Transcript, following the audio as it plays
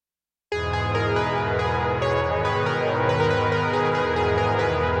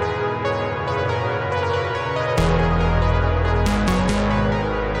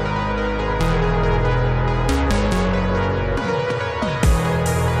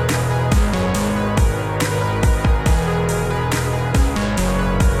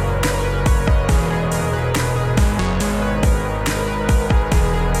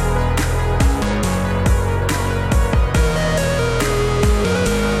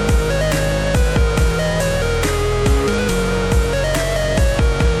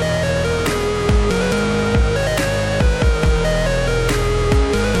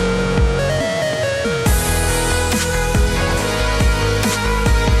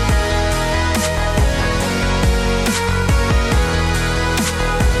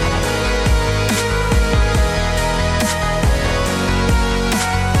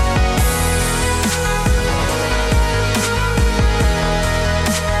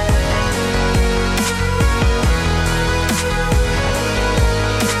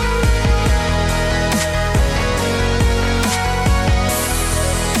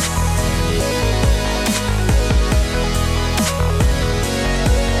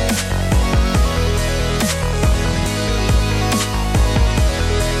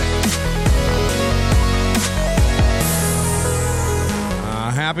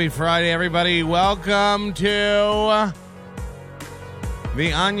Happy Friday, everybody. Welcome to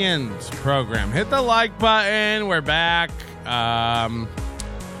the Onions program. Hit the like button. We're back. I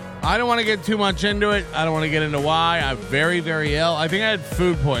don't want to get too much into it. I don't want to get into why. I'm very, very ill. I think I had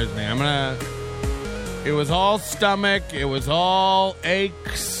food poisoning. It was all stomach. It was all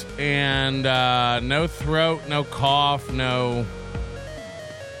aches and no throat, no cough,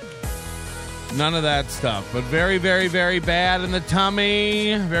 none of that stuff. But very, very, very bad in the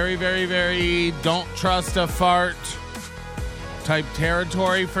tummy. Very, very, very don't trust a fart type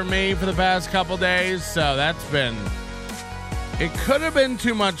territory for me for the past couple days. So that's been... It could have been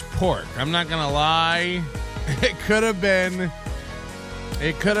too much pork. I'm not going to lie. It could have been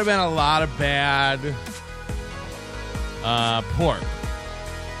a lot of bad pork.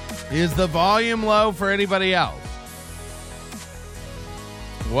 Is the volume low for anybody else?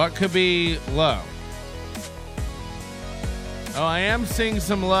 What could be low? Oh, I am seeing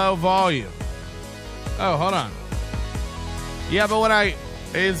some low volume. Oh, hold on. Yeah, but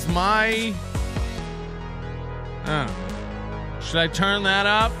should I turn that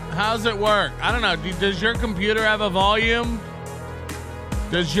up? How's it work? I don't know. Does your computer have a volume?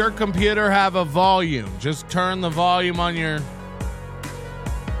 Does your computer have a volume? Just turn the volume on your...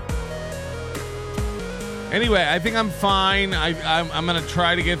 Anyway, I think I'm fine. I'm going to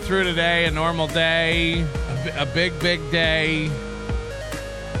try to get through today, a normal day, a big, big day.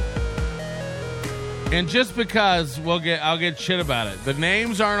 And just because I'll get shit about it. The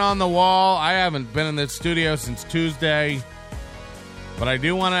names aren't on the wall. I haven't been in this studio since Tuesday. But I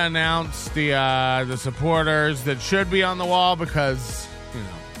do want to announce the supporters that should be on the wall because,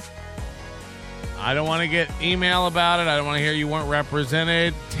 I don't want to get email about it. I don't want to hear you weren't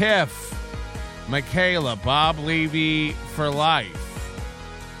represented. Tiff, Michaela, Bob Levy for life.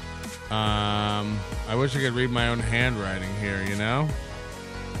 I wish I could read my own handwriting here,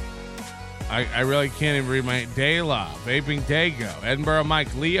 I really can't even read my... Daylov, Vaping Dago, Edinburgh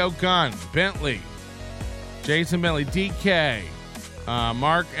Mike, Leo Gunn, Bentley, Jason Bentley, DK,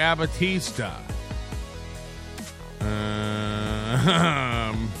 Mark Abatista,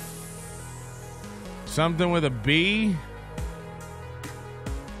 something with a B.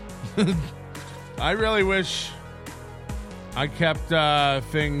 I really wish I kept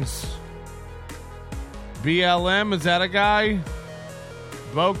things. BLM, is that a guy?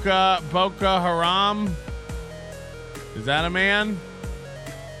 Boca Haram, is that a man?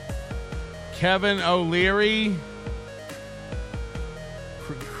 Kevin O'Leary,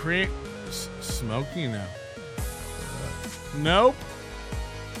 Smokey, no. Nope.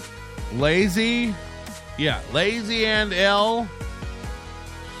 Lazy, yeah, Lazy and ill.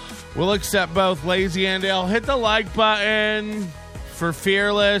 We'll accept both Lazy and ill. Hit the like button for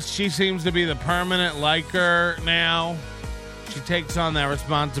Fearless. She seems to be the permanent liker now. She takes on that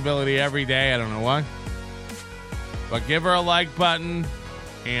responsibility every day. I don't know why. But give her a like button.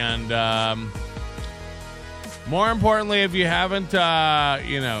 And more importantly, if you haven't,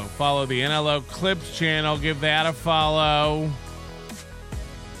 follow the NLO Clips channel, give that a follow.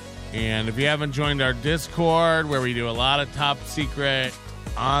 And if you haven't joined our Discord, where we do a lot of top secret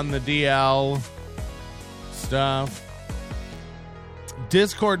on the DL stuff,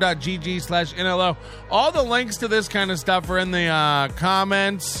 discord.gg/NLO. All the links to this kind of stuff are in the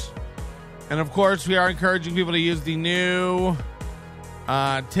comments. And of course, we are encouraging people to use the new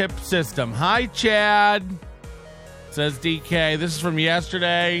tip system. Hi, Chad, says DK. This is from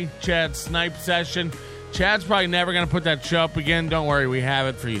yesterday, Chad's snipe session. Chad's probably never going to put that show up again. Don't worry, we have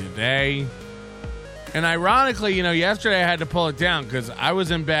it for you today. And ironically, yesterday I had to pull it down because I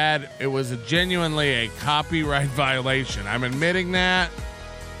was in bed. It was genuinely a copyright violation. I'm admitting that.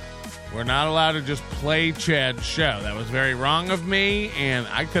 We're not allowed to just play Chad's show. That was very wrong of me, and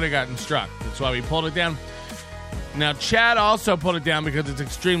I could have gotten struck. That's why we pulled it down. Now, Chad also pulled it down because it's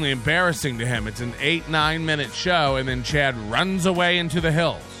extremely embarrassing to him. It's an 8-9 minute show, and then Chad runs away into the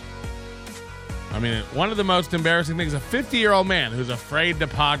hills. I mean, one of the most embarrassing things, a 50-year-old man who's afraid to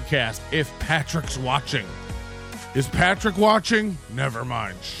podcast if Patrick's watching. Is Patrick watching? Never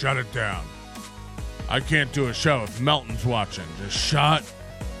mind. Shut it down. I can't do a show if Melton's watching. Just shut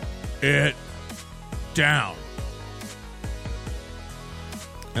it down.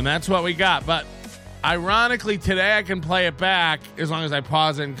 And that's what we got. But ironically, today I can play it back as long as I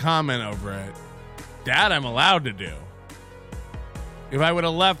pause it and comment over it. That I'm allowed to do. If I would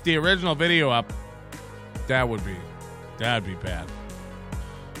have left the original video up, that'd be bad.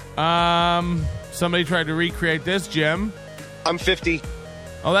 Somebody tried to recreate this, Jim. I'm 50.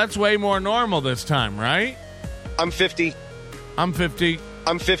 Oh, that's way more normal this time, right? I'm 50. I'm 50.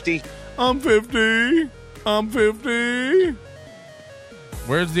 I'm 50. I'm 50. I'm 50.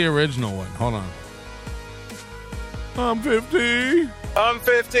 Where's the original one? Hold on. I'm 50. I'm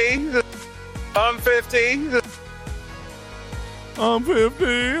 50. I'm 50. I'm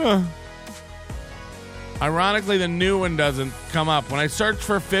 50. Ironically, the new one doesn't come up. When I search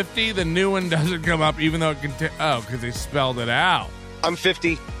for 50, the new one doesn't come up, even though it can. Because they spelled it out. I'm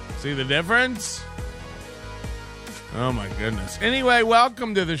 50. See the difference? Oh, my goodness. Anyway,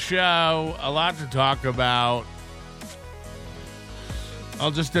 welcome to the show. A lot to talk about. I'll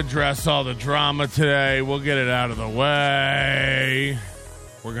just address all the drama today. We'll get it out of the way.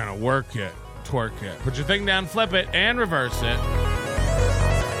 We're going to work it, twerk it. Put your thing down, flip it, and reverse it.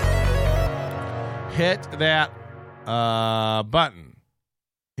 Hit that button.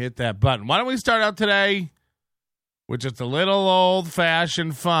 Hit that button. Why don't we start out today with just a little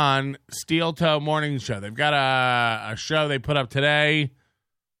old-fashioned fun Steel Toe Morning Show. They've got a show they put up today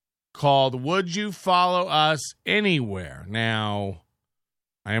called Would You Follow Us Anywhere? Now,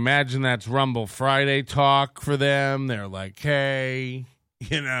 I imagine that's Rumble Friday talk for them. They're like, hey,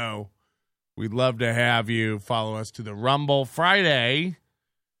 we'd love to have you follow us to the Rumble Friday.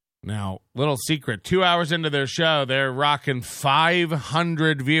 Now, little secret, 2 hours into their show, they're rocking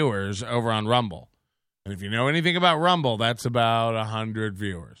 500 viewers over on Rumble. And if you know anything about Rumble, that's about 100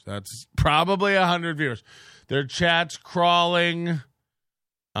 viewers. That's probably 100 viewers. Their chat's crawling.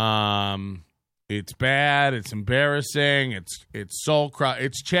 It's bad. It's embarrassing. It's it's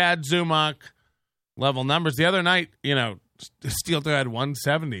Chad Zumock level numbers. The other night, Steel Toe had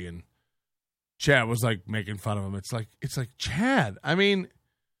 170, and Chad was like making fun of him. It's like Chad. I mean,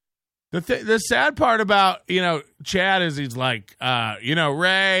 the sad part about Chad is he's like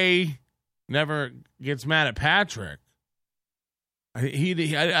Ray never gets mad at Patrick.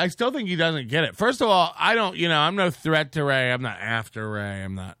 I still think he doesn't get it. First of all, I'm no threat to Ray. I'm not after Ray.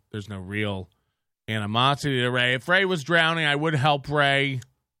 There's no real animosity to Ray. If Ray was drowning, I would help Ray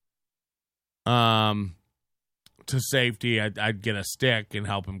to safety. I'd get a stick and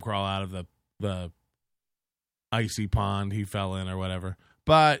help him crawl out of the icy pond he fell in or whatever.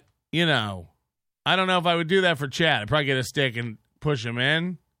 But, I don't know if I would do that for Chad. I'd probably get a stick and push him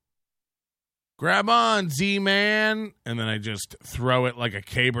in. Grab on, Z-Man. And then I just throw it like a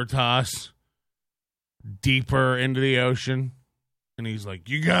caber toss deeper into the ocean. And he's like,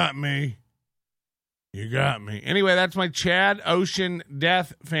 you got me. You got me. Anyway, that's my Chad Ocean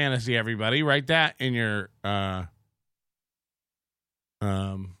death fantasy, everybody. Write that in your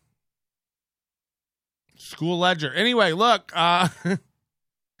school ledger. Anyway, look, I'm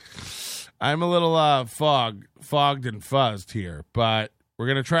a little fogged and fuzzed here, but we're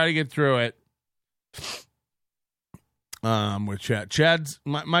going to try to get through it. With Chad. Chad's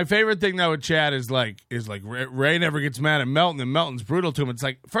my favorite thing though with Chad is like Ray never gets mad at Melton, and Melton's brutal to him. It's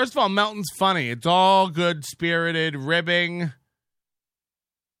like, first of all, Melton's funny. It's all good spirited ribbing.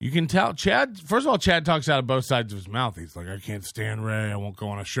 You can tell Chad. First of all, Chad talks out of both sides of his mouth. He's like, I can't stand Ray. I won't go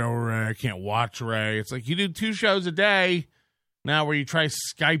on a show with Ray. I can't watch Ray. It's like you do 2 shows a day now where you try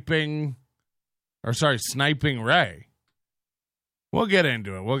sniping Ray. We'll get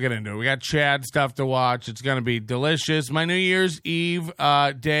into it. We got Chad stuff to watch. It's going to be delicious. My New Year's Eve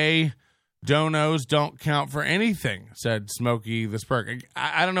day donos don't count for anything, said Smokey the Spurk.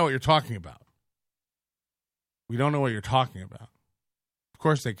 I don't know what you're talking about. We don't know what you're talking about. Of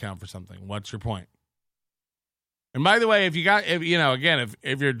course they count for something. What's your point? And by the way, if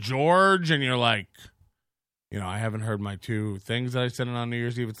you're George and you're like, I haven't heard my 2 things that I said on New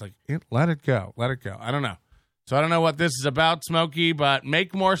Year's Eve, it's like, let it go. I don't know. So I don't know what this is about, Smokey, but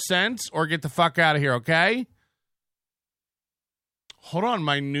make more sense or get the fuck out of here, okay? Hold on,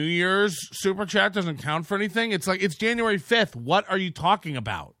 my New Year's super chat doesn't count for anything? It's like, it's January 5th. What are you talking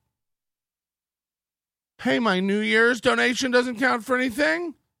about? Hey, my New Year's donation doesn't count for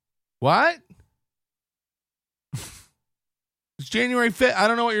anything? What? It's January 5th. I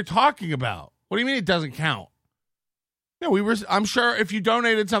don't know what you're talking about. What do you mean it doesn't count? No, I'm sure if you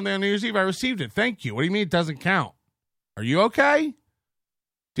donated something on New Year's Eve, I received it. Thank you. What do you mean it doesn't count? Are you okay?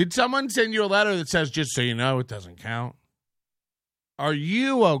 Did someone send you a letter that says, just so you know, it doesn't count? Are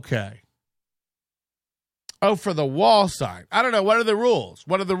you okay? Oh, for the wall sign. I don't know. What are the rules?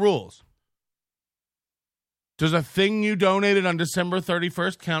 Does a thing you donated on December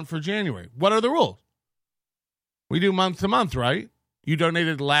 31st count for January? What are the rules? We do month to month, right? You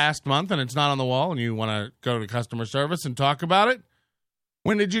donated last month and it's not on the wall and you want to go to customer service and talk about it?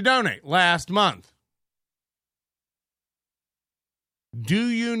 When did you donate? Last month. Do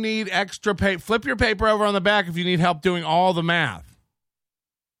you need extra pay? Flip your paper over on the back if you need help doing all the math.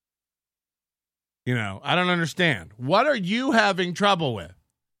 I don't understand. What are you having trouble with?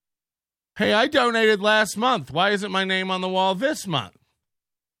 Hey, I donated last month. Why isn't my name on the wall this month?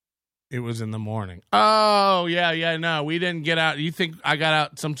 It was in the morning. Oh, yeah, no, we didn't get out. You think I got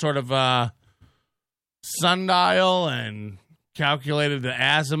out some sort of sundial and calculated the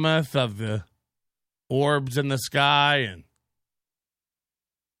azimuth of the orbs in the sky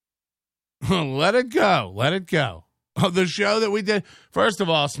and let it go. Oh, the show that we did. First of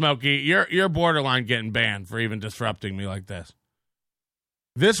all, Smokey, you're borderline getting banned for even disrupting me like this.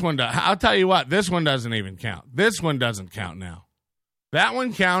 This one does. I'll tell you what, this one doesn't even count. This one doesn't count now. That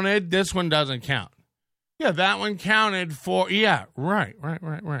one counted. This one doesn't count. Yeah, that one counted for. Yeah, right. I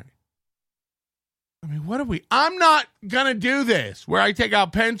mean, what are we? I'm not going to do this where I take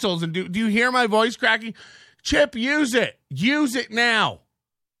out pencils and do you hear my voice cracking? Chip, use it. Use it now.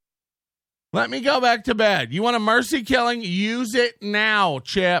 Let me go back to bed. You want a mercy killing? Use it now,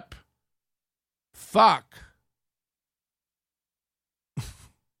 Chip. Fuck.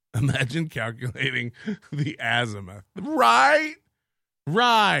 Imagine calculating the azimuth. Right.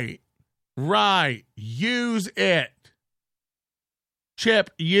 Use it. Chip,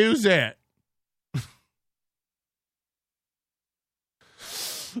 use it.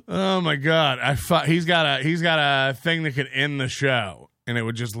 Oh my God! He's got a thing that could end the show, and it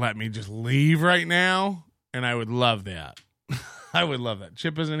would just let me just leave right now, and I would love that. I would love that.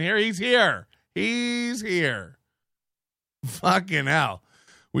 Chip isn't here. He's here. Fucking hell!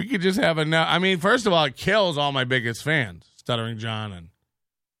 We could just have enough. I mean, first of all, it kills all my biggest fans, Stuttering John and.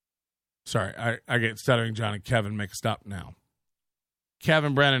 Sorry, I get Stuttering John and Kevin mixed up now.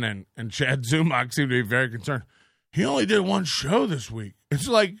 Kevin Brennan and Chad Zumock seem to be very concerned. He only did one show this week. It's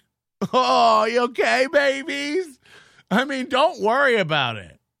like, oh, you okay, babies? I mean, don't worry about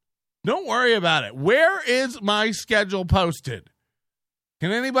it. Where is my schedule posted?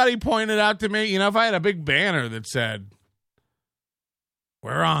 Can anybody point it out to me? You know, if I had a big banner that said,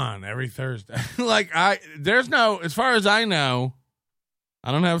 we're on every Thursday. There's no, as far as I know,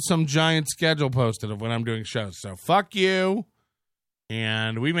 I don't have some giant schedule posted of when I'm doing shows. So fuck you.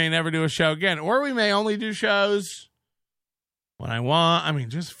 And we may never do a show again. Or we may only do shows when I want. I mean,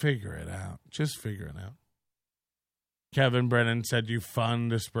 just figure it out. Kevin Brennan said you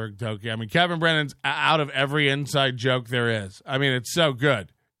fund this Berg-Toki. I mean, Kevin Brennan's out of every inside joke there is. I mean, it's so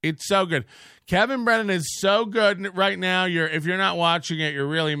good. Kevin Brennan is so good right now. If you're not watching it, you're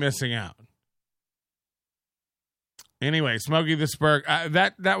really missing out. Anyway, Smokey the Spurg,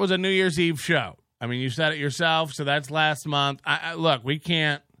 that was a New Year's Eve show. I mean, you said it yourself, so that's last month. Look, we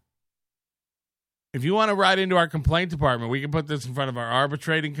can't. If you want to write into our complaint department, we can put this in front of our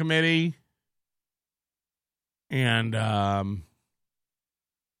arbitrating committee. And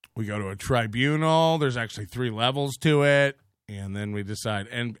we go to a tribunal. There's actually 3 levels to it. And then we decide.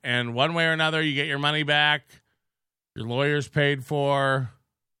 And one way or another, you get your money back. Your lawyer's paid for.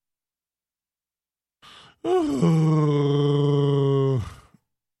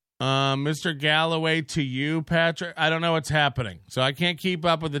 Mr. Galloway, to you, Patrick. I don't know what's happening, so I can't keep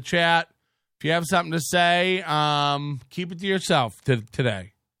up with the chat. If you have something to say, keep it to yourself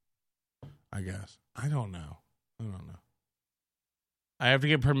today, I guess. I don't know. I have to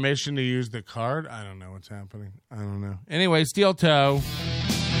get permission to use the card. I don't know what's happening. I don't know. Anyway, Steel Toe.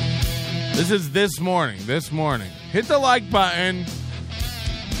 This is this morning. Hit the like button.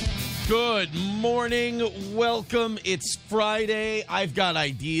 Good morning. Welcome. It's Friday. I've got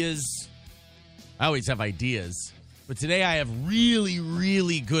ideas. I always have ideas. But today I have really,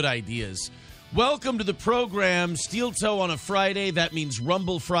 really good ideas. Welcome to the program. Steel Toe on a Friday. That means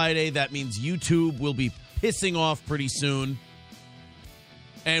Rumble Friday. That means YouTube will be pissing off pretty soon.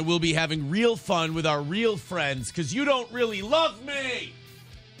 And we'll be having real fun with our real friends because you don't really love me.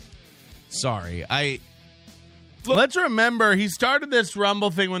 Sorry. Let's remember, he started this Rumble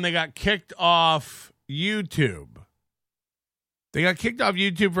thing when they got kicked off YouTube. They got kicked off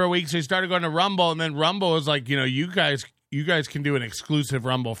YouTube for a week, so he started going to Rumble, and then Rumble was like, you guys can do an exclusive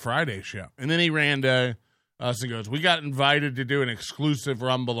Rumble Friday show. And then he ran to us and goes, we got invited to do an exclusive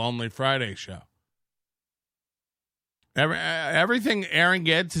Rumble-only Friday show. Everything Aaron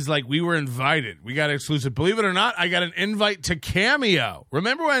gets is like, we were invited. We got exclusive. Believe it or not, I got an invite to Cameo.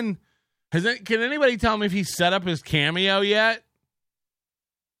 Remember when... Can anybody tell me if he set up his Cameo yet?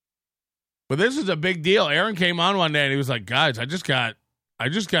 But this is a big deal. Aaron came on one day and he was like, guys, I just got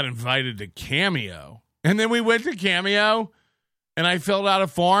invited to Cameo. And then we went to Cameo and I filled out a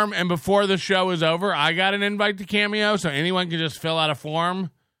form. And before the show was over, I got an invite to Cameo. So anyone can just fill out a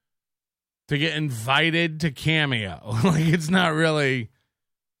form to get invited to Cameo. Like, it's not really,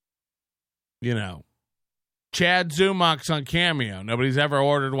 Chad Zumock's on Cameo. Nobody's ever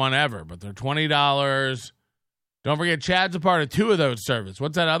ordered one ever, but they're $20. Don't forget, Chad's a part of 2 of those services.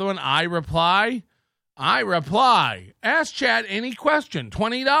 What's that other one? I Reply. Ask Chad any question.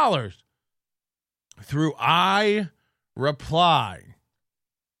 $20. through I reply.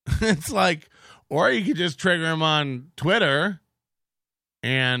 It's like, or you could just trigger him on Twitter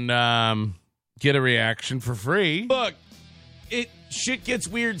and get a reaction for free. Look, shit gets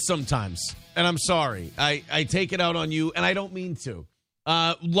weird sometimes, and I'm sorry. I take it out on you, and I don't mean to.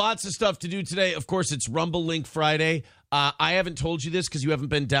 Lots of stuff to do today. Of course, it's Rumble Link Friday. I haven't told you this because you haven't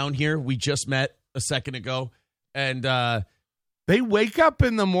been down here. We just met a second ago, and they wake up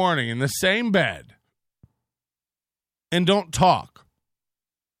in the morning in the same bed and don't talk.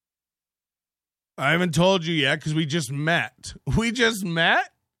 I haven't told you yet because we just met. We just met?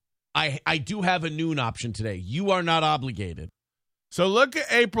 I do have a noon option today. You are not obligated. So look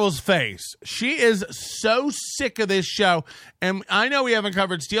at April's face. She is so sick of this show. And I know we haven't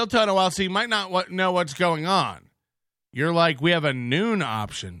covered Steel Toe in a while, so you might not know what's going on. You're like, we have a noon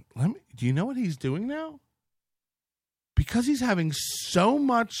option. Do you know what he's doing now? Because he's having so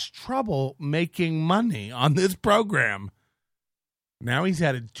much trouble making money on this program, now he's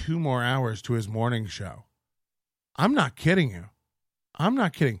added 2 more hours to his morning show. I'm not kidding you. I'm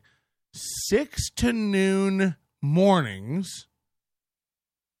not kidding. 6 to noon mornings,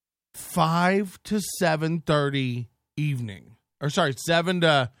 5 to 7:30 evening. Or sorry, 7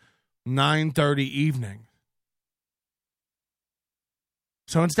 to 9:30 evening.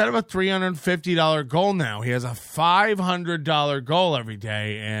 So instead of a $350 goal now, he has a $500 goal every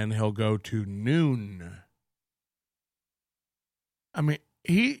day, and he'll go to noon. I mean,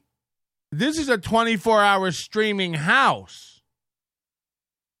 this is a 24-hour streaming house.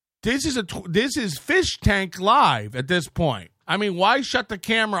 This is Fish Tank Live at this point. I mean, why shut the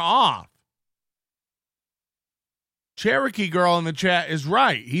camera off? Cherokee Girl in the chat is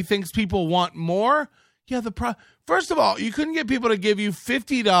right. He thinks people want more. Yeah, first of all, you couldn't get people to give you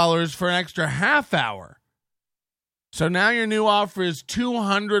 $50 for an extra half hour. So now your new offer is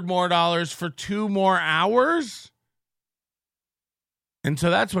 $200 more for 2 more hours? And so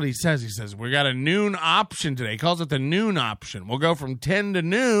that's what he says. He says, we got a noon option today. He calls it the noon option. We'll go from 10 to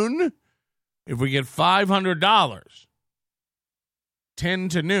noon if we get $500. 10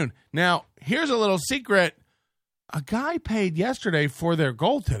 to noon. Now, here's a little secret. A guy paid yesterday for their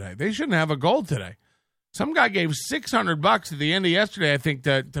goal today. They shouldn't have a goal today. Some guy gave $600 at the end of yesterday, I think,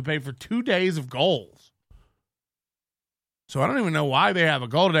 to pay for 2 days of goals. So I don't even know why they have a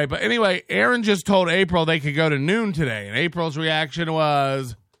goal today. But anyway, Aaron just told April they could go to noon today. And April's reaction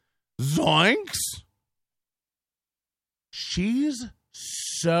was, zoinks. She's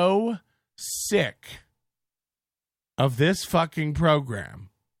so sick of this fucking program.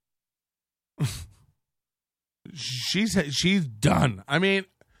 She's done. I mean,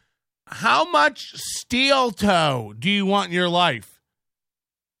 how much steel toe do you want in your life?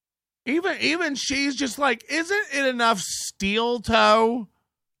 Even she's just like, isn't it enough steel toe?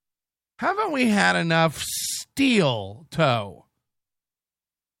 Haven't we had enough steel toe?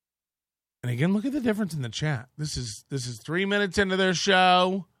 And again, look at the difference in the chat. This is 3 minutes into their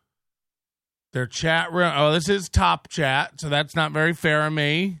show. Their chat room. Oh, this is top chat, so that's not very fair of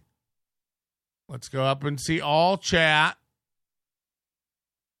me. Let's go up and see all chat.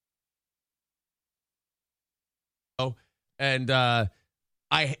 Oh, and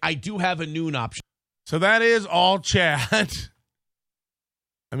I do have a noon option. So that is all chat.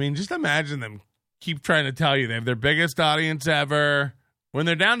 I mean, just imagine them keep trying to tell you they have their biggest audience ever. When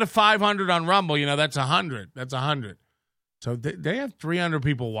they're down to 500 on Rumble, that's 100. That's 100. So they have 300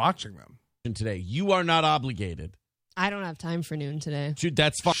 people watching them. Today, you are not obligated. I don't have time for noon today.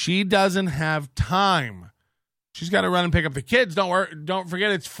 That's fine. She doesn't have time. She's got to run and pick up the kids. Don't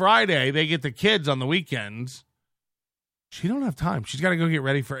forget it's Friday. They get the kids on the weekends. She don't have time. She's got to go get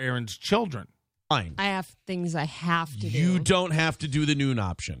ready for Aaron's children. Fine. I have things I have to do. You don't have to do the noon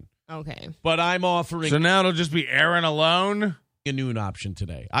option. Okay. But I'm offering... So now it'll just be Aaron alone? A noon option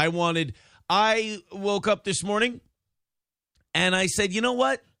today. I woke up this morning and I said, you know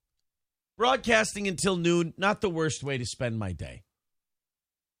what? Broadcasting until noon, not the worst way to spend my day.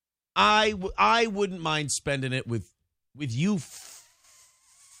 I wouldn't mind spending it with you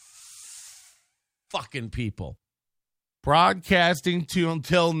fucking people. Broadcasting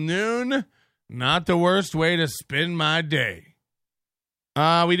until noon, not the worst way to spend my day.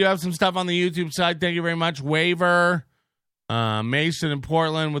 We do have some stuff on the YouTube side. Thank you very much. Waiver, Mason in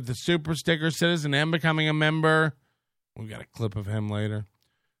Portland with the super sticker, Citizen M becoming a member. We got a clip of him later.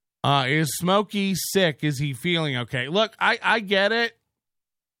 Is Smokey sick? Is he feeling okay? Look, I get it.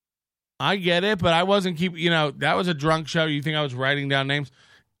 I get it, but I wasn't that was a drunk show. You think I was writing down names?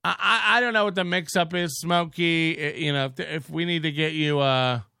 I don't know what the mix-up is, Smokey. If we need to get you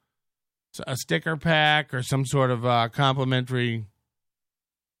a sticker pack or some sort of complimentary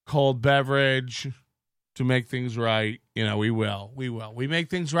cold beverage, to make things right, we will. We make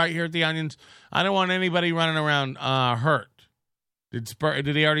things right here at the Onions. I don't want anybody running around hurt.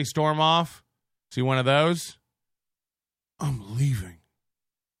 Did he already storm off? Is he one of those? I'm leaving.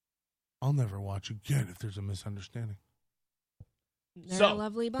 I'll never watch again if there's a misunderstanding. They're a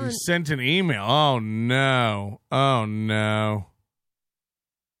lovely bunch. He sent an email. Oh, no. Oh, no.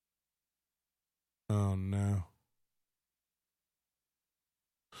 Oh, no.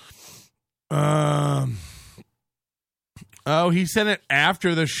 Oh, he sent it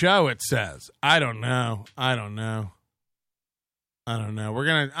after the show, it says. I don't know. Don't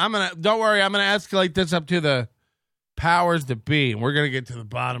worry, I'm gonna escalate this up to the powers that be, and we're gonna get to the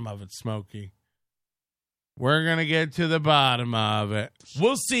bottom of it, Smokey. We're gonna get to the bottom of it.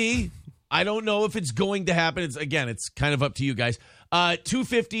 We'll see. I don't know if it's going to happen. It's kind of up to you guys.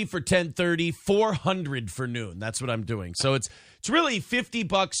 $250 for 10:30, $400 for noon. That's what I'm doing. So it's really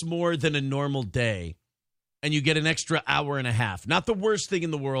 $50 more than a normal day, and you get an extra hour and a half. Not the worst thing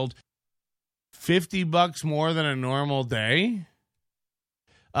in the world. $50 more than a normal day?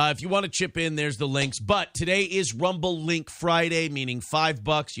 If you want to chip in, there's the links. But today is Rumble Link Friday, meaning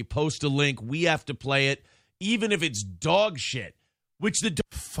 $5. You post a link. We have to play it, even if it's dog shit. Which the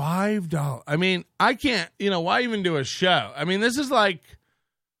 $5. I mean, I can't, why even do a show? I mean, this is like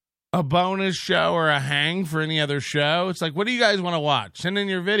a bonus show or a hang for any other show. It's like, what do you guys want to watch? Send in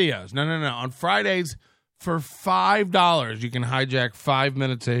your videos. No. On Fridays, for $5, you can hijack 5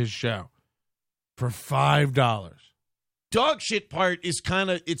 minutes of his show. For $5. Dog shit part is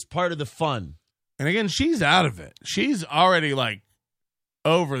it's part of the fun. And again, she's out of it. She's already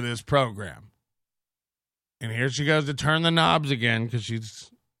over this program. And here she goes to turn the knobs again because she's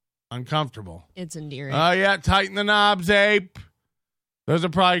uncomfortable. It's endearing. Oh, yeah, tighten the knobs, Ape. Those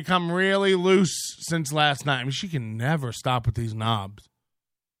have probably come really loose since last night. I mean, she can never stop with these knobs.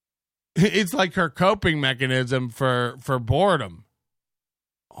 It's like her coping mechanism for boredom.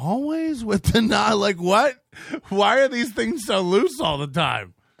 Always with the knob. Like, what? Why are these things so loose all the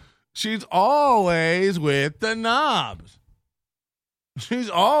time? She's always with the knobs.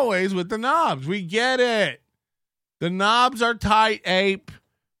 She's always with the knobs. We get it. The knobs are tight, Ape.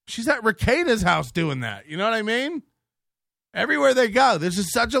 She's at Ricada's house doing that. You know what I mean? Everywhere they go, this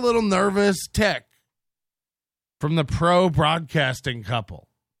is such a little nervous tick from the pro broadcasting couple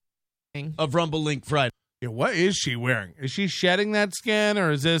of Rumble Link Friday. Yeah, what is she wearing? Is she shedding that skin, or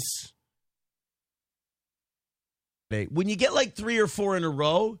is this... When you get 3 or 4 in a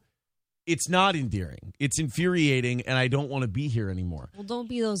row, it's not endearing. It's infuriating, and I don't want to be here anymore. Well, don't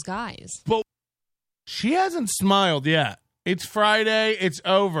be those guys. But she hasn't smiled yet. It's Friday. It's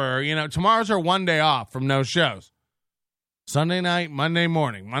over. Tomorrow's her one day off from no shows. Sunday night, Monday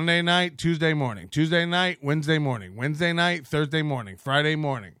morning. Monday night, Tuesday morning. Tuesday night, Wednesday morning. Wednesday night, Thursday morning. Friday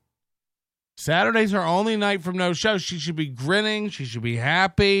morning. Saturday's her only night from no shows. She should be grinning. She should be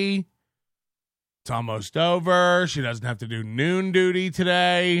happy. It's almost over. She doesn't have to do noon duty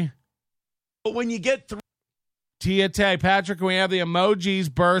today. But when you get through... Tia, Patrick, can we have the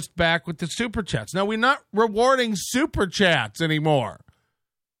emojis burst back with the super chats? No, we're not rewarding super chats anymore.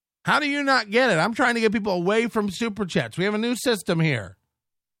 How do you not get it? I'm trying to get people away from super chats. We have a new system here.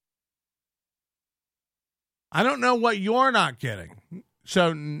 I don't know what you're not getting.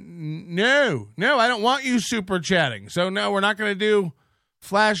 So, no, I don't want you super chatting. So, no, we're not going to do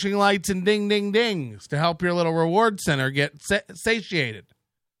flashing lights and ding, ding, dings to help your little reward center get satiated.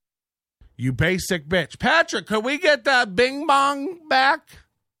 You basic bitch. Patrick, could we get that bing bong back?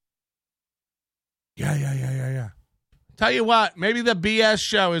 Yeah. Tell you what, maybe the BS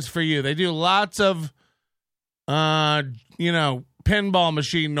show is for you. They do lots of, pinball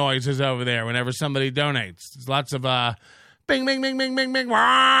machine noises over there whenever somebody donates. There's lots of, bing, bing, bing, bing, bing, bing.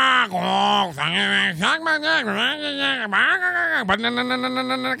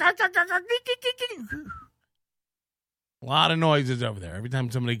 A lot of noises over there every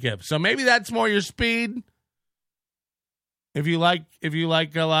time somebody gives. So maybe that's more your speed. If you like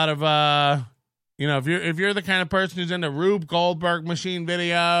a lot of if you're the kind of person who's into Rube Goldberg machine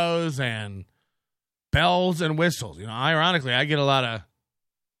videos and bells and whistles, ironically, I get a lot of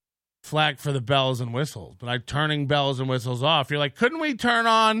flack for the bells and whistles, but I'm turning bells and whistles off. You're like, couldn't we turn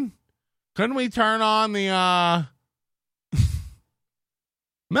on the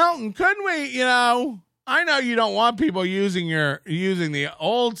Melton, couldn't we, I know you don't want people using the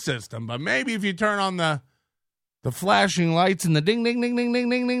old system, but maybe if you turn on the flashing lights and the ding ding ding ding ding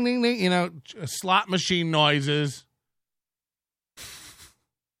ding ding ding ding, slot machine noises.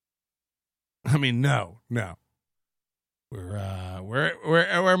 I mean, no.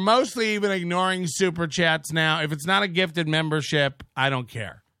 We're mostly even ignoring super chats now. If it's not a gifted membership, I don't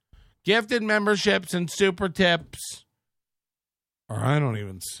care. gifted memberships and super tips. Or I don't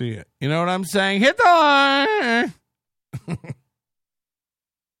even see it. You know what I'm saying? Hit the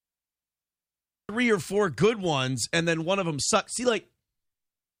 3 or 4 good ones, and then one of them sucks. See, like,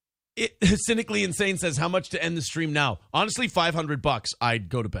 Cynically Insane says, how much to end the stream now? Honestly, $500. I'd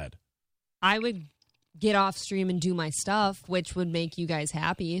go to bed. I would get off stream and do my stuff, which would make you guys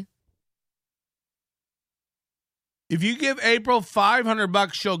happy. If you give April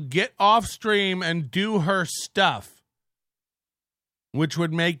 $500, she'll get off stream and do her stuff, which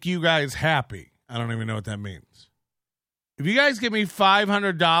would make you guys happy. I don't even know what that means. If you guys give me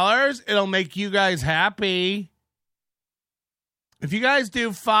 $500, it'll make you guys happy. If you guys do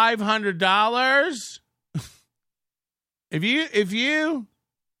 $500, if you.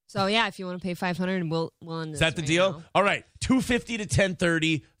 So yeah, if you want to pay $500, we'll end this. Is that the right deal? now. All right, $250 to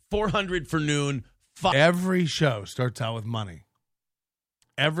 10:30, $400 for noon. Every show starts out with money.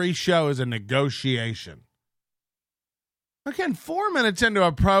 Every show is a negotiation. Again, 4 minutes into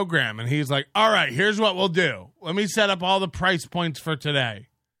a program, and he's like, all right, here's what we'll do. Let me set up all the price points for today.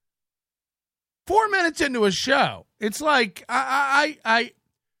 4 minutes into a show. It's like,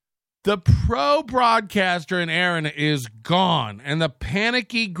 the pro broadcaster in Aaron is gone, and the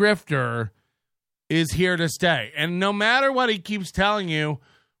panicky grifter is here to stay. And no matter what he keeps telling you,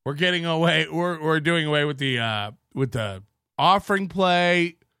 we're getting away. We're doing away with the offering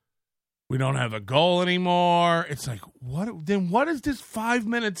play. We don't have a goal anymore. It's like, what? Then what is this 5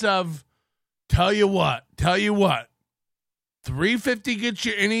 minutes of? Tell you what. $350 gets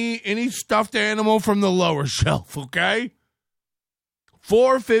you any stuffed animal from the lower shelf. Okay.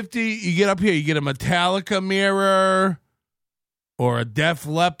 $450, you get up here. You get a Metallica mirror or a Def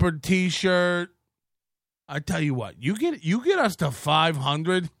Leppard T-shirt. I tell you what, you get us to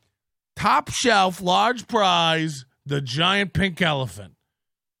 $500, top shelf, large prize, the giant pink elephant.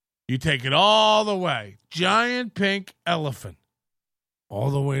 You take it all the way, giant pink elephant,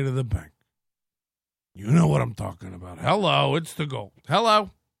 all the way to the bank. You know what I'm talking about. Hello, it's the gold. Hello.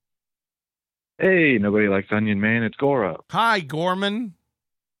 Hey, nobody likes Onion Man. It's Gora. Hi, Gorman.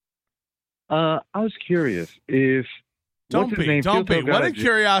 I was curious if Don't be. What did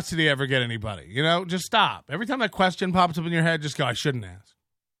curiosity ever get anybody? You know, just stop. Every time that question pops up in your head, just go, I shouldn't ask.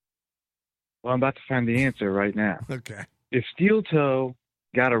 Well, I'm about to find the answer right now. Okay. If Steel Toe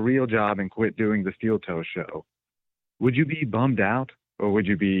got a real job and quit doing the Steel Toe show, would you be bummed out or would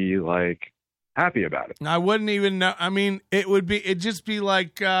you be like happy about it? I wouldn't even know. I mean, it'd just be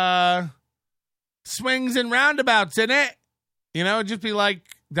like swings and roundabouts, in it? You know, it'd just be like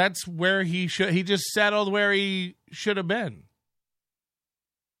that's where he just settled where he should have been.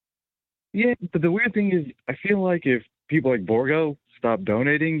 Yeah, but the weird thing is, I feel like if people like Borgo stopped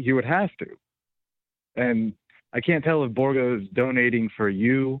donating, he would have to. And I can't tell if Borgo is donating for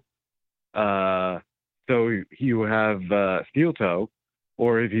you, so he will have Steel Toe,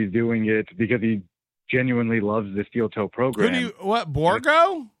 or if he's doing it because he genuinely loves the Steel Toe program.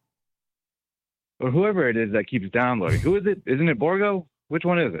 Borgo? Or whoever it is that keeps downloading. Who is it? Isn't it Borgo? Which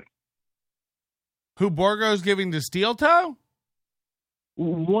one is it? Who Borgo's giving to Steel Toe?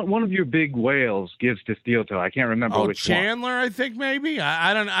 One of your big whales gives to Steel Toe. I can't remember which Chandler, one. I think maybe.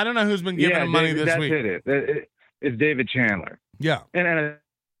 I don't know who's been giving him money this week. It's David Chandler. Yeah. And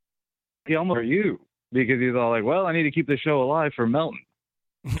he almost for you because he's all like, well, I need to keep the show alive for Melton.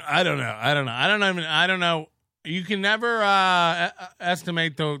 I don't know. You can never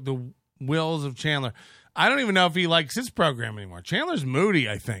estimate the wills of Chandler. I don't even know if he likes his program anymore. Chandler's moody,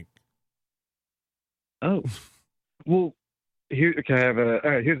 I think. Oh, well, here's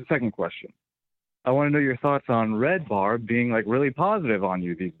the second question. I want to know your thoughts on Red Bar being like really positive on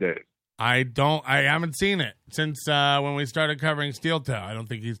you these days. I haven't seen it since when we started covering Steel Toe. I don't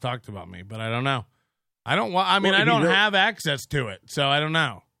think he's talked about me, but I don't know. I don't have access to it, so I don't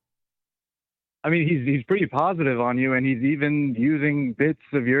know. I mean, he's pretty positive on you, and he's even using bits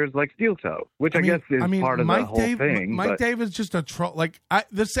of yours like Steel Toe, which I guess is part of the whole thing. Mike Dave is just a troll. Like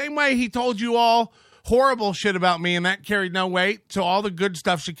the same way he told you all horrible shit about me, and that carried no weight. So all the good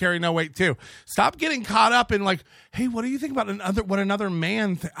stuff should carry no weight too. Stop getting caught up in like, hey, what do you think about another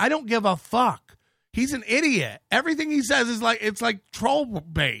man? I don't give a fuck. He's an idiot. Everything he says is like it's like troll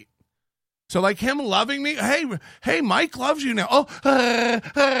bait. So like him loving me, hey, Mike loves you now.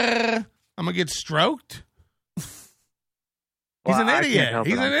 I'm gonna get stroked. He's an idiot.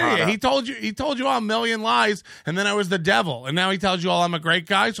 He's an idiot. He told you all a million lies, and then I was the devil, and now he tells you all I'm a great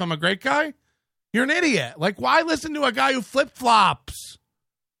guy, so I'm a great guy. You're an idiot. Like, why listen to a guy who flip flops?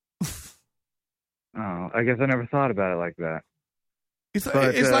 Oh, I guess I never thought about it like that. It's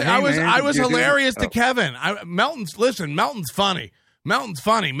like I was hilarious to Kevin. Melton's funny. Melton's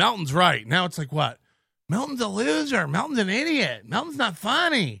funny. Melton's right. Now it's like, what? Melton's a loser. Melton's an idiot. Melton's not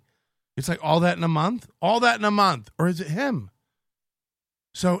funny. It's like all that in a month? All that in a month. Or is it him?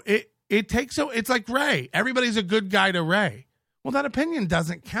 So it takes, so it's like Ray. Everybody's a good guy to Ray. Well, that opinion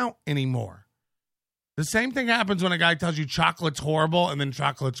doesn't count anymore. The same thing happens when a guy tells you chocolate's horrible and then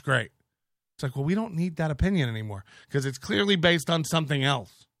chocolate's great. It's like, well, we don't need that opinion anymore because it's clearly based on something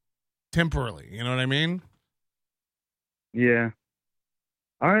else temporarily. You know what I mean? Yeah.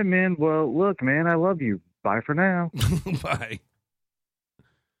 All right, man. Well, look, man, I love you. Bye for now. Bye.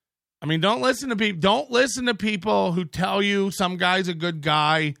 I mean, don't listen to people who tell you some guy's a good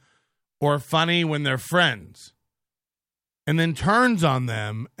guy or funny when they're friends and then turns on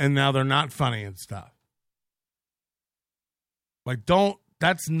them and now they're not funny and stuff. Like,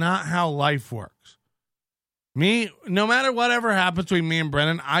 that's not how life works. No matter whatever happens between me and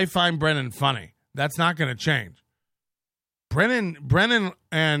Brennan, I find Brennan funny. That's not going to change. Brennan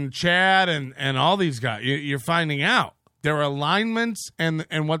and Chad and all these guys, you're finding out their alignments and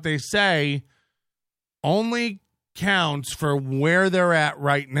what they say only counts for where they're at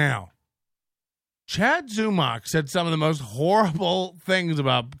right now. Chad Zumock said some of the most horrible things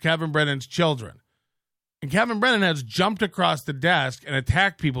about Kevin Brennan's children. And Kevin Brennan has jumped across the desk and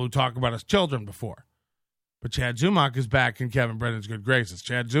attacked people who talk about his children before. But Chad Zumock is back in Kevin Brennan's good graces.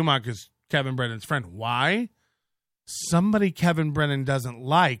 Chad Zumock is Kevin Brennan's friend. Why? Somebody Kevin Brennan doesn't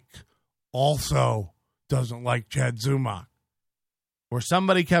like also doesn't like Chad Zumock. Or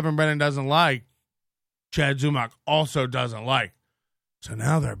somebody Kevin Brennan doesn't like, Chad Zumock also doesn't like. So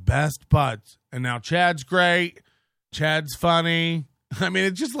now they're best buds. And now Chad's great. Chad's funny. I mean,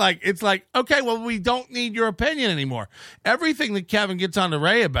 it's like, okay, well, we don't need your opinion anymore. Everything that Kevin gets onto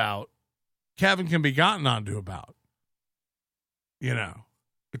Ray about, Kevin can be gotten onto about. You know,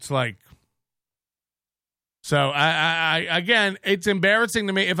 it's like, so I again, it's embarrassing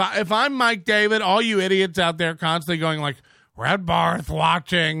to me. If I'm Mike David, all you idiots out there constantly going like, Red Barth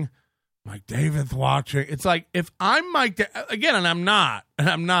watching, Mike David's watching. It's like, if I'm Mike, again, and I'm not.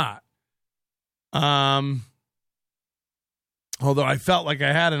 Although I felt like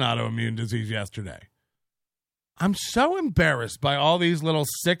I had an autoimmune disease yesterday. I'm so embarrassed by all these little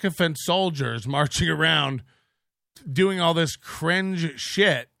sycophant soldiers marching around doing all this cringe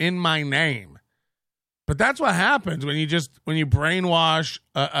shit in my name. But that's what happens when you brainwash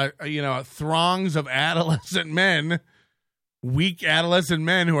throngs of adolescent men, weak adolescent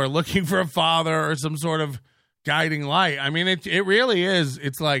men who are looking for a father or some sort of guiding light. I mean, it really is.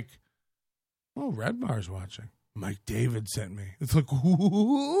 It's like, oh, Red Bar's watching. Mike David sent me. It's like,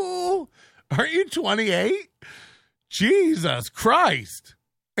 ooh, aren't you 28? Jesus Christ.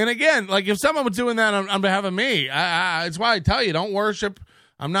 And again, like if someone was doing that on behalf of me, it's why I tell you, don't worship.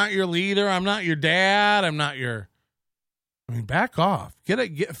 I'm not your leader. I'm not your dad. Back off.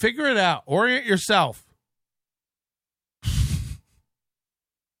 Figure it out. Orient yourself.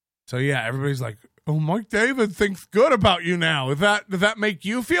 So yeah, everybody's like, oh, Mike David thinks good about you now. Does that make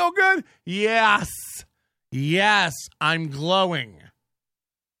you feel good? Yes, I'm glowing.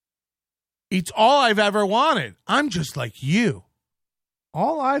 It's all I've ever wanted. I'm just like you.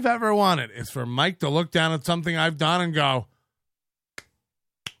 All I've ever wanted is for Mike to look down at something I've done and go,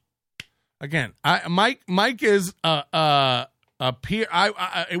 again, Mike is a peer.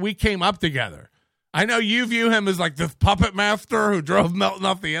 We came up together. I know you view him as like this puppet master who drove Melton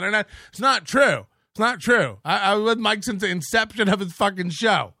off the internet. It's not true. I was with Mike since the inception of his fucking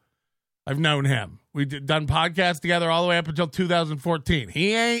show. I've known him. We've done podcasts together all the way up until 2014.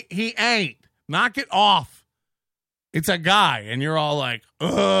 He ain't. Knock it off. It's a guy, and you're all like,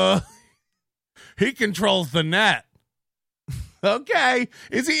 he controls the net. Okay.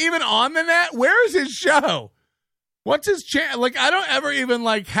 Is he even on the net? Where is his show? What's his channel? Like, I don't ever even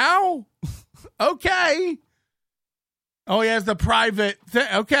like, how? Okay. Oh, he has the private thing.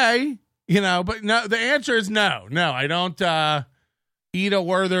 Okay. But no, the answer is no. No, I don't eat a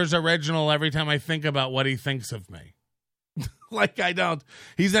Werther's original every time I think about what he thinks of me. Like, I don't.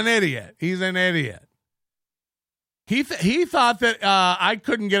 He's an idiot. He thought that I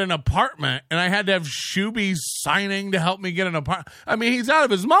couldn't get an apartment and I had to have Shuby signing to help me get an apartment. I mean, he's out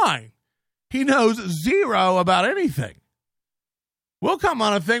of his mind. He knows zero about anything. We'll come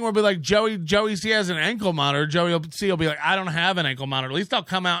on a thing where we'll be like, Joey C has an ankle monitor. Joey C will be like, I don't have an ankle monitor. At least I'll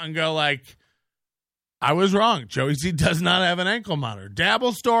come out and go like, I was wrong. Joey C does not have an ankle monitor.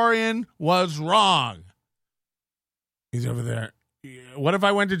 Dabblestorian was wrong. He's over there. What if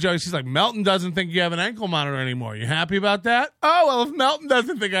I went to Joey? She's like, Melton doesn't think you have an ankle monitor anymore. You happy about that? Oh, well, if Melton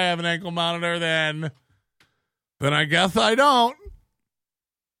doesn't think I have an ankle monitor, then I guess I don't.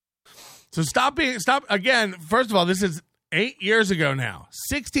 So stop. Again, first of all, this is 8 years ago now.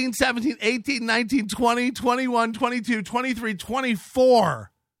 16, 17, 18, 19, 20, 21, 22, 23,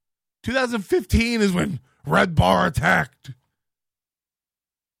 24. 2015 is when Red Bar attacked.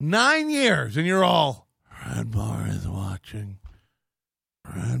 9 years, and you're all, Red Bar is watching.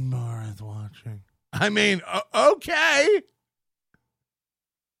 Red Bar is watching. I mean, okay.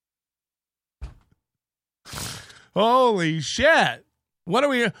 Holy shit.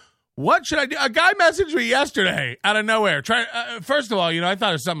 What should I do? A guy messaged me yesterday out of nowhere. First of all, I thought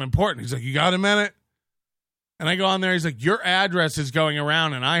it was something important. He's like, you got a minute? And I go on there. He's like, your address is going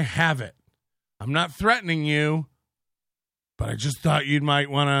around and I have it. I'm not threatening you, but I just thought you might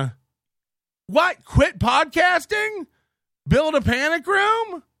want to. What? Quit podcasting? Build a panic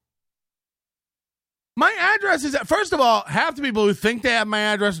room? My address is, first of all, half the people who think they have my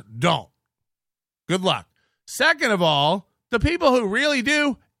address don't. Good luck. Second of all, the people who really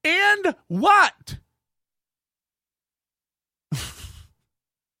do, and what?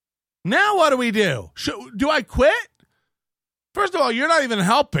 Now what do we do? Do I quit? First of all, you're not even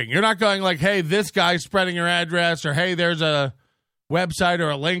helping. You're not going like, hey, this guy's spreading your address, or hey, there's a website or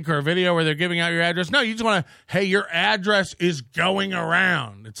a link or a video where they're giving out your address. No, you just want to, hey, your address is going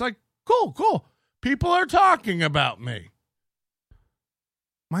around. It's like, cool. People are talking about me.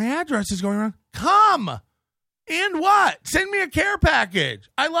 My address is going around. Come. And what? Send me a care package.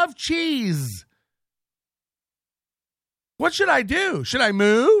 I love cheese. What should I do? Should I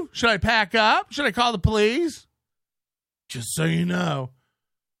move? Should I pack up? Should I call the police? Just so you know,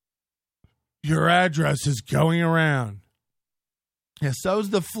 your address is going around. Yeah, so's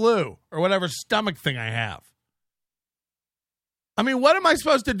the flu or whatever stomach thing I have. I mean, what am I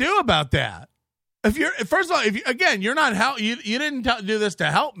supposed to do about that? First of all, you're not you didn't do this to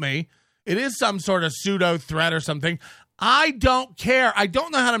help me. It is some sort of pseudo threat or something. I don't care. I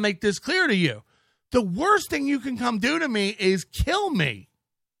don't know how to make this clear to you. The worst thing you can come do to me is kill me.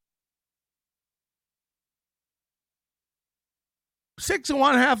 6 of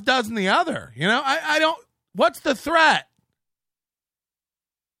one, half dozen the other. I don't. What's the threat?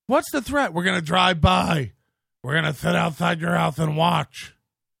 What's the threat? We're going to drive by. We're going to sit outside your house and watch.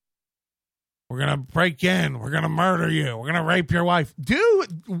 We're going to break in. We're going to murder you. We're going to rape your wife. Do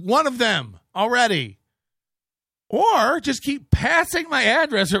one of them already. Or just keep passing my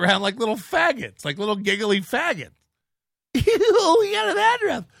address around like little faggots, like little giggly faggots. Ew, we got an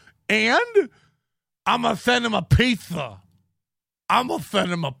address. And I'm going to send him a pizza.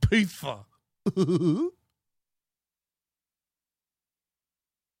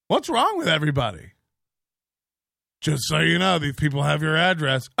 What's wrong with everybody? Just so you know, these people have your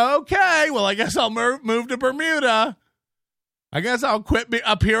address. Okay, well, I guess I'll move to Bermuda. I guess I'll quit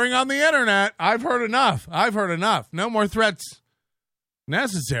appearing on the internet. I've heard enough. No more threats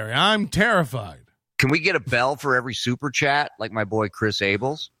necessary. I'm terrified. Can we get a bell for every super chat like my boy Chris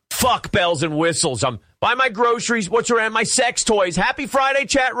Abels? Fuck bells and whistles. Buy my groceries. What's around my sex toys? Happy Friday,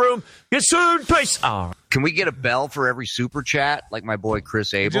 chat room. Get soon, peace. Oh. Can we get a bell for every super chat like my boy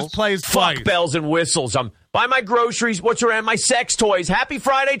Chris Abels? He just plays twice. Fuck bells and whistles. Buy my groceries. What's around my sex toys? Happy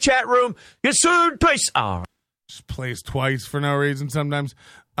Friday, chat room. Get soon, peace. Oh. Just plays twice for no reason sometimes.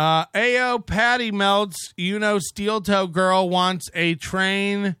 Ayo, Patty melts. Steel Toe Girl wants a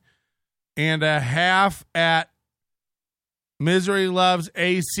train and a half at Misery Loves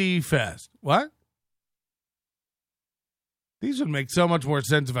AC Fest. What? These would make so much more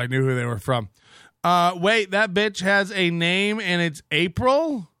sense if I knew who they were from. Wait, that bitch has a name and it's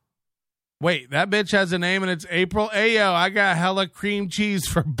April? Ayo, I got hella cream cheese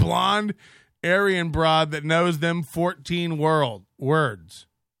for blonde Aryan broad that knows them 14 words.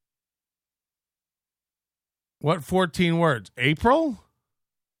 What 14 words? April?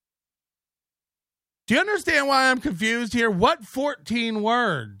 Do you understand why I'm confused here? What 14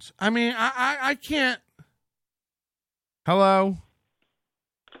 words? I mean, I can't. Hello?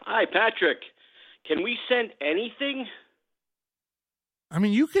 Hi, Patrick. Can we send anything? I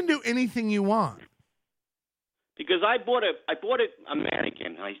mean, you can do anything you want. Because I bought a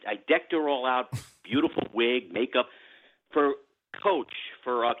mannequin. I decked her all out, beautiful wig, makeup, for Coach,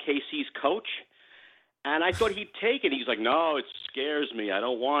 for KC's Coach. And I thought he'd take it. He's like, no, it scares me. I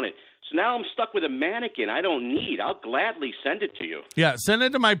don't want it. So now I'm stuck with a mannequin I don't need. I'll gladly send it to you. Yeah, send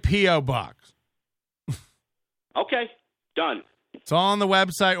it to my P.O. box. Okay, done. It's all on the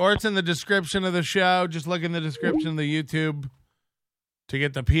website, or it's in the description of the show. Just look in the description of the YouTube to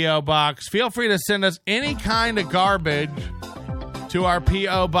get the P.O. box. Feel free to send us any kind of garbage to our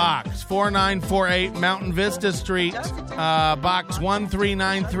P.O. box, 4948 Mountain Vista Street, box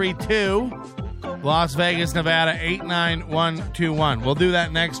 13932, Las Vegas, Nevada, 89121. We'll do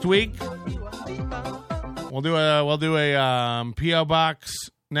that next week. We'll do a PO box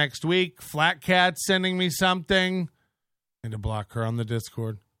next week. Flat Cat sending me something. I need to block her on the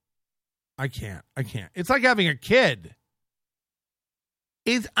Discord. I can't. It's like having a kid.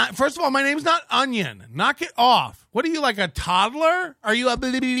 First of all, my name's not Onion. Knock it off. What are you, like a toddler? Are you a...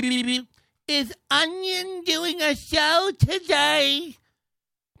 Is Onion doing a show today?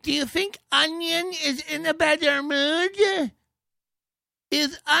 Do you think Onion is in a better mood?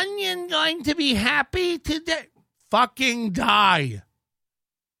 Is Onion going to be happy today? Fucking die.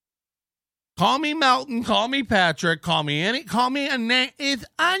 Call me Melton. Call me Patrick. Call me a name. Is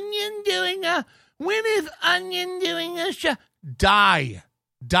Onion doing when is Onion doing a show? Die.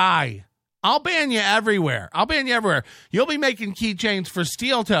 I'll ban you everywhere. You'll be making keychains for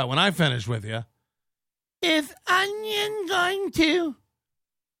Steel Toe when I finish with you. Is Onion going to...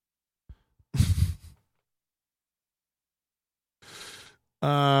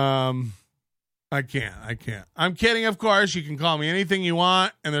 I can't. I'm kidding, of course. You can call me anything you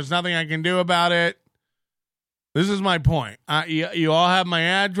want, and there's nothing I can do about it. This is my point. You all have my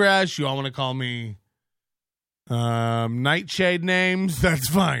address. You all want to call me nightshade names. That's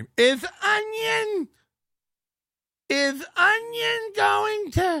fine. Is Onion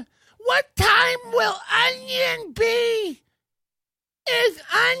going to... What time will Onion be? Is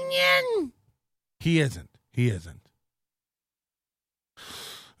Onion... He isn't.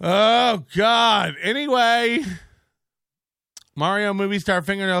 Oh, God. Anyway, Mario Movie Star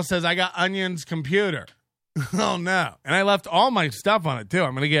Fingernail says, I got Onion's computer. Oh, no. And I left all my stuff on it, too.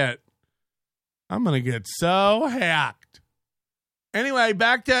 I'm going to get so hacked. Anyway,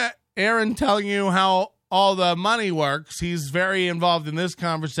 back to Aaron telling you how all the money works. He's very involved in this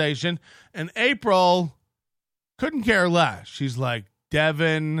conversation. And April couldn't care less. She's like,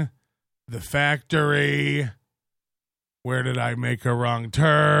 Devin, the factory... Where did I make a wrong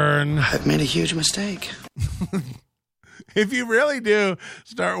turn? I've made a huge mistake. If you really do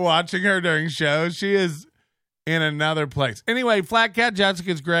start watching her during shows, she is in another place. Anyway, Flat Cat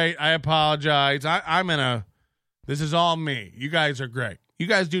Jessica's great. I apologize. This is all me. You guys are great. You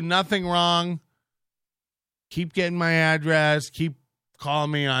guys do nothing wrong. Keep getting my address. Keep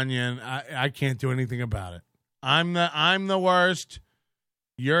calling me Onion. I can't do anything about it. I'm the worst.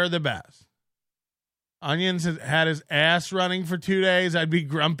 You're the best. Onions had his ass running for 2 days. I'd be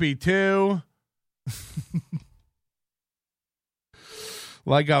grumpy too.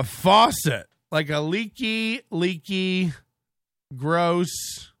 Like a faucet. Like a leaky,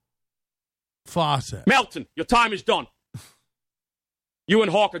 gross faucet. Melton, your time is done. You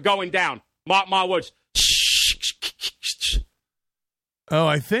and Hawk are going down. Mark my words. Oh,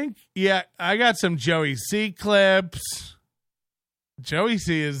 I think, yeah, I got some Joey C clips. Joey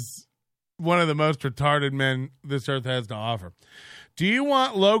C is one of the most retarded men this earth has to offer. Do you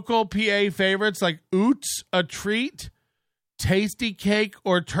want local PA favorites like Oots, a Treat, Tasty Cake,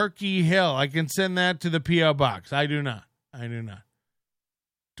 or Turkey Hill? I can send that to the P.O. Box. I do not.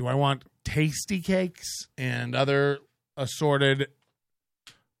 Do I want Tasty Cakes and other assorted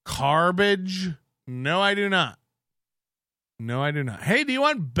garbage? No, I do not. Hey, do you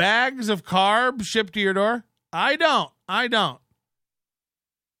want bags of carbs shipped to your door? I don't.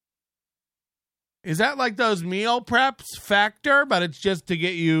 Is that like those meal preps, Factor, but it's just to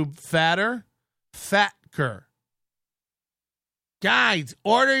get you fatter? Fatker. Guys,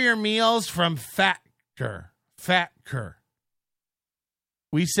 order your meals from Fatker.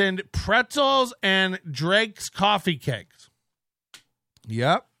 We send pretzels and Drake's coffee cakes.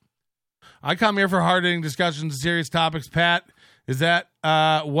 Yep. I come here for hard-hitting discussions and serious topics. Pat, is that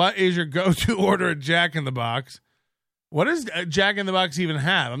what is your go-to order at Jack in the Box? What does Jack in the Box even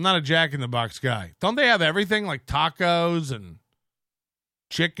have? I'm not a Jack in the Box guy. Don't they have everything like tacos and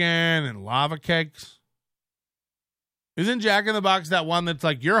chicken and lava cakes? Isn't Jack in the Box that one that's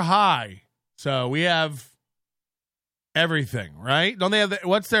like, you're high, so we have everything, right? Don't they have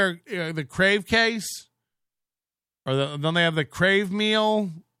what's their the Crave case? Or don't they have the Crave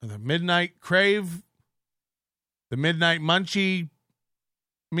meal? Or the Midnight Crave? The Midnight Munchie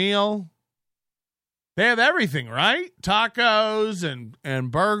meal? They have everything, right? Tacos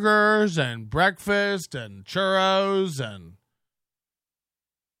and burgers and breakfast and churros and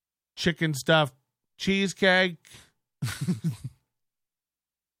chicken stuffed cheesecake.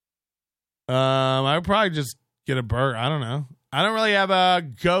 I would probably just get a burger. I don't know. I don't really have a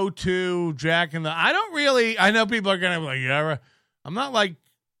go-to Jack in the... I know people are going to be like, yeah, I'm not like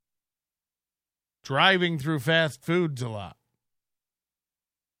driving through fast foods a lot.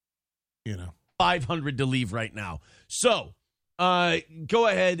 You know. 500 to leave right now. So, go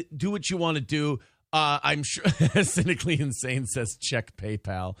ahead, do what you want to do. I'm sure Cynically Insane says check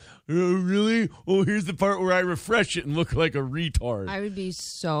PayPal. Oh, really? Oh, here's the part where I refresh it and look like a retard. I would be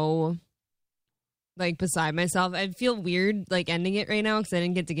so beside myself. I'd feel weird ending it right now because I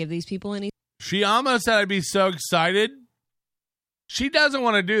didn't get to give these people anything. She almost said I'd be so excited. She doesn't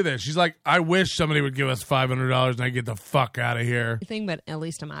want to do this. She's like, I wish somebody would give us $500 and I get the fuck out of here. But at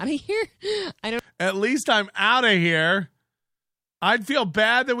least I'm out of here. At least I'm out of here. I'd feel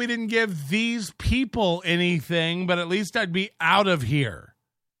bad that we didn't give these people anything, but at least I'd be out of here.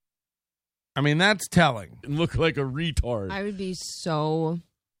 I mean, that's telling. And look like a retard. I would be so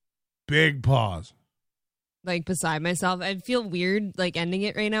big pause. Beside myself. I'd feel weird ending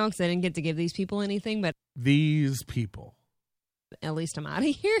it right now because I didn't get to give these people anything, but these people. At least I'm out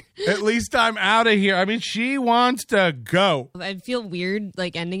of here. At least I'm out of here. I mean, she wants to go. I'd feel weird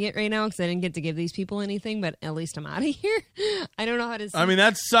ending it right now because I didn't get to give these people anything, but at least I'm out of here. I don't know how to say. I mean,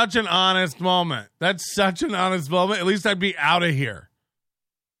 that's such an honest moment. That's such an honest moment. At least I'd be out of here.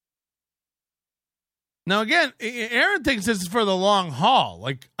 Now, again, Aaron thinks this is for the long haul.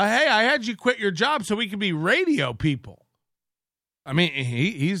 Hey, I had you quit your job so we could be radio people. I mean,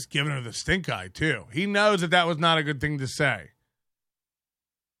 he's giving her the stink eye, too. He knows that was not a good thing to say.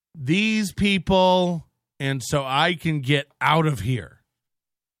 These people, and so I can get out of here.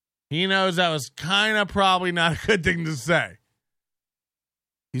 He knows that was kind of probably not a good thing to say.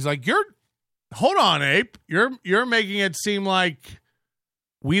 He's like, hold on, Ape. You're making it seem like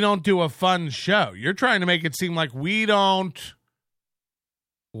we don't do a fun show. You're trying to make it seem like we don't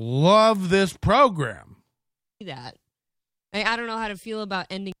love this program. That. I don't know how to feel about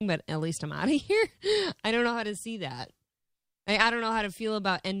ending, but at least I'm out of here. I don't know how to see that. I don't know how to feel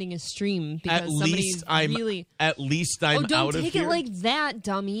about ending a stream because At least I'm out of here. Don't take it like that,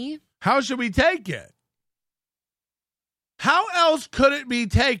 dummy. How should we take it? How else could it be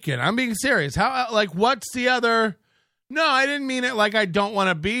taken? I'm being serious. What's the other? No, I didn't mean it like I don't want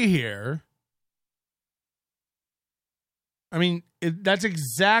to be here. I mean, that's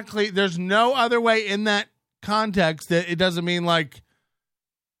exactly, there's no other way in that context that it doesn't mean at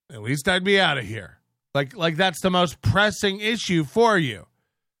least I'd be out of here. Like that's the most pressing issue for you.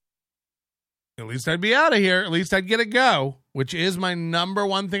 At least I'd be out of here. At least I'd get a go, which is my number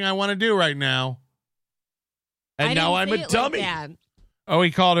one thing I want to do right now. And now I'm a dummy. Oh,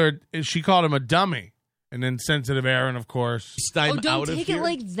 she called him a dummy. And then sensitive Aaron, of course. Don't take it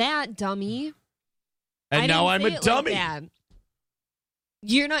like that, dummy. And now I'm a dummy.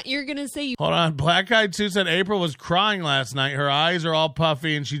 You're going to say... Hold on. Black Eyed Sue said April was crying last night. Her eyes are all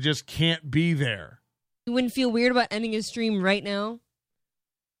puffy and she just can't be there. You wouldn't feel weird about ending a stream right now?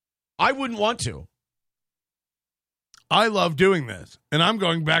 I wouldn't want to. I love doing this. And I'm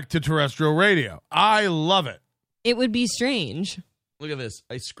going back to terrestrial radio. I love it. It would be strange. Look at this.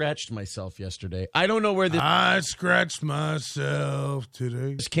 I scratched myself yesterday. I don't know where this... I scratched myself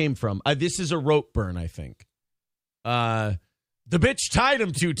today. This came from. This is a rope burn, I think. The bitch tied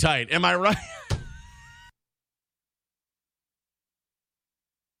him too tight. Am I right?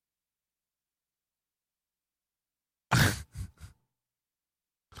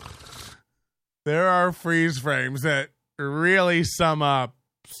 There are freeze frames that really sum up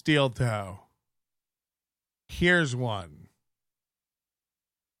Steel Toe. Here's one.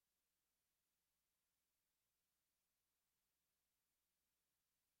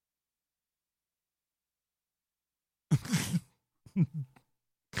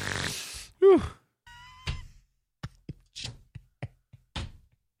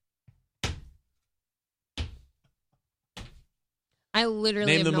 I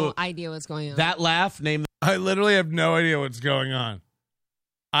literally have no idea what's going on. That laugh, I literally have no idea what's going on.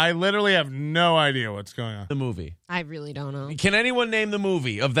 I literally have no idea what's going on. The movie. I really don't know. Can anyone name the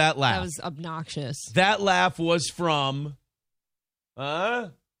movie of that laugh? That was obnoxious. That laugh was from...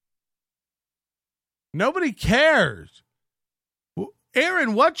 Nobody cares.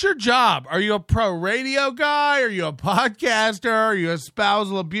 Aaron, what's your job? Are you a pro radio guy? Are you a podcaster? Are you a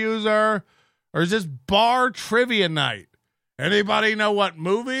spousal abuser? Or is this bar trivia night? Anybody know what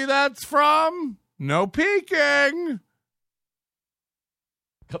movie that's from? No peeking.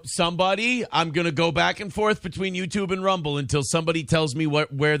 Somebody, I'm going to go back and forth between YouTube and Rumble until somebody tells me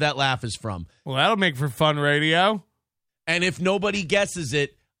where that laugh is from. Well, that'll make for fun radio. And if nobody guesses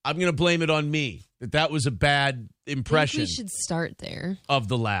it, I'm going to blame it on me. That was a bad impression. I think we should start there. Of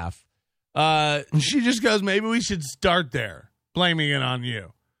the laugh. She just goes, maybe we should start there, blaming it on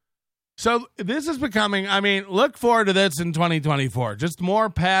you. So this is becoming, look forward to this in 2024. Just more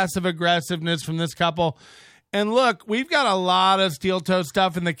passive aggressiveness from this couple. And look, we've got a lot of steel toe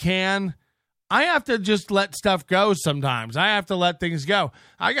stuff in the can. I have to just let stuff go sometimes. I have to let things go.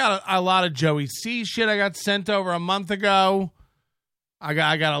 I got a lot of Joey C shit I got sent over a month ago. I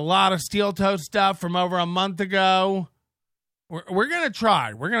got a lot of steel toe stuff from over a month ago. We're going to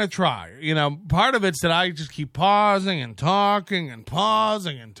try. We're going to try. You know, part of it's that I just keep pausing and talking and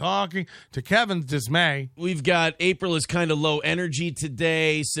pausing and talking to Kevin's dismay. We've got April is kind of low energy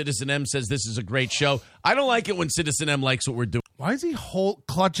today. Citizen M says this is a great show. I don't like it when Citizen M likes what we're doing. Why is he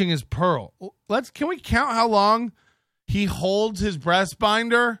clutching his pearl? Can we count how long he holds his breast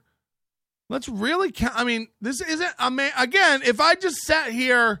binder? Let's really count. I mean, this isn't, again, if I just sat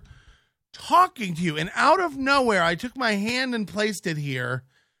here talking to you and out of nowhere I took my hand and placed it here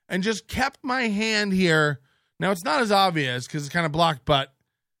and just kept my hand here. Now it's not as obvious because it's kind of blocked, but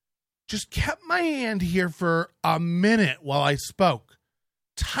just kept my hand here for a minute while I spoke.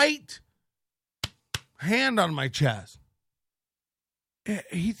 Tight hand on my chest.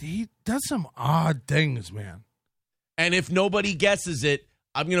 He does some odd things, man. And if nobody guesses it,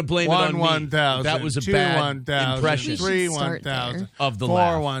 I'm going to blame it on 1,000. That was a 2, bad 1,000, impression. 3, 1,000 of the 4,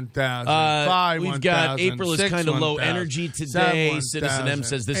 laugh. 1,000 5, We've 1,000 got April is 6, kind of low 1,000 energy today. 7, Citizen M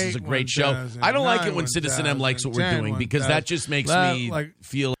says this is a 8, great show. 1,000 I don't like it 9, when Citizen M likes what we're 10, doing because that just makes me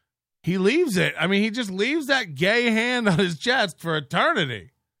feel. He leaves it. I mean, he just leaves that gay hand on his chest for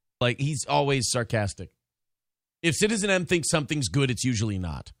eternity. Like he's always sarcastic. If Citizen M thinks something's good, it's usually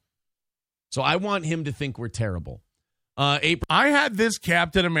not. So I want him to think we're terrible. April. I had this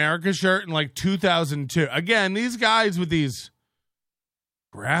Captain America shirt in like 2002. Again, these guys with these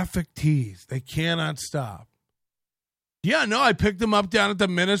graphic tees, they cannot stop. Yeah, no, I picked them up down at the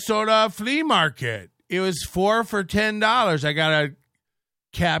Minnesota flea market. It was 4 for $10. I got a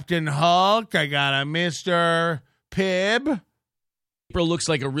Captain Hulk. I got a Mr. Pibb. April looks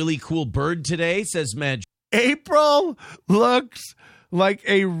like a really cool bird today, says Madge. April looks like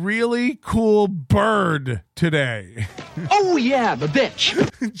a really cool bird today. Oh, yeah, the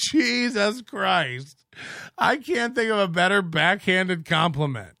bitch. Jesus Christ. I can't think of a better backhanded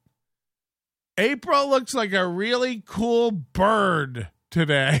compliment. April looks like a really cool bird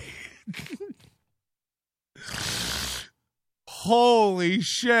today. Holy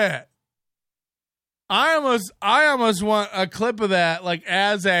shit. I almost want a clip of that like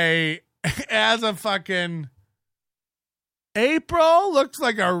as a fucking April looks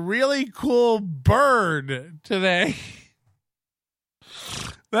like a really cool bird today.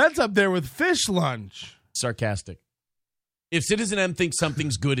 That's up there with fish lunch. Sarcastic. If Citizen M thinks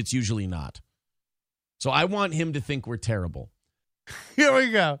something's good, it's usually not. So I want him to think we're terrible. Here we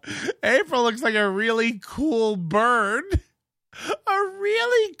go. April looks like a really cool bird. A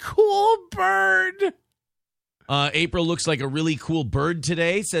really cool bird. April looks like a really cool bird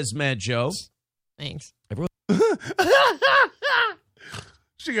today, says Mad Joe. Thanks.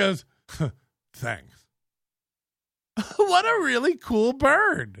 She goes, thanks. What a really cool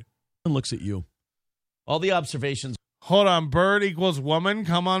bird. And looks at you. All the observations. Hold on, bird equals woman.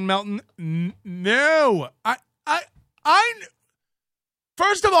 Come on, Melton. No. I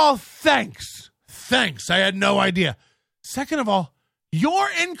first of all, thanks. Thanks. I had no idea. Second of all, you're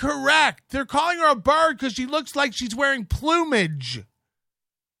incorrect. They're calling her a bird because she looks like she's wearing plumage.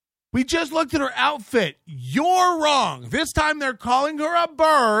 We just looked at her outfit. You're wrong. This time they're calling her a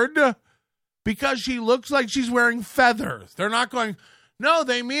bird because she looks like she's wearing feathers. They're not going, no,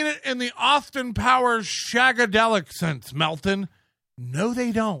 they mean it in the Austin Powers shagadelic sense, Melton. No,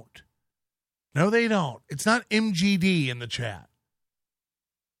 they don't. No, they don't. It's not MGD in the chat.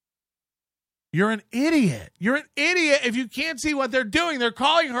 You're an idiot. You're an idiot if you can't see what they're doing. They're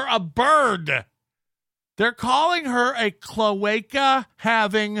calling her a bird. They're calling her a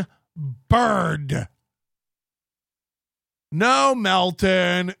cloaca-having bird. No,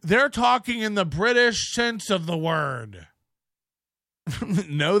 Melton. They're talking in the British sense of the word.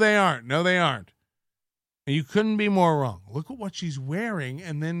 No, they aren't. No, they aren't. And you couldn't be more wrong. Look at what she's wearing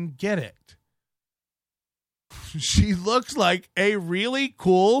and then get it. She looks like a really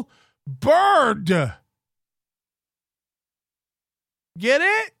cool bird. Get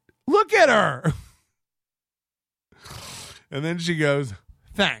it? Look at her. And then she goes,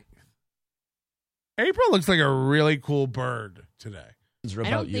 thanks. April looks like a really cool bird today. I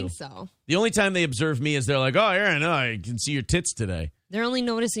don't think so. The only time they observe me is they're like, oh, yeah, I know. I can see your tits today. They're only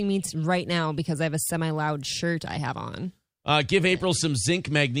noticing me right now because I have a semi-loud shirt I have on. Give April some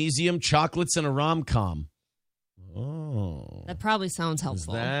zinc, magnesium, chocolates, and a rom-com. Oh. That probably sounds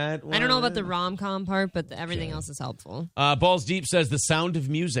helpful. I don't know about the rom-com part, but everything else is helpful. Balls Deep says the sound of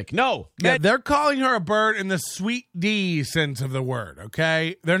music. No. Yeah, they're calling her a bird in the sweet D sense of the word,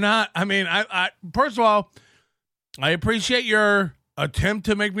 okay? They're not, I mean, I first of all, I appreciate your attempt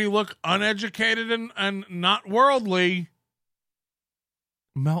to make me look uneducated and not worldly.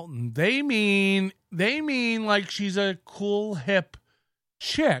 Melton, they mean like she's a cool, hip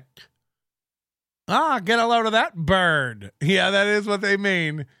chick. Get a load of that bird. Yeah, that is what they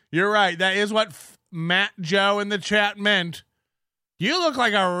mean. You're right. That is what Matt Joe in the chat meant. You look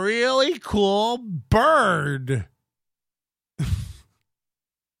like a really cool bird.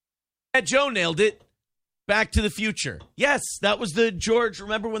 Matt Joe nailed it. Back to the Future. Yes, that was the George.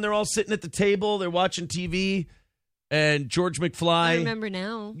 Remember when they're all sitting at the table, they're watching TV, and George McFly. I remember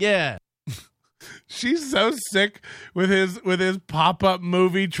now. Yeah. She's so sick with his pop-up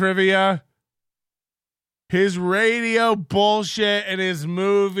movie trivia. His radio bullshit and his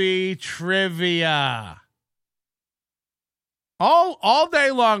movie trivia. All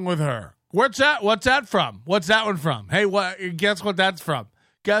day long with her. What's that from? What's that one from? Hey, guess what that's from?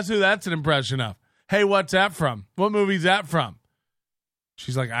 Guess who that's an impression of? Hey, what's that from? What movie's that from?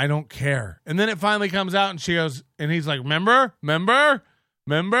 She's like, I don't care. And then it finally comes out and she goes, and he's like, remember?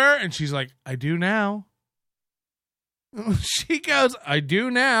 And she's like, I do now. She goes, I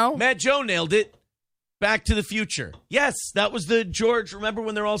do now. Matt Joe nailed it. Back to the Future. Yes, that was the George. Remember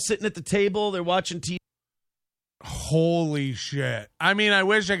when they're all sitting at the table, they're watching TV. Holy shit. I mean, I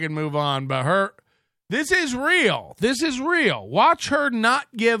wish I could move on, but this is real. This is real. Watch her not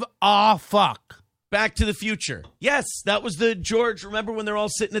give a fuck. Back to the Future. Yes, that was the George. Remember when they're all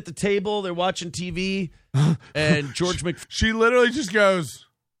sitting at the table, they're watching TV, and George She literally just goes,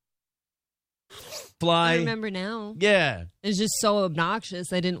 Fly. I remember now. Yeah. It's just so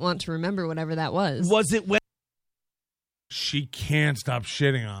obnoxious. I didn't want to remember whatever that was. Was it when? She can't stop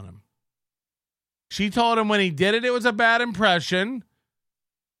shitting on him. She told him when he did it, it was a bad impression.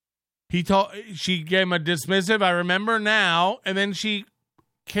 She gave him a dismissive, I remember now, and then she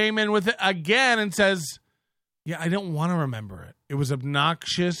came in with it again and says, yeah, I don't want to remember it. It was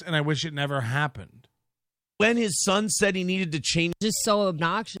obnoxious, and I wish it never happened. When his son said he needed to change just so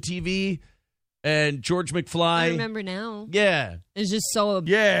obnoxious TV, and George McFly. I remember now. Yeah. It's just so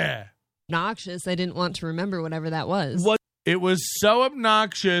obnoxious. I didn't want to remember whatever that was. It was so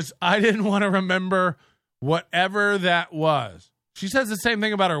obnoxious, I didn't want to remember whatever that was. She says the same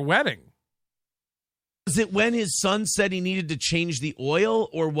thing about her wedding. Was it when his son said he needed to change the oil,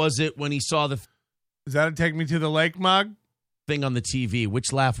 or was it when he saw the... Is that a Take Me to the Lake mug? Thing on the TV.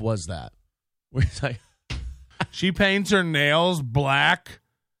 Which laugh was that? She paints her nails black.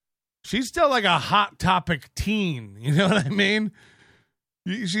 She's still like a Hot Topic teen. You know what I mean?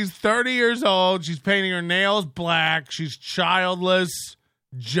 She's 30 years old. She's painting her nails black. She's childless,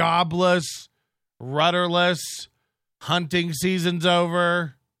 jobless, rudderless. Hunting season's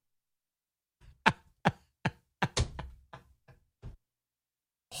over.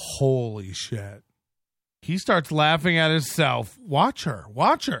 Holy shit. He starts laughing at himself. Watch her.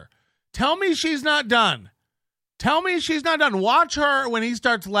 Tell me she's not done. Watch her when he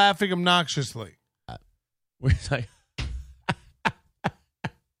starts laughing obnoxiously.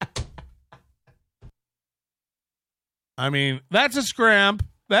 I mean, that's a scrimp.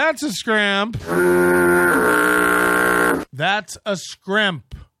 That's a scrimp.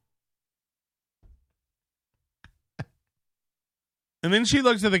 And then she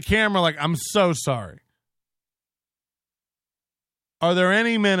looks at the camera like, I'm so sorry. Are there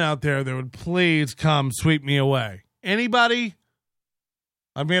any men out there that would please come sweep me away? Anybody?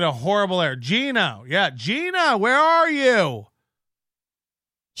 I've made a horrible error. Gina. Yeah, Gina, where are you?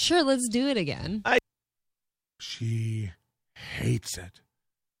 Sure, let's do it again. She hates it.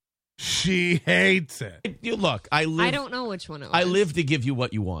 She hates it. Look, I don't know which one it was. I live to give you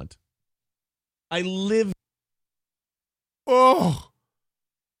what you want. Oh.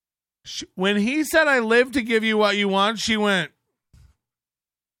 When he said, I live to give you what you want, she went,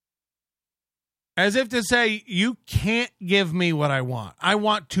 as if to say, you can't give me what I want. I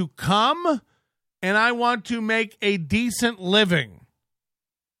want to come and I want to make a decent living.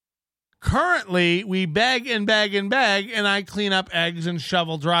 Currently, we beg and beg and beg, and I clean up eggs and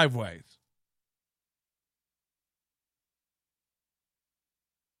shovel driveways.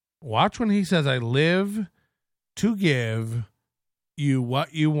 Watch when he says, I live to give you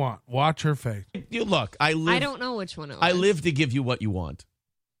what you want. Watch her face. Look, I don't know which one it was. I live to give you what you want.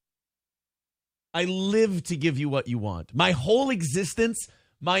 I live to give you what you want. My whole existence,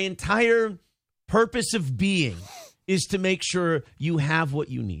 my entire purpose of being is to make sure you have what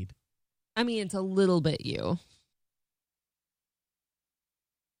you need. I mean, it's a little bit you.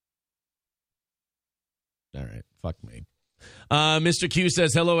 All right. Fuck me. Mr. Q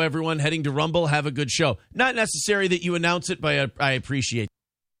says, hello, everyone. Heading to Rumble. Have a good show. Not necessary that you announce it, but I appreciate it.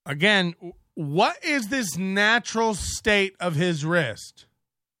 Again, what is this natural state of his wrist?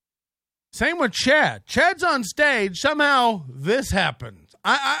 Same with Chad. Chad's on stage. Somehow this happens.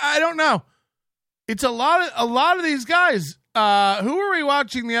 I don't know. It's a lot of these guys. Who were we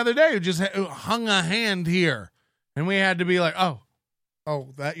watching the other day who just hung a hand here, and we had to be like, oh,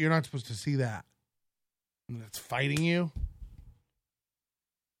 that you're not supposed to see that. And that's fighting you.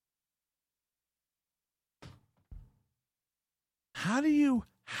 How do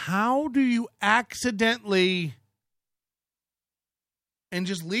you accidentally and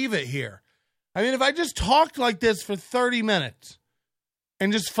just leave it here? I mean, if I just talked like this for 30 minutes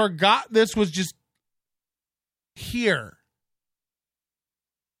and just forgot this was just here,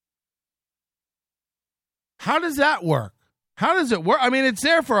 how does that work? How does it work? I mean, it's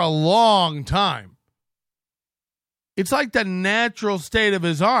there for a long time. It's like the natural state of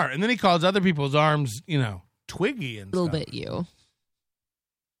his arm. And then he calls other people's arms, twiggy and stuff. A little bit you.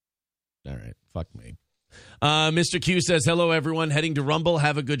 All right. Fuck me. Mr. Q says, hello, everyone. Heading to Rumble.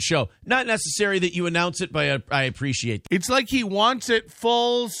 Have a good show. Not necessary that you announce it, but I appreciate it. It's like he wants it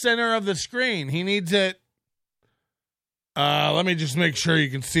full center of the screen. He needs it. Let me just make sure you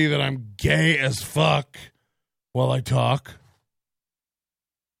can see that I'm gay as fuck while I talk.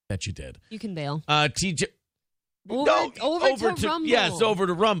 That you did. You can bail. TJ. Over to Rumble. Yes, over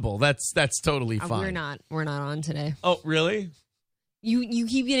to Rumble. That's totally fine. We're not on today. Oh, really? You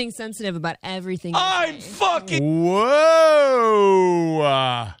keep getting sensitive about everything. I'm fucking. Whoa.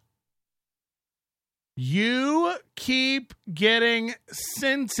 You keep getting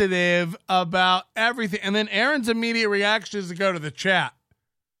sensitive about everything. And then Aaron's immediate reaction is to go to the chat.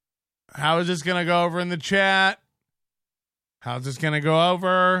 How is this going to go over in the chat? How's this going to go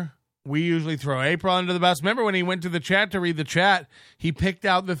over? We usually throw April under the bus. Remember when he went to the chat to read the chat, he picked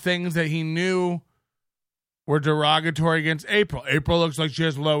out the things that he knew were derogatory against April. April looks like she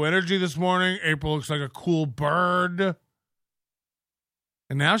has low energy this morning. April looks like a cool bird.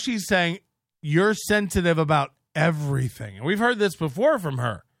 And now she's saying, you're sensitive about everything. And we've heard this before from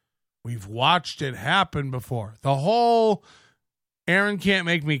her. We've watched it happen before. The whole Aaron can't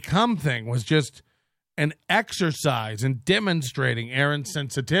make me come thing was just an exercise in demonstrating Aaron's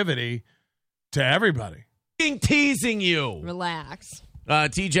sensitivity to everybody. Teasing you. Relax.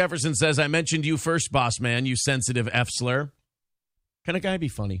 T. Jefferson says, I mentioned you first, boss man, you sensitive F-slur. Can a guy be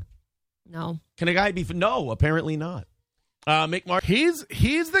funny? No. Can a guy be No, apparently not. Mick Mark. He's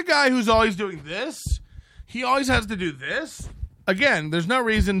the guy who's always doing this. He always has to do this. Again, there's no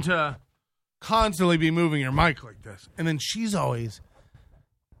reason to constantly be moving your mic like this. And then she's always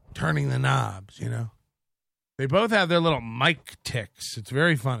turning the knobs, They both have their little mic ticks. It's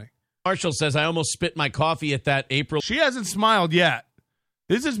very funny. Marshall says, I almost spit my coffee at that April. She hasn't smiled yet.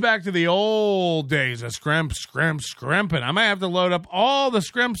 This is back to the old days of scrimping. I might have to load up all the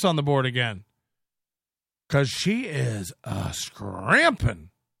scrimps on the board again. Because she is scrimping.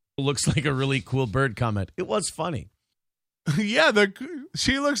 Looks like a really cool bird comment. It was funny. Yeah,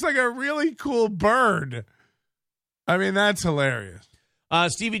 she looks like a really cool bird. I mean, that's hilarious.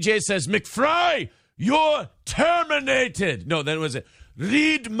 Stevie J says, McFry, you're terminated. No, then was it?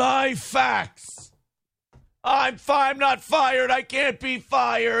 Read my facts. I'm not fired. I can't be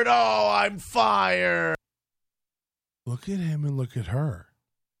fired. Oh, I'm fired. Look at him and look at her.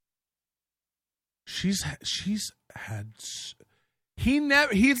 He's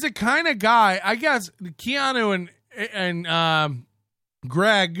the kind of guy, I guess, Keanu and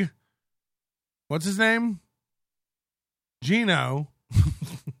Greg, what's his name? Gino.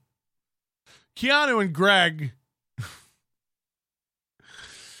 Keanu and Greg,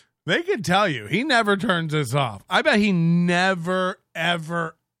 they can tell you he never turns this off. I bet he never,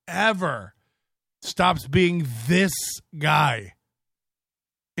 ever, ever stops being this guy.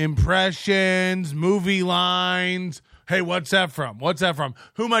 Impressions, movie lines. Hey, what's that from? What's that from?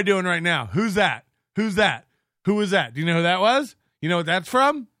 Who am I doing right now? Who's that? Who's that? Who was that? Do you know who that was? You know what that's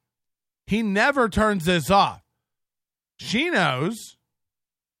from? He never turns this off. She knows.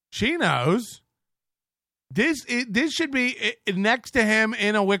 She knows. This should be next to him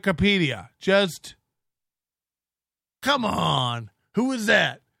in a Wikipedia. Just, come on. Who is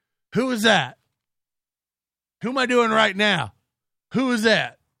that? Who is that? Who am I doing right now? Who is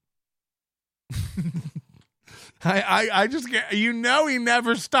that? I just get, he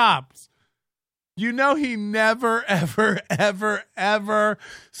never stops. He never, ever, ever, ever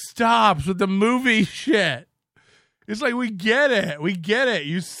stops with the movie shit. It's like, we get it. We get it.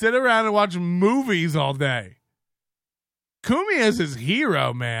 You sit around and watch movies all day. Kumiya is his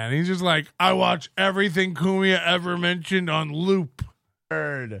hero, man. He's just like, I watch everything Kumiya ever mentioned on loop.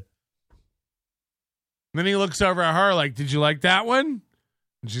 Then he looks over at her like, did you like that one?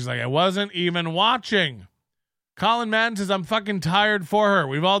 And she's like, I wasn't even watching. Colin Madden says, I'm fucking tired for her.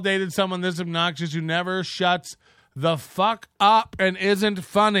 We've all dated someone this obnoxious who never shuts the fuck up and isn't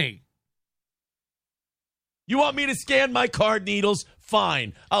funny. You want me to scan my card needles?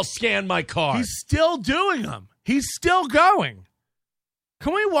 Fine. I'll scan my card. He's still doing them. He's still going.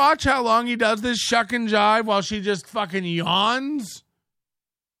 Can we watch how long he does this shuck and jive while she just fucking yawns?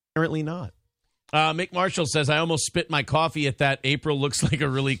 Apparently not. Mick Marshall says, I almost spit my coffee at that April looks like a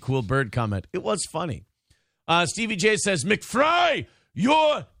really cool bird comment. It was funny. Stevie J says, McFry,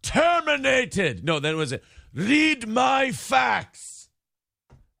 you're terminated. No, then was it, read my facts.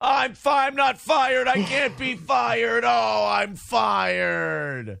 I'm not fired. I can't be fired. Oh, I'm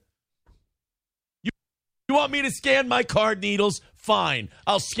fired. You want me to scan my card needles? Fine.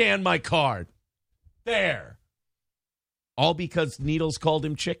 I'll scan my card. There. All because Needles called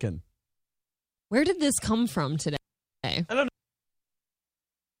him chicken. Where did this come from today? I don't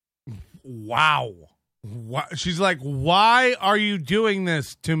know. Wow. She's like, why are you doing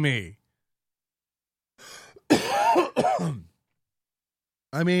this to me?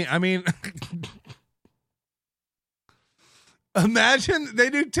 I mean, imagine they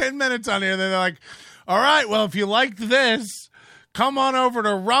do 10 minutes on here. They're like, all right, well, if you liked this, come on over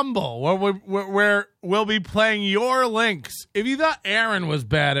to Rumble, where we'll be playing your links. If you thought Aaron was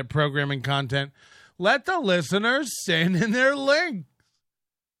bad at programming content, let the listeners send in their links.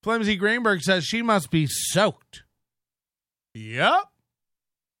 Flimsy Greenberg says she must be soaked. Yep,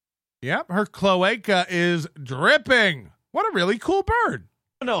 her cloaca is dripping. What a really cool bird.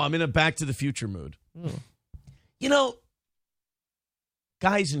 No, I'm in a Back to the Future mood. You know,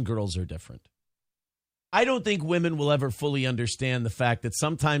 guys and girls are different. I don't think women will ever fully understand the fact that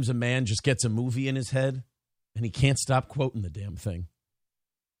sometimes a man just gets a movie in his head and he can't stop quoting the damn thing.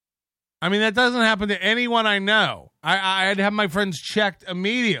 I mean, that doesn't happen to anyone I know. I'd have my friends checked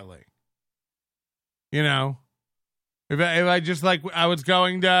immediately. You know, if I just like, I was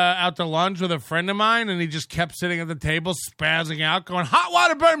going out to lunch with a friend of mine and he just kept sitting at the table spazzing out going, hot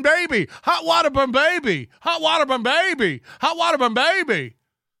water burn baby, hot water burn baby, hot water burn baby, hot water burn baby.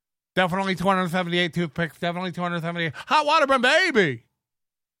 Definitely 278 toothpicks, definitely 278, hot water burn baby.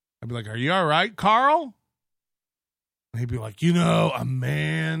 I'd be like, are you all right, Carl? And he'd be like, you know,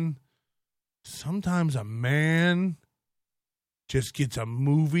 sometimes a man just gets a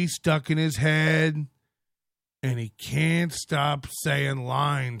movie stuck in his head and he can't stop saying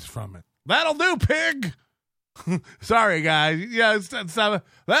lines from it. That'll do, pig. Sorry, guys. Yeah,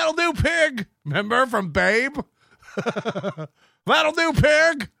 that'll do, pig. Remember from Babe? That'll do,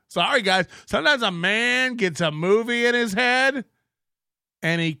 pig. Sorry, guys. Sometimes a man gets a movie in his head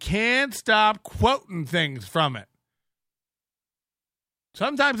and he can't stop quoting things from it.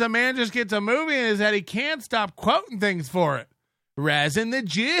 Sometimes a man just gets a movie in his head. He can't stop quoting things for it. Razzing the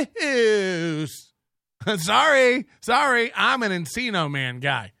juice. Sorry. I'm an Encino Man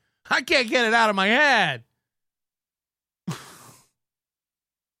guy. I can't get it out of my head.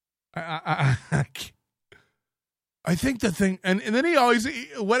 I think the thing, and then he always,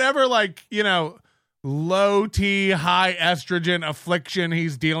 whatever, like, you know, low T, high estrogen affliction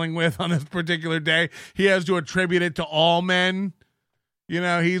he's dealing with on this particular day, he has to attribute it to all men. You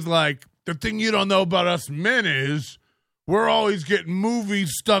know, he's like, the thing you don't know about us men is we're always getting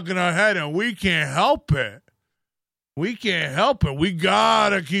movies stuck in our head and we can't help it. We can't help it. We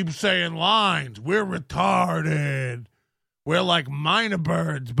gotta keep saying lines. We're retarded. We're like minor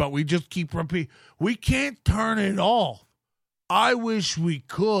birds, but we just keep repeating. We can't turn it off. I wish we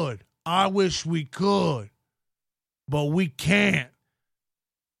could. But we can't.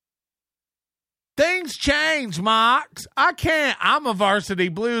 Things change, Mox. I can't. I'm a varsity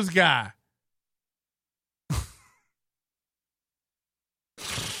blues guy.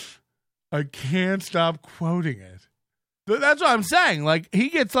 I can't stop quoting it. That's what I'm saying. Like, he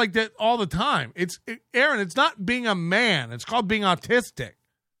gets like that all the time. Aaron, it's not being a man. It's called being autistic.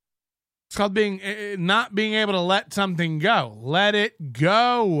 It's called not being able to let something go. Let it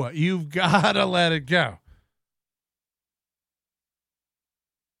go. You've got to let it go.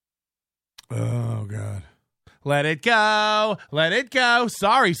 Oh, God. Let it go. Let it go.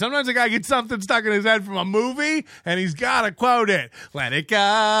 Sorry. Sometimes a guy gets something stuck in his head from a movie, and he's got to quote it. Let it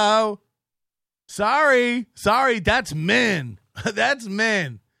go. Sorry. That's men. That's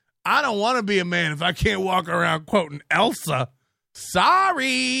men. I don't want to be a man if I can't walk around quoting Elsa.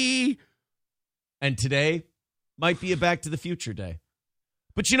 Sorry. And today might be a Back to the Future day.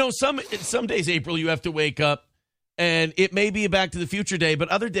 But, you know, some days, April, you have to wake up, and it may be a Back to the Future day, but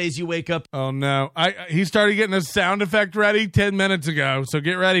other days you wake up. Oh, no. He started getting a sound effect ready 10 minutes ago, so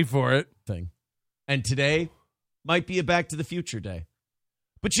get ready for it. And today might be a Back to the Future day.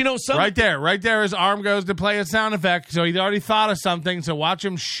 But you know, Right there, his arm goes to play a sound effect. So he'd already thought of something. So watch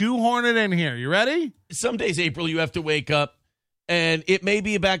him shoehorn it in here. You ready? Some days, April, you have to wake up, and it may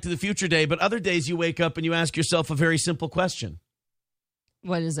be a Back to the Future day, but other days you wake up and you ask yourself a very simple question.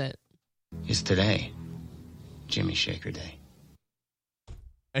 What is it? Is today Jimmy Shaker Day?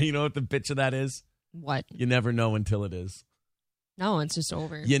 And you know what the bitch of that is? What? You never know until it is. No, it's just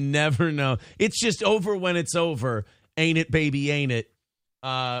over. You never know. It's just over when it's over. Ain't it, baby, ain't it?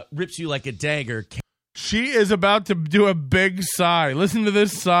 Rips you like a dagger. She is about to do a big sigh. Listen to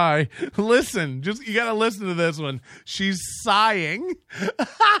this sigh. Listen. You got to listen to this one. She's sighing.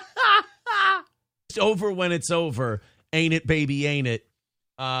 It's over when it's over. Ain't it, baby, ain't it?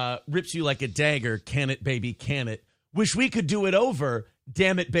 Rips you like a dagger. Can it, baby, can it? Wish we could do it over.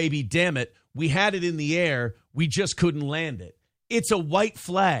 Damn it, baby, damn it. We had it in the air. We just couldn't land it. It's a white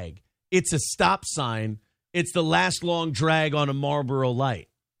flag. It's a stop sign. It's the last long drag on a Marlboro Light.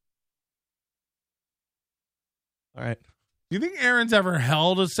 All right. Do you think Aaron's ever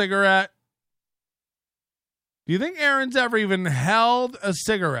held a cigarette? Do you think Aaron's ever even held a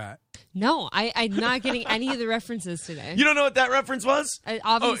cigarette? No, I'm not getting any of the references today. You don't know what that reference was?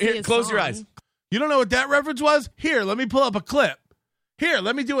 Obviously, here, close your eyes. You don't know what that reference was? Here, let me pull up a clip. Here,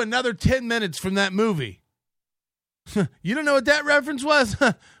 let me do another 10 minutes from that movie. You don't know what that reference was?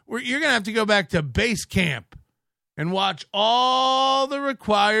 You're going to have to go back to base camp and watch all the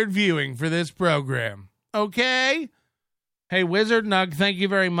required viewing for this program. Okay? Hey, Wizard Nug, thank you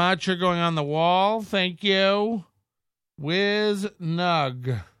very much. You're going on the wall. Thank you. Wiz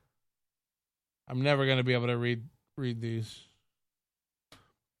Nug. I'm never going to be able to read these.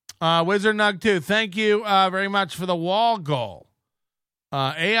 Wizard Nug, too. Thank you very much for the wall goal.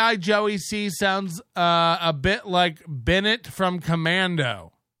 AI Joey C sounds a bit like Bennett from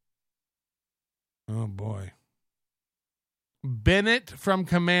Commando. Oh, boy. Bennett from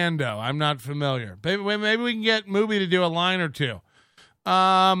Commando. I'm not familiar. Maybe we can get Movie to do a line or two.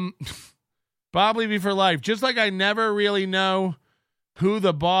 Bob Levy for life. Just like I never really know who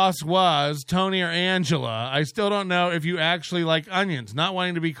the boss was, Tony or Angela, I still don't know if you actually like onions. Not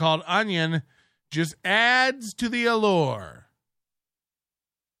wanting to be called onion just adds to the allure.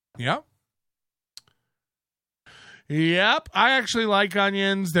 Yep. I actually like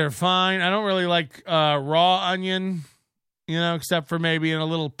onions. They're fine. I don't really like raw onion, except for maybe in a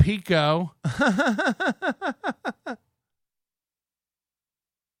little pico.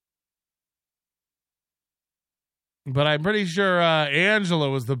 But I'm pretty sure Angela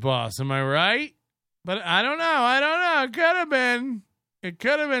was the boss. Am I right? But I don't know. It could have been. It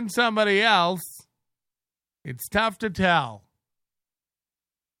could have been somebody else. It's tough to tell.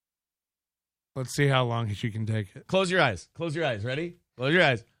 Let's see how long she can take it. Close your eyes. Ready? Close your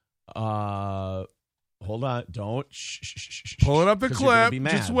eyes. Hold on. Don't. Pulling up the clip.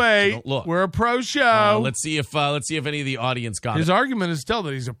 Just wait. So look. We're a pro show. Let's see if any of the audience got His it. argument is still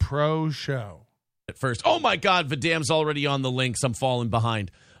that he's a pro show. At first. Oh my God, Vidam's already on the links. I'm falling behind.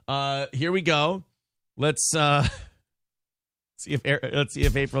 Here we go. Let's see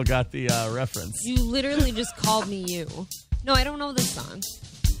if April got the reference. You literally just called me you. No, I don't know this song.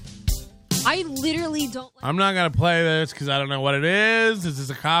 I literally don't. I'm not going to play this because I don't know what it is. Is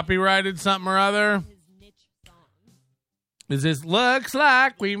this a copyrighted something or other? His niche song. Is this looks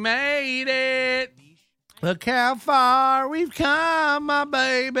like we made it? Look how far we've come, my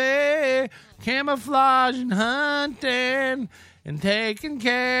baby. Camouflage and hunting and taking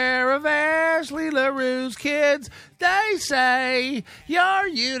care of Ashley LaRue's kids. They say your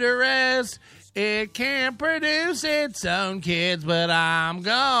uterus, it can't produce its own kids, but I'm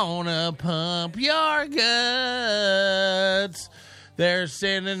gonna pump your guts. They're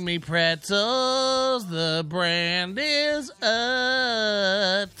sending me pretzels. The brand is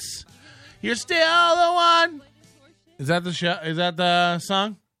Utz. You're still the one. Is that the show? Is that the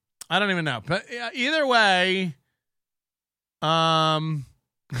song? I don't even know. But either way,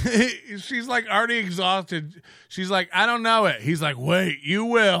 she's like already exhausted. She's like, I don't know it. He's like, wait, you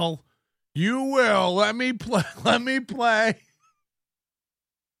will. You will. Let me play. Let me play.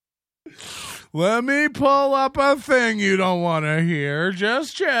 Let me pull up a thing you don't want to hear.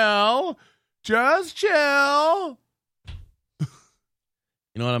 Just chill. Just chill.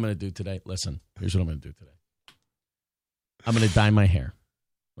 You know what I'm going to do today? Listen, here's what I'm going to do today. I'm going to dye my hair,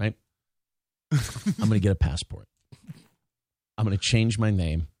 right? I'm going to get a passport. I'm going to change my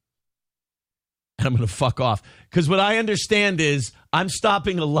name. And I'm going to fuck off. Because what I understand is I'm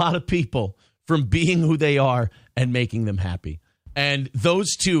stopping a lot of people from being who they are and making them happy. And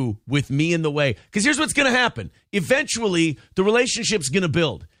those two with me in the way. Because here's what's going to happen. Eventually, the relationship's going to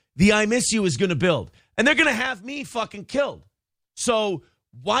build. The I miss you is going to build. And they're going to have me fucking killed. So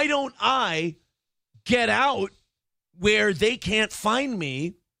Why don't I get out where they can't find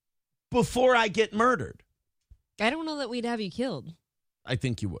me before I get murdered? I don't know that we'd have you killed. I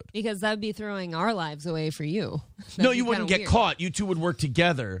think you would. Because that would be throwing our lives away for you. No, you wouldn't get caught. You two would work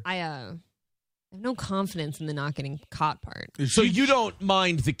together. I have no confidence in the not getting caught part. So you don't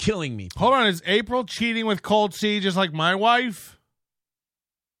mind the killing me part. Hold on. Is April cheating with Colt C just like my wife?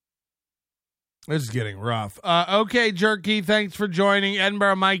 This is getting rough. Okay, Jerky, thanks for joining.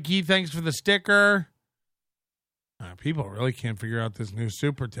 Edinburgh Mikey, thanks for the sticker. People really can't figure out this new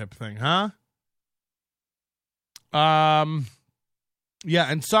super tip thing, huh?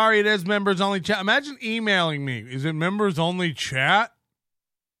 Yeah, and sorry, it is members only chat. Imagine emailing me. Is it members only chat?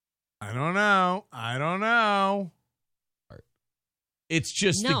 I don't know. It's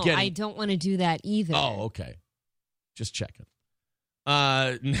just no, I don't want to do that either. Oh, okay. Just checking.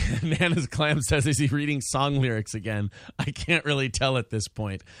 Nana's Clam says, is he reading song lyrics again? I can't really tell at this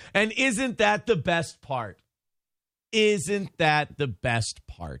point. And isn't that the best part? Isn't that the best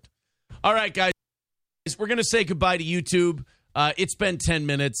part? All right, guys, we're going to say goodbye to YouTube. It's been 10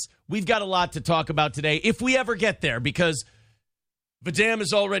 minutes. We've got a lot to talk about today, if we ever get there, because Vidam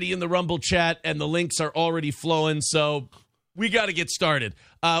is already in the Rumble chat and the links are already flowing, so we got to get started.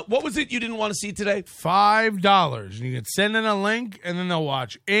 What was it you didn't want to see today? $5. You can send in a link, and then they'll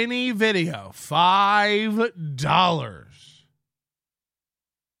watch any video. $5.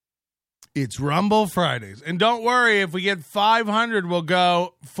 It's Rumble Fridays. And don't worry, if we get 500, we'll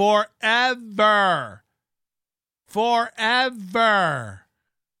go forever. Forever.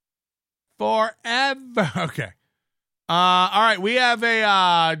 Okay. All right, we have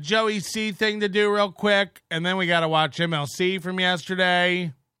a Joey C thing to do real quick, and then we got to watch MLC from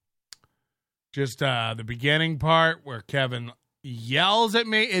yesterday. Just the beginning part where Kevin yells at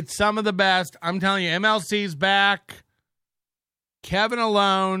me. It's some of the best. I'm telling you, MLC's back. Kevin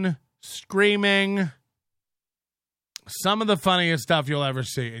alone, screaming. Some of the funniest stuff you'll ever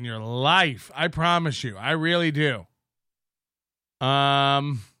see in your life. I promise you. I really do.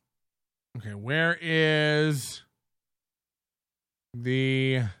 Okay, where is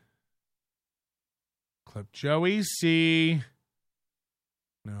the clip? Joey C.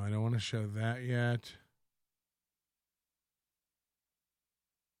 No, I don't want to show that yet.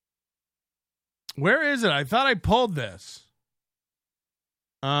 Where is it? I thought I pulled this.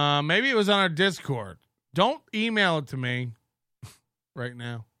 Maybe it was on our Discord. Don't email it to me right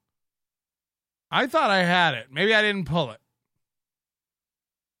now. I thought I had it. Maybe I didn't pull it.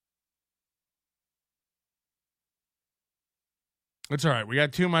 It's all right. We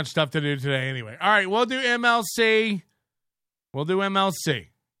got too much stuff to do today anyway. All right, we'll do MLC.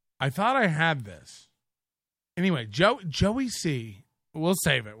 I thought I had this. Anyway, Joey C. We'll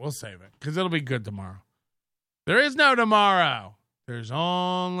save it because it'll be good tomorrow. There is no tomorrow. There's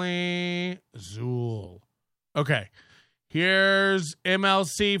only Zool. Okay, here's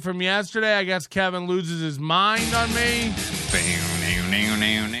MLC from yesterday. I guess Kevin loses his mind on me.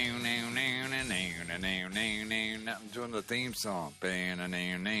 I'm doing the theme song. I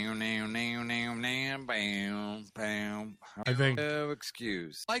think. No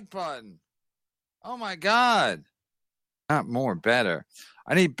excuse. Like button. Oh my God. Not more, better.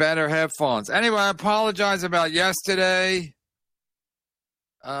 I need better headphones. Anyway, I apologize about yesterday.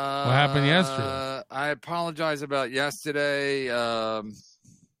 What happened yesterday? I apologize about yesterday. I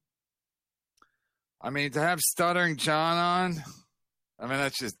mean, to have Stuttering John on, I mean,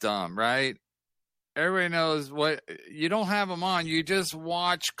 that's just dumb, right? Everybody knows what you don't have him on. You just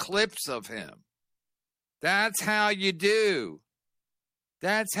watch clips of him. That's how you do.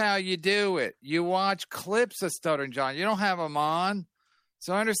 That's how you do it. You watch clips of Stuttering John. You don't have him on.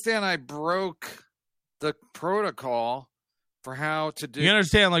 So I understand I broke the protocol for how to do. You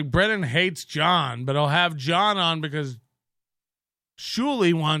understand, like Brennan hates John, but he'll have John on because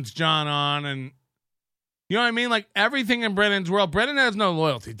Shuley wants John on, and you know what I mean? Like everything in Brennan's world, Brennan has no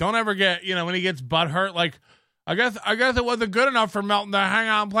loyalty. Don't ever get, when he gets butthurt, like, I guess it wasn't good enough for Melton to hang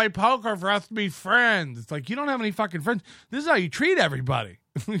out and play poker for us to be friends. It's like, you don't have any fucking friends. This is how you treat everybody.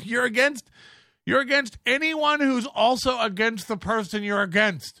 You're against anyone who's also against the person you're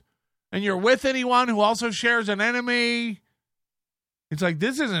against. And you're with anyone who also shares an enemy. It's like,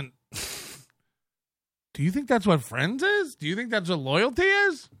 this isn't. Do you think that's what friends is? Do you think that's what loyalty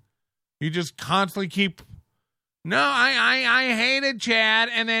is? You just constantly keep. No, I hated Chad,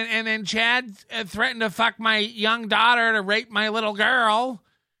 and then Chad threatened to fuck my young daughter to rape my little girl,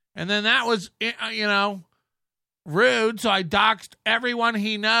 and then that was rude. So I doxed everyone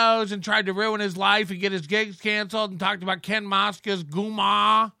he knows and tried to ruin his life and get his gigs canceled, and talked about Ken Mosca's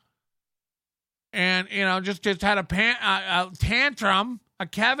Guma, and just had a tantrum, a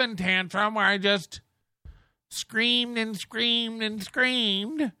Kevin tantrum where I just screamed and screamed and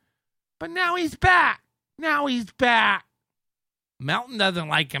screamed. But now he's back. Now he's back. Melton doesn't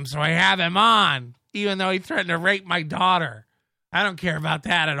like him, so I have him on, even though he threatened to rape my daughter. I don't care about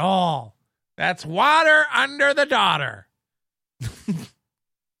that at all. That's water under the daughter.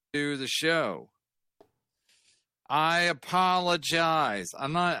 To the show. I apologize. I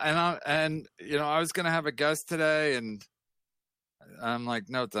was going to have a guest today, and I'm like,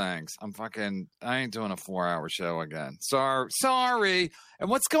 no thanks. I ain't doing a 4-hour show again. Sorry. And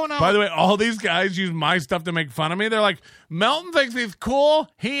what's going on? By the way, all these guys use my stuff to make fun of me. They're like, Melton thinks he's cool.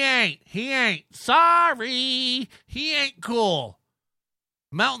 He ain't. Sorry. He ain't cool.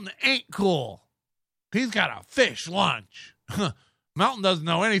 Melton ain't cool. He's got a fish lunch. Melton doesn't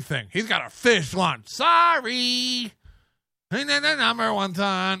know anything. He's got a fish lunch. Sorry. Number one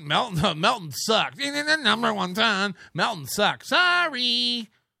time. Melton sucks. Number one time. Melton sucks. Sorry.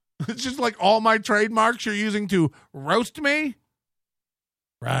 It's just like all my trademarks you're using to roast me.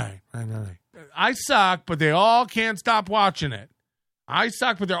 Right. I suck, but they all can't stop watching it. I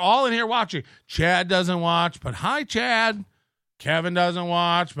suck, but they're all in here watching. Chad doesn't watch, but hi, Chad. Kevin doesn't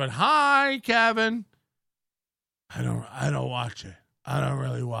watch, but hi, Kevin. I don't watch it. I don't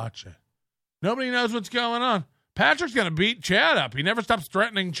really watch it. Nobody knows what's going on. Patrick's going to beat Chad up. He never stops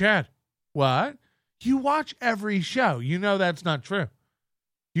threatening Chad. What? You watch every show. You know that's not true.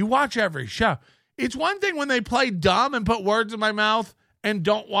 You watch every show. It's one thing when they play dumb and put words in my mouth and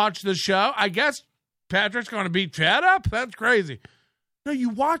don't watch the show. I guess Patrick's going to beat Chad up? That's crazy. No, you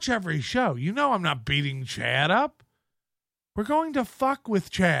watch every show. You know I'm not beating Chad up. We're going to fuck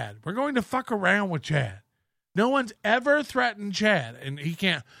with Chad. We're going to fuck around with Chad. No one's ever threatened Chad, and he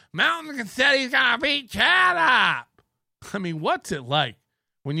can't. Mountain said he's going to beat Chad up. I mean, what's it like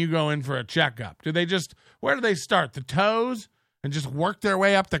when you go in for a checkup? Where do they start? The toes and just work their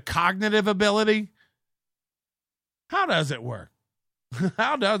way up to cognitive ability? How does it work?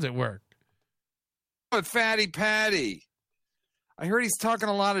 How does it work? With Fatty Patty. I heard he's talking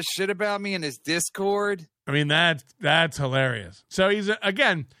a lot of shit about me in his Discord. I mean, that's hilarious. So he's,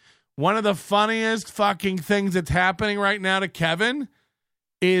 again, one of the funniest fucking things that's happening right now to Kevin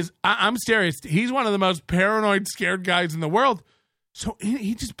is, I'm serious, he's one of the most paranoid, scared guys in the world. So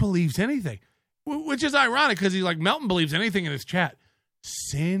he just believes anything, which is ironic because he's like, Melton believes anything in his chat.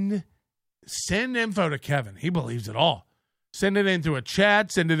 Send info to Kevin. He believes it all. Send it into a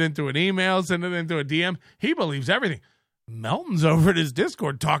chat, send it into an email, send it into a DM. He believes everything. Melton's over at his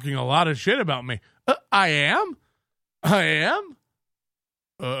Discord talking a lot of shit about me. I am?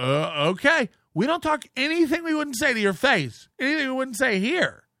 Okay. We don't talk anything we wouldn't say to your face. Anything we wouldn't say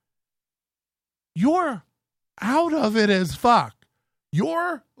here. You're out of it as fuck.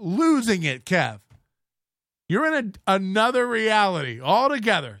 You're losing it, Kev. You're in another reality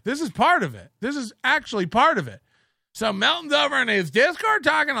altogether. This is part of it. This is actually part of it. So Melton's over in his Discord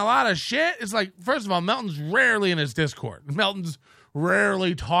talking a lot of shit. It's like, first of all, Melton's rarely in his Discord. Melton's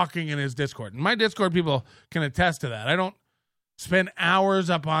rarely talking in his Discord. And my Discord people can attest to that. I don't spend hours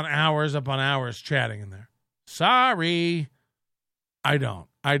upon hours chatting in there. Sorry. I don't.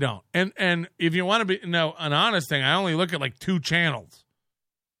 And if you want to be an honest thing, I only look at like 2 channels.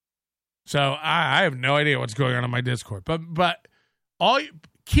 So I have no idea what's going on in my Discord. But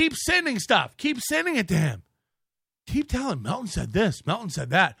keep sending stuff. Keep sending it to him. Keep telling Melton said this, Melton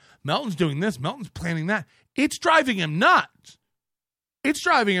said that, Melton's doing this, Melton's planning that. It's driving him nuts. And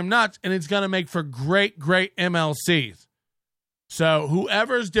it's going to make for great MLCs. So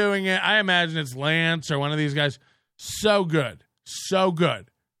whoever's doing it, I imagine it's Lance or one of these guys. So good.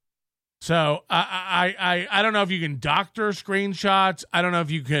 So I don't know if you can doctor screenshots. I don't know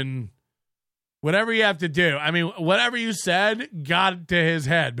if you can, whatever you have to do. I mean, whatever you said got to his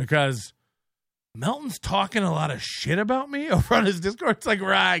head because Melton's talking a lot of shit about me over on his Discord. It's like,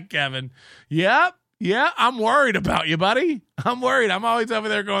 right, Kevin. Yep. Yeah, I'm worried about you, buddy. I'm worried. I'm always over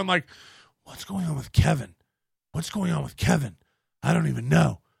there going like, what's going on with Kevin? I don't even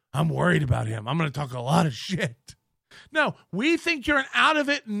know. I'm worried about him. I'm going to talk a lot of shit. No, we think you're an out of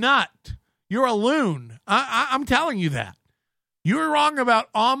it nut. You're a loon. I'm telling you that. You're wrong about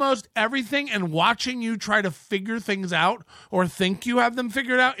almost everything, and watching you try to figure things out or think you have them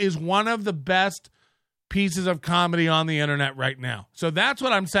figured out is one of the best pieces of comedy on the internet right now. So that's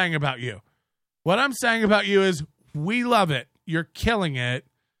what I'm saying about you. What I'm saying about you is we love it. You're killing it.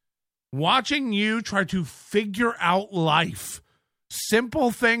 Watching you try to figure out life, simple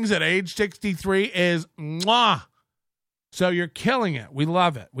things at age 63 is mwah. So you're killing it. We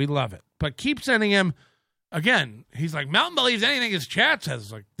love it. But keep sending him. Again, he's like, Melton believes anything his chat says.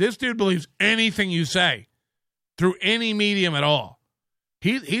 It's like, this dude believes anything you say through any medium at all.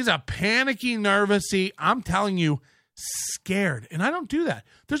 He's a panicky, nervousy, I'm telling you, scared. And I don't do that.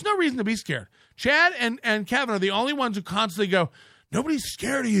 There's no reason to be scared. Chad and Kevin are the only ones who constantly go, nobody's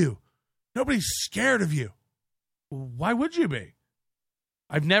scared of you. Nobody's scared of you. Why would you be?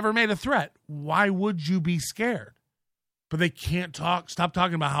 I've never made a threat. Why would you be scared? But they can't stop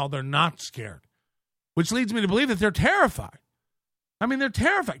talking about how they're not scared, which leads me to believe that they're terrified. I mean, they're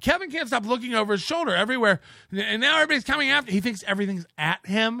terrified. Kevin can't stop looking over his shoulder everywhere, and now everybody's coming after. He thinks everything's at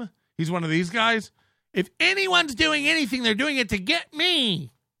him. He's one of these guys. If anyone's doing anything, they're doing it to get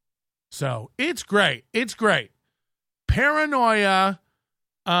me. So it's great. It's great. Paranoia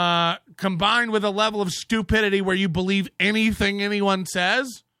combined with a level of stupidity where you believe anything anyone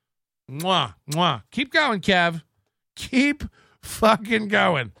says. Mwah, mwah. Keep going, Kev. Keep fucking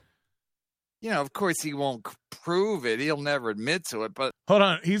going. Of course he won't prove it. He'll never admit to it, but... Hold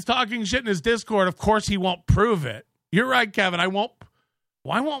on. He's talking shit in his Discord. Of course he won't prove it. You're right, Kevin.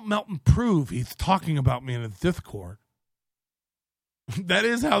 Why won't Melton prove he's talking about me in his Discord? That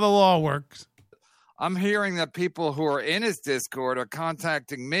is how the law works. I'm hearing that people who are in his Discord are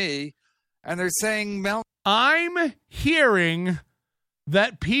contacting me, and they're saying, I'm hearing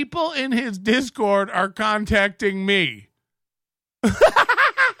that people in his Discord are contacting me.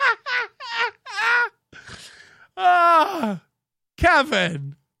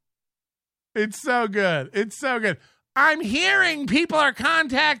 Kevin. It's so good. It's so good. I'm hearing people are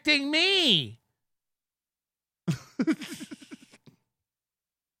contacting me.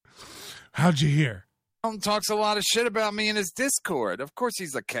 How'd you hear? Melton talks a lot of shit about me in his Discord. Of course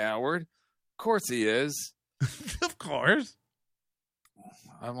he's a coward. Of course he is. Of course.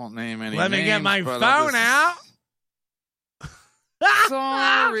 I won't name any Let names. me get my phone out.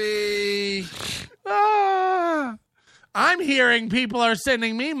 Sorry. I'm hearing people are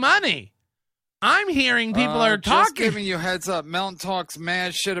sending me money. I'm hearing people are talking. Just giving you heads up. Melton talks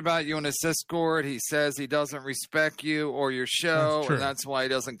mad shit about you in his Discord. He says he doesn't respect you or your show, and that's why he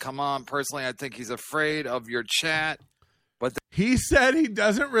doesn't come on. Personally, I think he's afraid of your chat. But he said he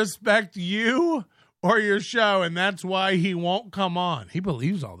doesn't respect you or your show, and that's why he won't come on. He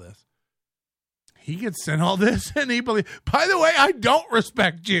believes all this. He gets sent all this, and he believes. By the way, I don't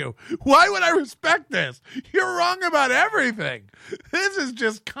respect you. Why would I respect this? You're wrong about everything. This is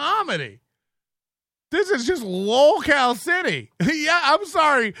just comedy. This is just lol City. Yeah, I'm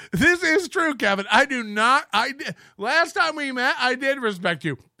sorry. This is true, Kevin. I do not. Last time we met, I did respect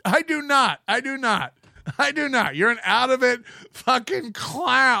you. I do not. You're an out of it fucking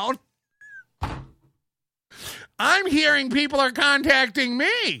clown. I'm hearing people are contacting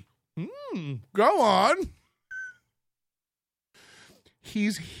me. Go on.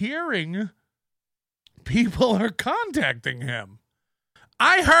 He's hearing people are contacting him.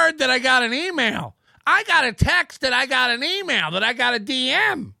 I heard that I got an email. I got a text that I got an email, that I got a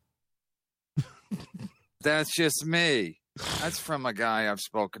DM. That's just me. That's from a guy I've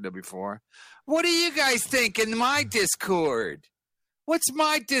spoken to before. What do you guys think in my Discord? What's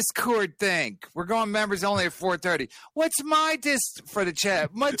my Discord think? We're going members only at 4:30. What's my for the chat?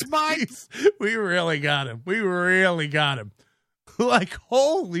 What's my... We really got him. Like,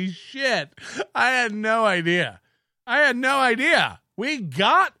 holy shit. I had no idea. We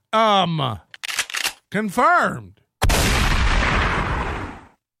got confirmed.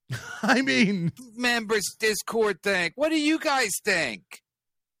 I mean, members Discord think. What do you guys think?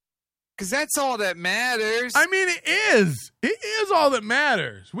 Because that's all that matters. I mean, it is. It is all that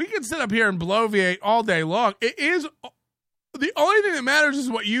matters. We can sit up here and bloviate all day long. It is. The only thing that matters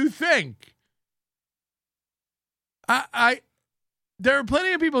is what you think. There are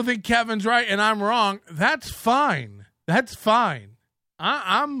plenty of people who think Kevin's right and I'm wrong. That's fine. I'm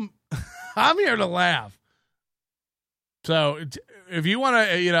here to laugh. So if you want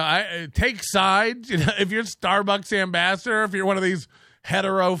to, take sides, if you're Starbucks ambassador, if you're one of these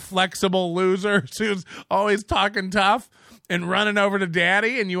hetero flexible losers who's always talking tough and running over to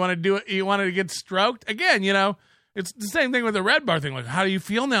daddy and you want to do it, you wanted to get stroked again, it's the same thing with the Red Bar thing. Like, how do you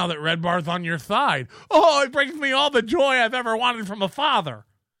feel now that Red Bar's on your side? Oh, it brings me all the joy I've ever wanted from a father.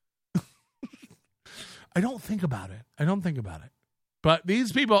 I don't think about it. But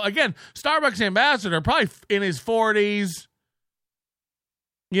these people, again, Starbucks ambassador, probably in his 40s,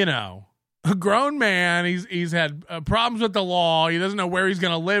 a grown man. He's had problems with the law. He doesn't know where he's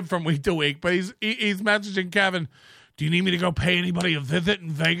going to live from week to week. But he's messaging Kevin, do you need me to go pay anybody a visit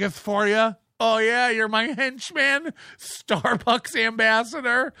in Vegas for you? Oh, yeah, you're my henchman, Starbucks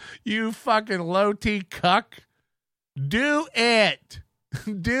ambassador, you fucking low-T cuck. Do it.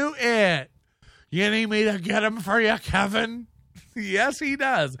 You need me to get him for you, Kevin? Yes, he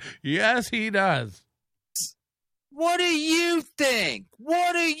does. What do you think?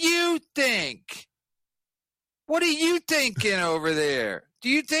 What do you think? What are you thinking over there? Do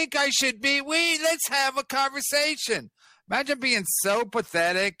you think I should be? Let's have a conversation. Imagine being so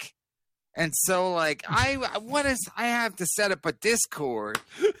pathetic and so like, I have to set up a Discord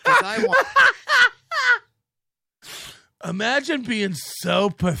because I want. Imagine being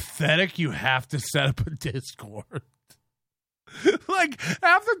so pathetic you have to set up a Discord. Like,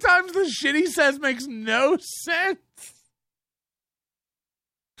 half the times the shit he says makes no sense.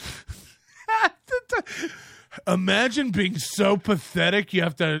 Half the time. Imagine being so pathetic you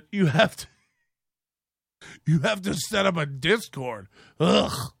have to set up a Discord.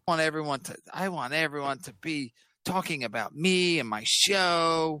 Ugh. I want everyone to be talking about me and my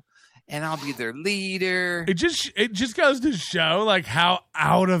show, and I'll be their leader. It just goes to show like how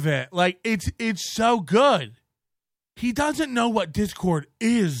out of it. Like it's so good. He doesn't know what Discord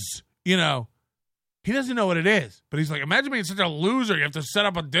is, you know. He doesn't know what it is. But he's like, imagine being such a loser. You have to set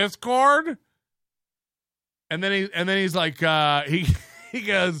up a Discord. And then he's like, he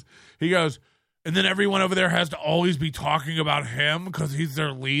goes, and then everyone over there has to always be talking about him because he's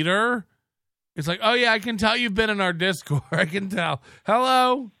their leader. It's like, oh yeah, I can tell you've been in our Discord. I can tell.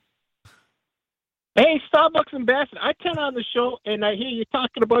 Hello. Hey, Starbucks ambassador, I turn on the show and I hear you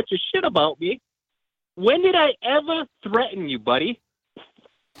talking about your shit about me. When did I ever threaten you, buddy?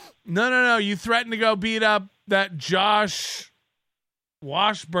 No. You threatened to go beat up that Josh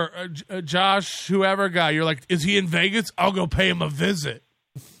Washburn, Josh whoever guy. You're like, is he in Vegas? I'll go pay him a visit.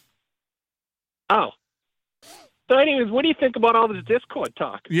 Oh. So anyways, what do you think about all this Discord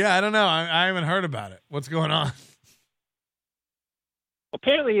talk? Yeah, I don't know. I haven't heard about it. What's going on?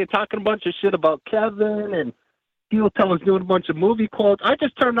 Apparently you're talking a bunch of shit about Kevin and Steel Teller's doing a bunch of movie quotes. I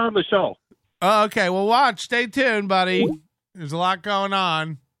just turned on the show. Oh, okay. Well, watch. Stay tuned, buddy. There's a lot going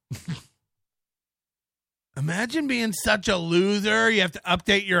on. Imagine being such a loser. You have to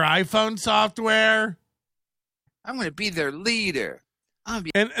update your iPhone software. I'm going to be their leader.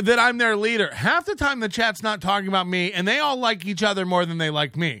 And that I'm their leader. Half the time the chat's not talking about me, and they all like each other more than they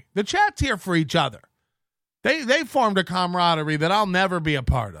like me. The chat's here for each other. They formed a camaraderie that I'll never be a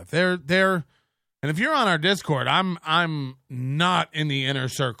part of. And if you're on our Discord, I'm not in the inner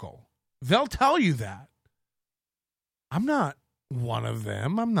circle. They'll tell you that. I'm not one of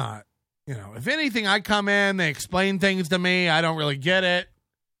them. I'm not, if anything, I come in, they explain things to me. I don't really get it.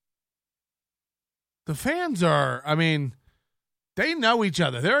 The fans are, they know each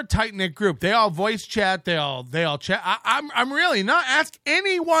other. They're a tight-knit group. They all voice chat. They all chat. I'm really not. Ask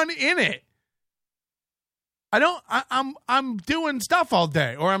anyone in it. I'm doing stuff all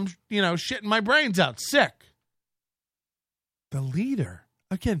day, or I'm, shitting my brains out, sick. The leader,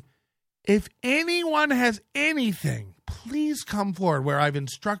 again, if anyone has anything, please come forward where I've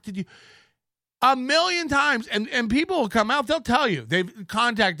instructed you 1,000,000 times, and people will come out. They'll tell you. They've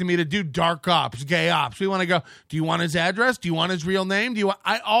contacted me to do dark ops, gay ops. We want to go, do you want his address? Do you want his real name?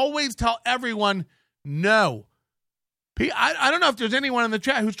 I always tell everyone no. I don't know if there's anyone in the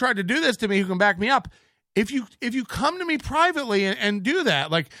chat who's tried to do this to me who can back me up. If you come to me privately and do that,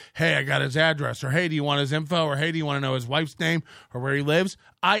 like, hey, I got his address, or hey, do you want his info, or hey, do you want to know his wife's name or where he lives?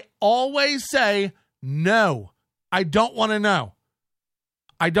 I always say no. I don't want to know.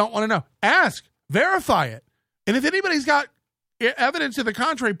 I don't want to know. Ask, verify it. And if anybody's got evidence to the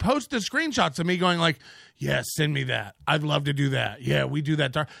contrary, post the screenshots of me going like, yes, send me that. I'd love to do that. Yeah, we do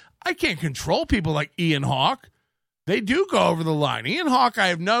that. I can't control people like Ian Hawke. They do go over the line. Ian Hawke, I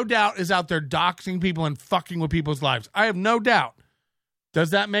have no doubt, is out there doxing people and fucking with people's lives. I have no doubt. Does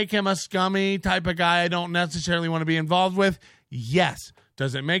that make him a scummy type of guy I don't necessarily want to be involved with? Yes.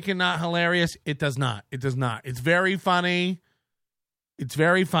 Does it make it not hilarious? It does not. It does not. It's very funny. It's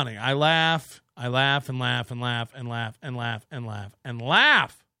very funny. I laugh and laugh and laugh and laugh and laugh and laugh and laugh and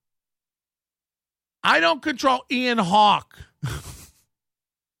laugh. I don't control Ian Hawke.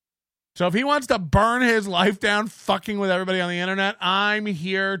 So if he wants to burn his life down fucking with everybody on the internet, I'm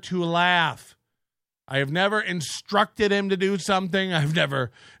here to laugh. I have never instructed him to do something.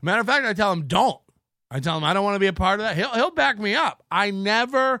 Matter of fact, I tell him don't. I tell him I don't want to be a part of that. He'll back me up. I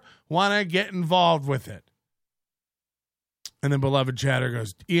never want to get involved with it. And then beloved chatter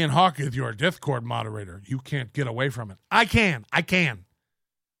goes, Ian Hawke is your Discord moderator. You can't get away from it. I can. If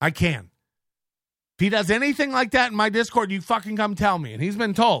he does anything like that in my Discord, you fucking come tell me. And he's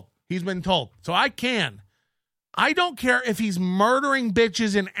been told. So I can. I don't care if he's murdering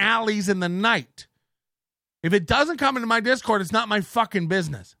bitches in alleys in the night. If it doesn't come into my Discord, it's not my fucking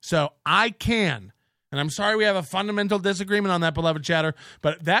business. So I can. And I'm sorry we have a fundamental disagreement on that, beloved chatter,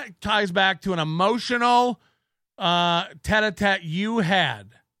 but that ties back to an emotional tete-a-tete you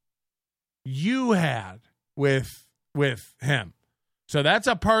had with with him. So that's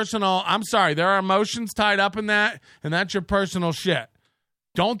a personal, I'm sorry, there are emotions tied up in that, and that's your personal shit.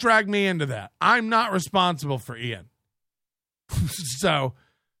 Don't drag me into that. I'm not responsible for Ian. So,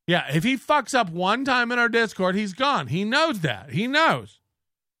 yeah, if he fucks up one time in our Discord, he's gone. He knows that. He knows.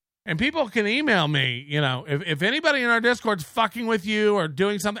 And people can email me, you know, if anybody in our Discord's fucking with you or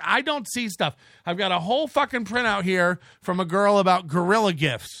doing something, I don't see stuff. I've got a whole fucking printout here from a girl about gorilla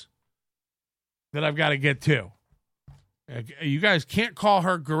gifts that I've got to get to. You guys can't call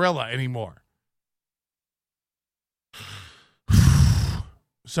her gorilla anymore.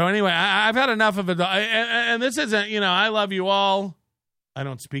 So anyway, I've had enough of it. And this isn't, you know, I love you all. I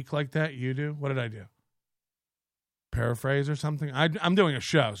don't speak like that. You do? What did I do? Paraphrase or something? I'm doing a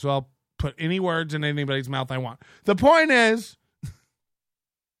show, so I'll put any words in anybody's mouth I want. The point is,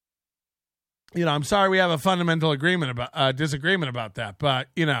 you know, I'm sorry we have a fundamental disagreement about that, but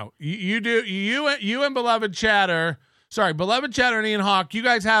you know, you and beloved Chatter and Ian Hawk, you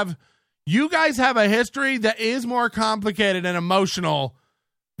guys have a history that is more complicated and emotional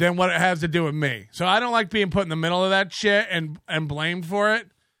than what it has to do with me. So I don't like being put in the middle of that shit and blamed for it.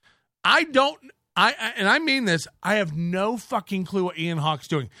 And I mean this, I have no fucking clue what Ian Hawk's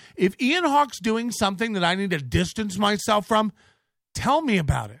doing. If Ian Hawk's doing something that I need to distance myself from, tell me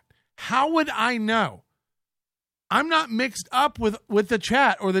about it. How would I know? I'm not mixed up with the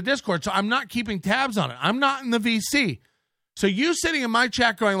chat or the Discord, so I'm not keeping tabs on it. I'm not in the VC. So you sitting in my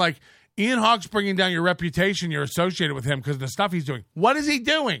chat going like, Ian Hawk's bringing down your reputation, you're associated with him because of the stuff he's doing. What is he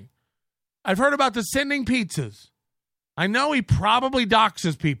doing? I've heard about the sending pizzas. I know he probably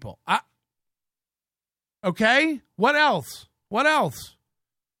doxes people. Okay? What else?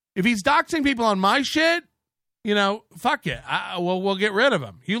 If he's doxing people on my shit, you know, fuck it. We'll get rid of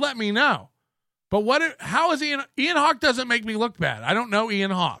him. You let me know. But how is Ian Hawk doesn't make me look bad. I don't know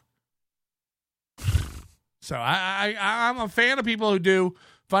Ian Hawk. So I'm a fan of people who do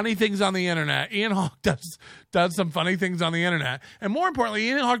funny things on the internet. Ian Hawk does some funny things on the internet. And more importantly,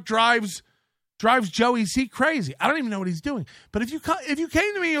 Ian Hawk drives Joey C crazy. I don't even know what he's doing. But if you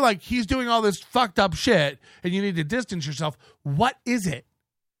came to me, you're like, he's doing all this fucked up shit and you need to distance yourself, what is it?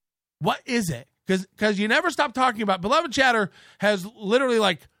 What is it? Because you never stop talking about, Beloved Chatter has literally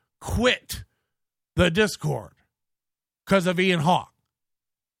like quit the Discord because of Ian Hawk.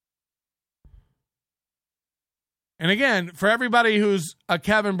 And again, for everybody who's a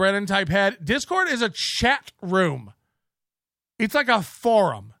Kevin Brennan type head, Discord is a chat room. It's like a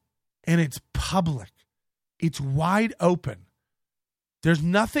forum. And it's public. It's wide open. There's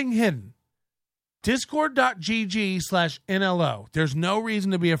nothing hidden. Discord.gg/NLO. There's no reason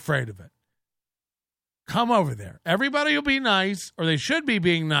to be afraid of it. Come over there. Everybody will be nice, or they should be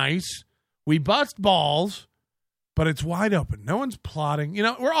being nice. We bust balls, but it's wide open. No one's plotting. You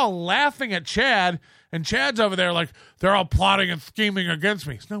know, we're all laughing at Chad, and Chad's over there like, they're all plotting and scheming against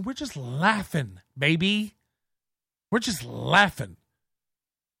me. No, we're just laughing, baby. We're just laughing.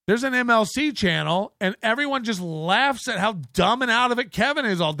 There's an MLC channel, and everyone just laughs at how dumb and out of it Kevin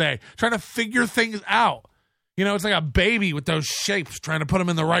is all day, trying to figure things out. You know, it's like a baby with those shapes, trying to put them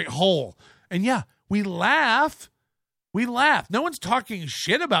in the right hole. And yeah, we laugh. We laugh. No one's talking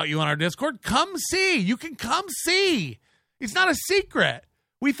shit about you on our Discord. Come see. You can come see. It's not a secret.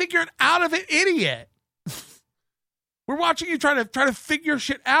 We think you're an out of it idiot. We're watching you try to figure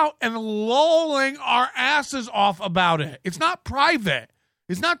shit out and lolling our asses off about it. It's not private.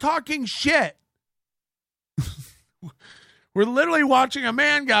 It's not talking shit. We're literally watching a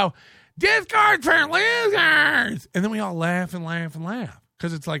man go, Discord for losers. And then we all laugh and laugh and laugh.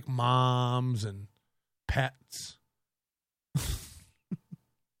 Because it's like moms and pets.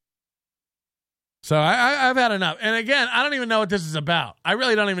 So I've had enough. And again, I don't even know what this is about. I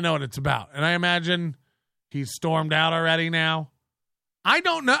really don't even know what it's about. And I imagine he's stormed out already now. I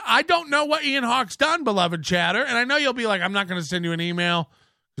don't know what Ian Hawk's done, Beloved Chatter. And I know you'll be like, I'm not going to send you an email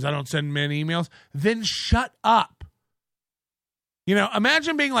because I don't send men emails. Then shut up. You know,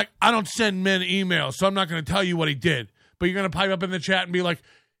 imagine being like, I don't send men emails, so I'm not going to tell you what he did. But you're going to pipe up in the chat and be like,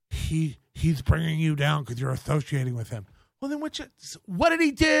 he's bringing you down because you're associating with him. Well, then what did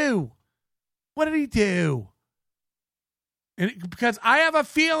he do? What did he do? Because I have a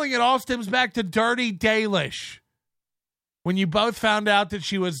feeling it all stems back to Dirty Dalish. When you both found out that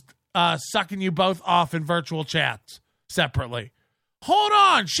she was sucking you both off in virtual chats separately. Hold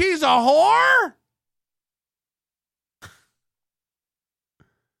on, she's a whore?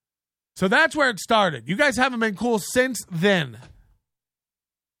 So that's where it started. You guys haven't been cool since then.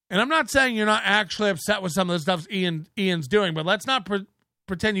 And I'm not saying you're not actually upset with some of the stuff Ian's doing, but let's not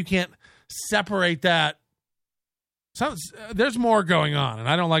pretend you can't separate that. There's more going on, and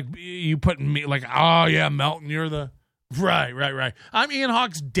I don't like you putting me like, oh yeah, Melton, you're the Right. I'm Ian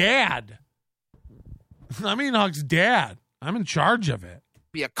Hawke's dad. I'm in charge of it.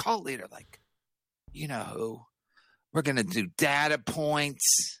 Be a cult leader, like, you know who? We're going to do data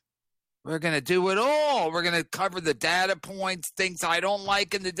points. We're going to do it all. We're going to cover the data points, things I don't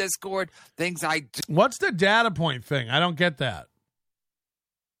like in the Discord, things I do. What's the data point thing? I don't get that.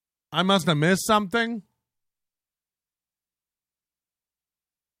 I must have missed something.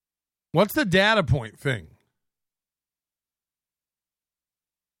 What's the data point thing?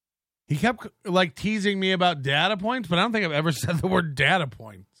 He kept like teasing me about data points, but I don't think I've ever said the word data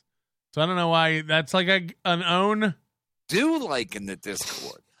points. So I don't know why that's like an own. Do like in the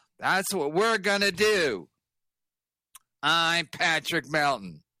Discord. That's what we're going to do. I'm Patrick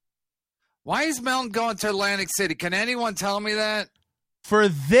Melton. Why is Melton going to Atlantic City? Can anyone tell me that? For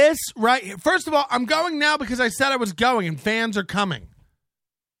this, right? First of all, I'm going now because I said I was going and fans are coming.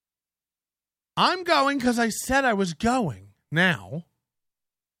 I'm going because I said I was going now.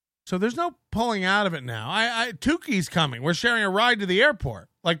 So there's no pulling out of it now. Tuki's coming. We're sharing a ride to the airport.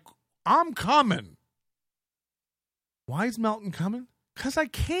 Like, I'm coming. Why is Melton coming? Because I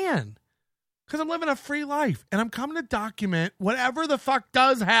can. Because I'm living a free life. And I'm coming to document whatever the fuck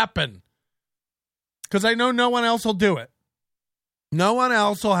does happen. Because I know no one else will do it. No one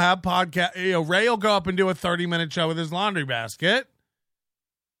else will have podcast. Ray will go up and do a 30-minute show with his laundry basket.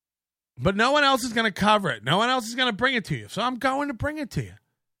 But no one else is going to cover it. No one else is going to bring it to you. So I'm going to bring it to you.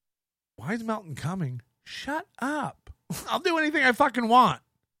 Why is Melton coming? Shut up. I'll do anything I fucking want.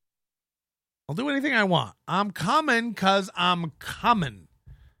 I'll do anything I want. I'm coming because I'm coming.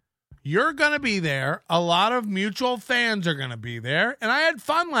 You're going to be there. A lot of mutual fans are going to be there. And I had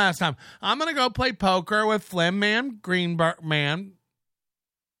fun last time. I'm going to go play poker with Flynn Manberg.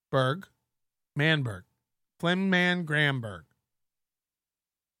 Flynn Man Gramberg.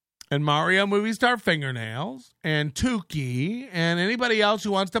 And Mario Movie Star Fingernails. And Tukey. And anybody else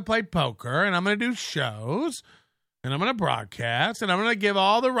who wants to play poker. And I'm going to do shows. And I'm going to broadcast. And I'm going to give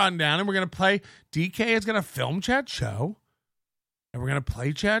all the rundown. And we're going to play. DK is going to film Chad's show. And we're going to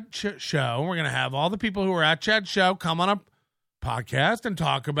play Chad's show. And we're going to have all the people who are at Chad's show come on a podcast and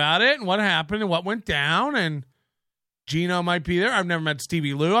talk about it. And what happened and what went down. And Gino might be there. I've never met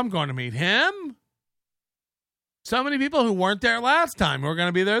Stevie Lou. I'm going to meet him. So many people who weren't there last time who are going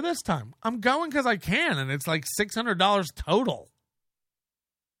to be there this time. I'm going because I can, and it's like $600 total.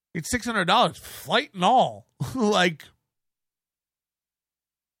 It's $600, flight and all. Like,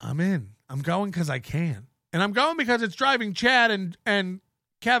 I'm in. I'm going because I can. And I'm going because it's driving Chad and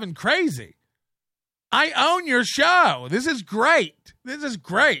Kevin crazy. I own your show. This is great. This is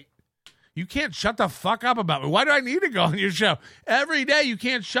great. You can't shut the fuck up about me. Why do I need to go on your show? Every day you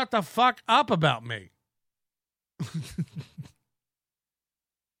can't shut the fuck up about me.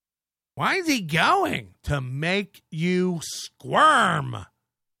 Why is he going? To make you squirm.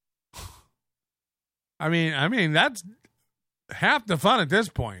 I mean that's half the fun at this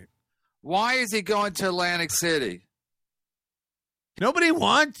point. Why is he going to Atlantic City? Nobody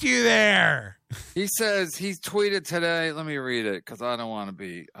wants you there. He says he tweeted today. Let me read it because I don't want to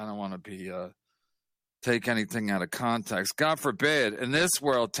be take anything out of context. God forbid in this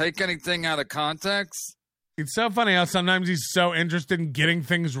world take anything out of context. It's so funny how sometimes he's so interested in getting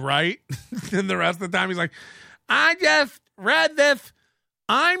things right. And the rest of the time he's like, I just read this.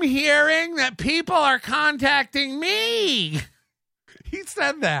 I'm hearing that people are contacting me. He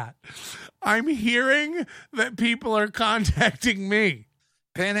said that. I'm hearing that people are contacting me.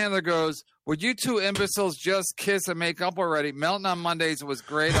 Panhandler goes, would you two imbeciles just kiss and make up already? Melton on Mondays was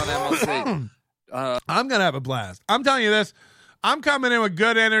great on MLC. I'm going to have a blast. I'm telling you this. I'm coming in with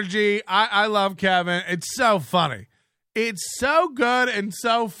good energy. I love Kevin. It's so funny. It's so good and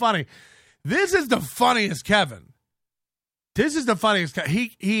so funny. This is the funniest Kevin. This is the funniest.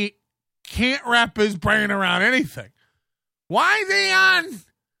 He can't wrap his brain around anything. Why is he on?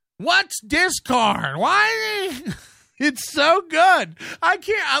 What's Discord? Why is he? It's so good. I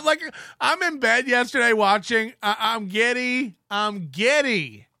can't. I'm in bed yesterday watching. I'm giddy.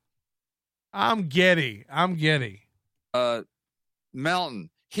 Melton,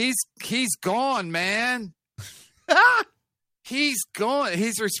 he's gone, man. He's gone.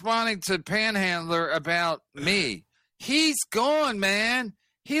 He's responding to Panhandler about me. He's gone, man.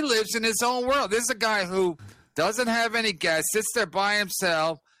 He lives in his own world. This is a guy who doesn't have any guests, sits there by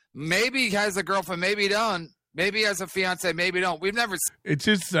himself. Maybe he has a girlfriend, maybe he don't. Maybe he has a fiance, maybe he don't. We've never. It's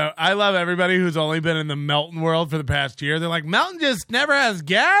just so. I love everybody who's only been in the Melton world for the past year. They're like, Melton just never has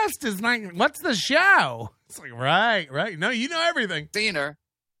guests. It's like, what's the show? It's like, right. No, you know everything. Seen her.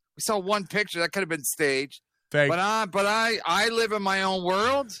 We saw one picture that could have been staged. Fake. But I live in my own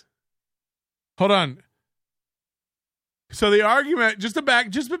world. Hold on. So the argument, just to back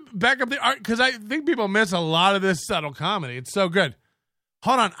up the art, because I think people miss a lot of this subtle comedy. It's so good.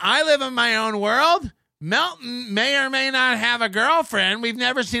 Hold on. I live in my own world. Melton may or may not have a girlfriend. We've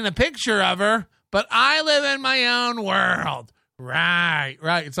never seen a picture of her, but I live in my own world. Right.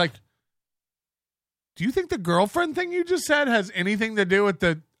 It's like, do you think the girlfriend thing you just said has anything to do with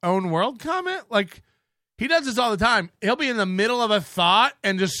the own world comment? Like, he does this all the time. He'll be in the middle of a thought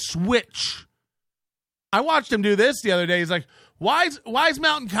and just switch. I watched him do this the other day. He's like, why is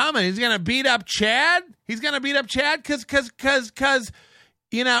Melton coming? He's going to beat up Chad? He's going to beat up Chad because,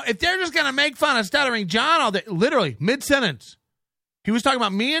 you know, if they're just going to make fun of Stuttering John all day, literally, mid-sentence, he was talking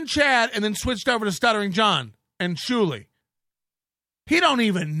about me and Chad and then switched over to Stuttering John and Shuley. He don't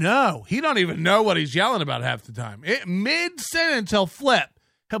even know. He don't even know what he's yelling about half the time. Mid-sentence, he'll flip.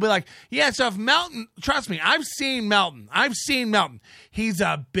 He'll be like, yeah, so if Melton, trust me, I've seen Melton. He's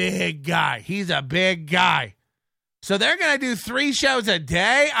a big guy. So they're going to do 3 shows a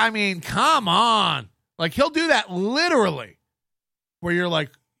day? I mean, come on. Like, he'll do that literally. Where you're like,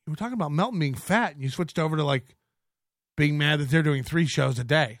 we're talking about Melton being fat, and you switched over to, like, being mad that they're doing 3 shows a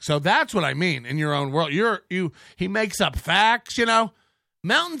day. So that's what I mean in your own world. He makes up facts, you know.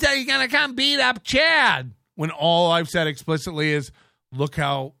 Melton said he's going to come beat up Chad. When all I've said explicitly is, look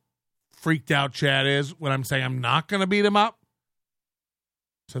how freaked out Chad is when I'm saying I'm not going to beat him up.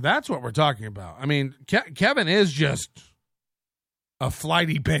 So that's what we're talking about. I mean, Kevin is just a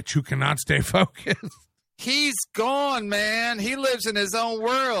flighty bitch who cannot stay focused. He's gone, man. He lives in his own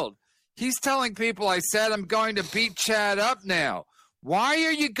world. He's telling people, I said I'm going to beat Chad up now. Why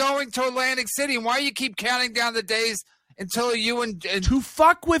are you going to Atlantic City? And why do you keep counting down the days until you and to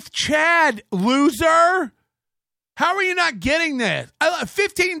fuck with Chad, loser? How are you not getting this?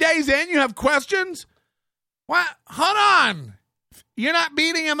 15 days in, you have questions? What? Hold on. You're not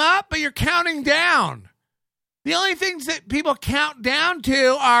beating him up, but you're counting down. The only things that people count down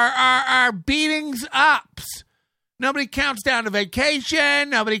to are beatings ups. Nobody counts down to vacation.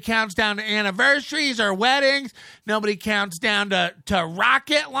 Nobody counts down to anniversaries or weddings. Nobody counts down to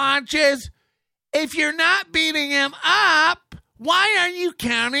rocket launches. If you're not beating him up, why are you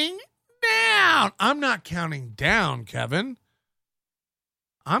counting down? I'm not counting down, Kevin.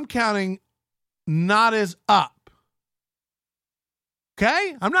 I'm counting not as up.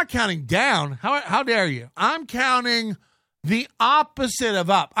 Okay? I'm not counting down. How dare you? I'm counting the opposite of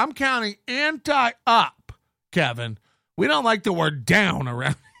up. I'm counting anti-up, Kevin. We don't like the word down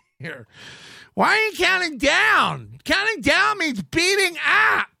around here. Why are you counting down? Counting down means beating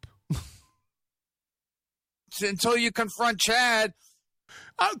up. Until you confront Chad.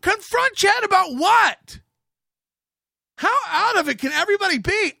 Confront Chad about what? How out of it can everybody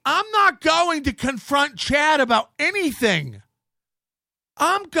be? I'm not going to confront Chad about anything.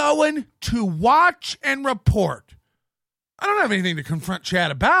 I'm going to watch and report. I don't have anything to confront Chad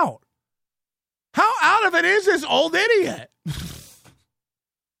about. How out of it is this old idiot?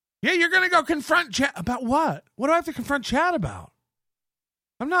 Yeah, you're going to go confront Chad about what? What do I have to confront Chad about?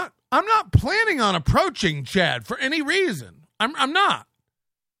 I'm not planning on approaching Chad for any reason. I'm not.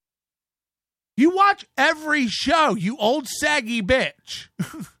 You watch every show, you old saggy bitch.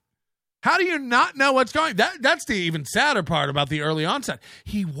 How do you not know what's going? That's the even sadder part about the early onset.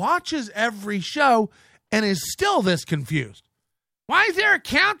 He watches every show and is still this confused. Why is there a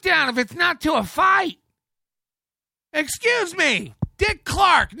countdown if it's not to a fight? Excuse me, Dick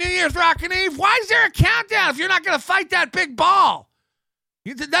Clark, New Year's Rockin' Eve. Why is there a countdown if you're not going to fight that big ball?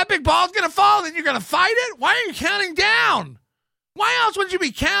 That big ball's going to fall, then you're going to fight it? Why are you counting down? Why else would you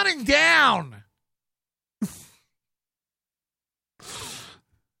be counting down?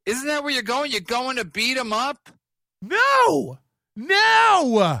 Isn't that where you're going? You're going to beat him up? No.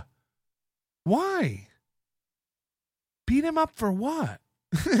 Why? Beat him up for what?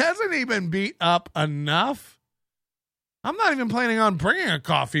 Hasn't he been beat up enough? I'm not even planning on bringing a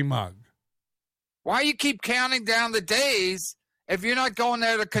coffee mug. Why you keep counting down the days if you're not going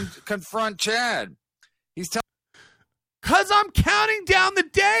there to confront Chad? Because I'm counting down the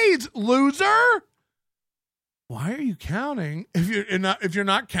days, loser. Why are you counting if you're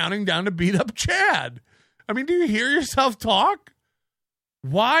not counting down to beat up Chad? I mean, do you hear yourself talk?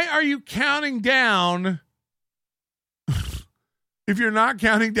 Why are you counting down if you're not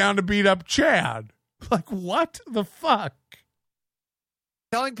counting down to beat up Chad? Like, what the fuck?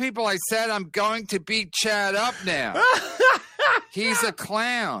 Telling people I said I'm going to beat Chad up now. He's a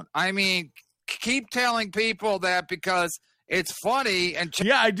clown. I mean, keep telling people that because it's funny. And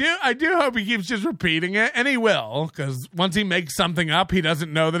yeah, I do hope he keeps just repeating it, and he will, because once he makes something up, he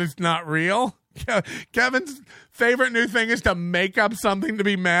doesn't know that it's not real. Kevin's favorite new thing is to make up something to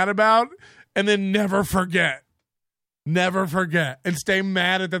be mad about and then never forget. Never forget. And stay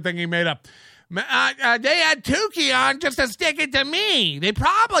mad at the thing he made up. They had Tukey on just to stick it to me. They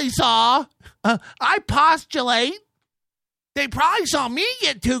probably saw, I postulate, they probably saw me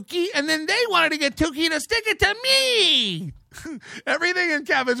get Tukey, and then they wanted to get Tukey to stick it to me. Everything in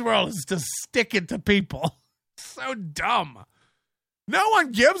Kevin's world is to stick it to people. So dumb. No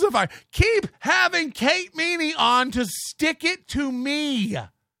one gives a fuck. Keep having Kate Meany on to stick it to me.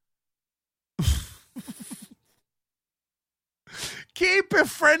 Keep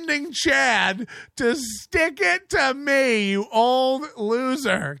befriending Chad to stick it to me, you old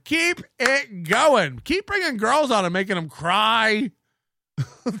loser. Keep it going. Keep bringing girls on and making them cry.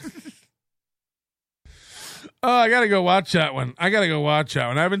 Oh, I got to go watch that one. I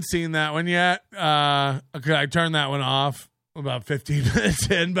haven't seen that one yet. Okay, I turned that one off about 15 minutes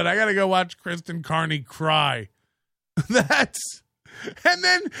in, but I got to go watch Kristen Carney cry. And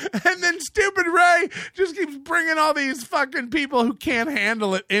then stupid Ray just keeps bringing all these fucking people who can't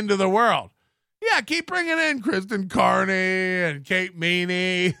handle it into the world. Yeah, keep bringing in Kristen Carney and Kate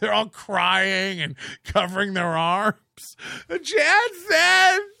Meany. They're all crying and covering their arms. Chad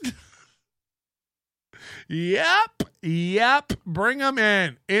said, Yep. Bring them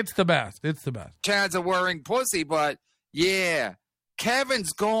in. It's the best. Chad's a worrying pussy, but yeah,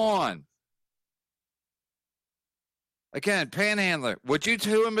 Kevin's gone. Again, Panhandler, would you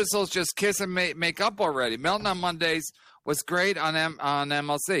two imbeciles just kiss and make up already? Melton on Mondays was great on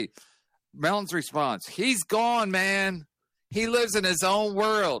MLC. Melton's response, he's gone, man. He lives in his own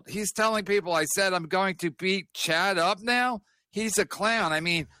world. He's telling people, I said I'm going to beat Chad up now? He's a clown. I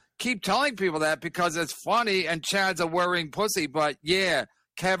mean, keep telling people that because it's funny and Chad's a worrying pussy, but yeah,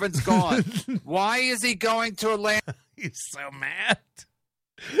 Kevin's gone. Why is he going to Atlanta? He's so mad.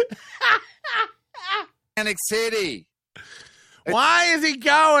 Atlantic City. Why is he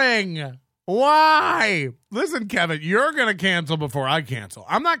going? Why? Listen, Kevin, you're going to cancel before I cancel.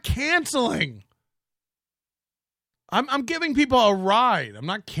 I'm not canceling. I'm giving people a ride. I'm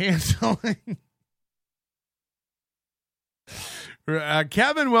not canceling.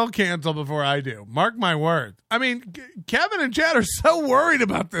 Kevin will cancel before I do. Mark my words. I mean, Kevin and Chad are so worried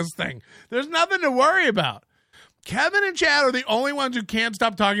about this thing. There's nothing to worry about. Kevin and Chad are the only ones who can't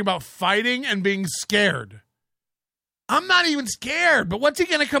stop talking about fighting and being scared. I'm not even scared, but what's he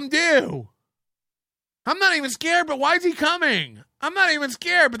going to come do? I'm not even scared, but why is he coming? I'm not even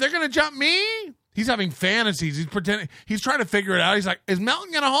scared, but they're going to jump me? He's having fantasies. He's pretending. He's trying to figure it out. He's like, is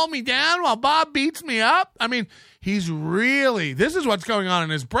Melton going to hold me down while Bob beats me up? I mean, this is what's going on in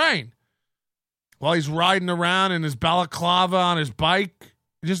his brain. While he's riding around in his balaclava on his bike.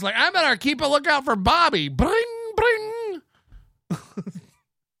 Just like, I better keep a lookout for Bobby. Bring, bring.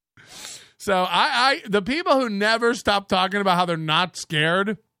 So the people who never stop talking about how they're not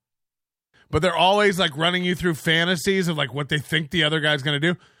scared, but they're always like running you through fantasies of like what they think the other guy's going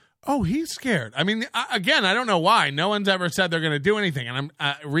to do. Oh, he's scared. I mean, again, I don't know why. No one's ever said they're going to do anything. And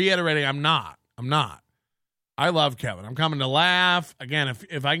I'm reiterating, I'm not. I love Kevin. I'm coming to laugh. Again,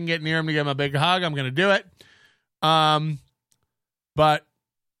 if I can get near him to give him a big hug, I'm going to do it. But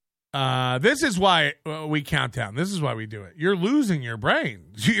this is why we count down. This is why we do it. You're losing your brain.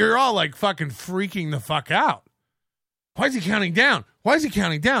 You're all like fucking freaking the fuck out. Why is he counting down?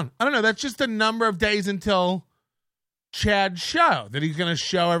 I don't know. That's just the number of days until Chad's show that he's going to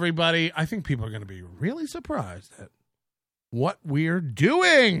show everybody. I think people are going to be really surprised at what we're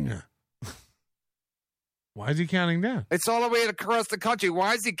doing. Why is he counting down? It's all the way across the country.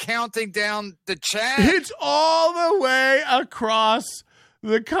 Why is he counting down the Chad? It's all the way across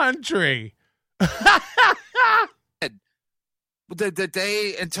the country. The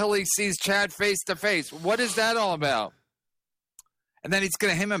day until he sees Chad face to face. What is that all about? And then he's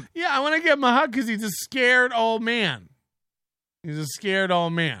going to him. Yeah, I want to give him a hug because he's a scared old man.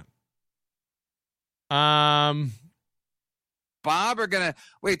 Bob are going to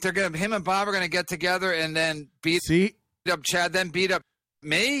wait. Him and Bob are going to get together and then beat up Chad, then beat up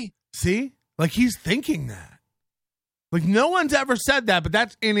me. See, like he's thinking that. Like no one's ever said that, but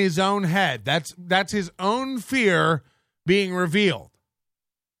that's in his own head. That's his own fear being revealed.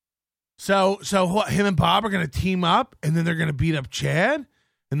 So what? Him and Bob are going to team up, and then they're going to beat up Chad,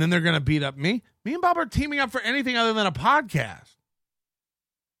 and then they're going to beat up me. Me and Bob are teaming up for anything other than a podcast.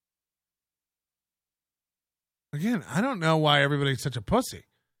 Again, I don't know why everybody's such a pussy.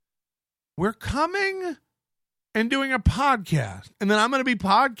 We're coming and doing a podcast, and then I'm going to be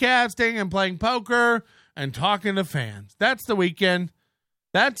podcasting and playing poker and talking to fans. That's the weekend.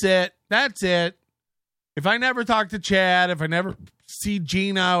 That's it. If I never talk to Chad, if I never see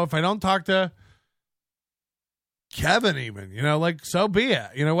Gino, if I don't talk to Kevin even, like, so be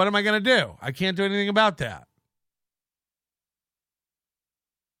it. What am I going to do? I can't do anything about that.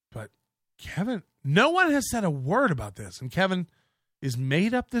 Kevin, no one has said a word about this. And Kevin is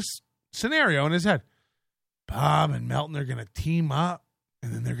made up this scenario in his head. Bob and Melton are going to team up,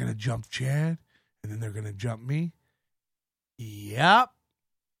 and then they're going to jump Chad, and then they're going to jump me. Yep.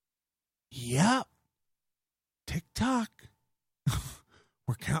 Tick-tock.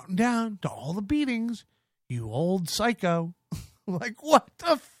 We're counting down to all the beatings. You old psycho. Like, what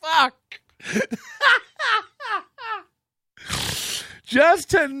the fuck? Just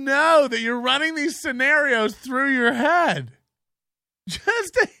to know that you're running these scenarios through your head.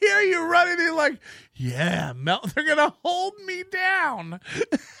 Just to hear you running it like, yeah, Melton, they're going to hold me down.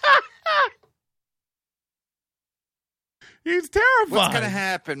 He's terrified. What's going to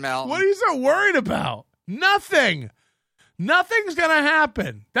happen, Melton? What are you so worried about? Nothing. Nothing's going to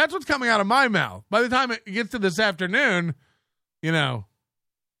happen. That's what's coming out of my mouth. By the time it gets to this afternoon, you know.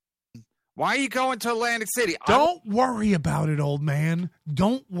 Why are you going to Atlantic City? Don't worry about it, old man.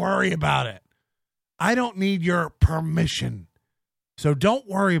 Don't worry about it. I don't need your permission. So don't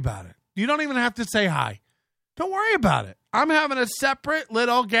worry about it. You don't even have to say hi. Don't worry about it. I'm having a separate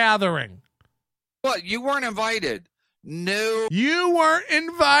little gathering. What? You weren't invited. No. You weren't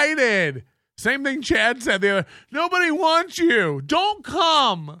invited. Same thing Chad said. Nobody wants you. Don't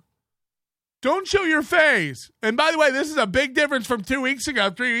come. Don't show your face. And by the way, this is a big difference from 2 weeks ago,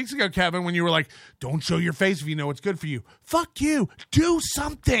 3 weeks ago, Kevin, when you were like, don't show your face if you know what's good for you. Fuck you. Do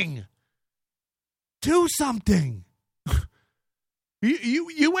something. Do something.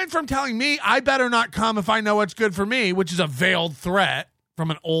 You went from telling me I better not come if I know what's good for me, which is a veiled threat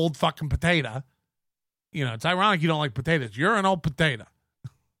from an old fucking potato. You know, it's ironic you don't like potatoes. You're an old potato.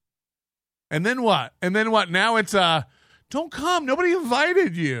 And then what? Now it's don't come. Nobody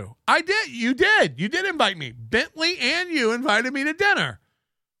invited you. I did. You did. You did invite me. Bentley and you invited me to dinner.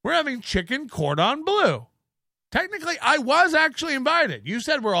 We're having chicken cordon bleu. Technically, I was actually invited. You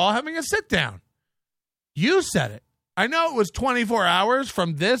said we're all having a sit down. You said it. I know it was 24 hours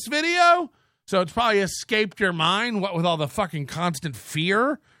from this video, so it's probably escaped your mind, what with all the fucking constant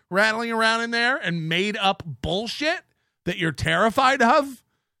fear rattling around in there and made up bullshit that you're terrified of.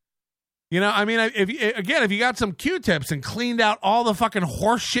 You know, I mean, if you got some Q-tips and cleaned out all the fucking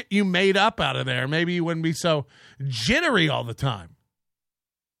horse shit you made up out of there, maybe you wouldn't be so jittery all the time.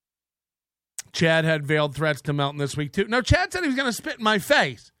 Chad had veiled threats to Melton this week, too. No, Chad said he was going to spit in my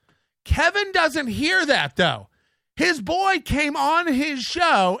face. Kevin doesn't hear that, though. His boy came on his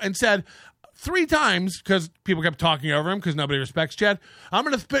show and said 3 times, because people kept talking over him because nobody respects Chad, I'm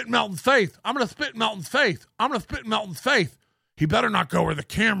going to spit in Melton's face. I'm going to spit in Melton's face. I'm going to spit in Melton's face. He better not go where the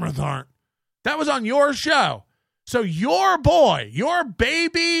cameras aren't. That was on your show. So your boy, your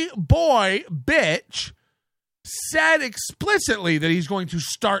baby boy bitch, said explicitly that he's going to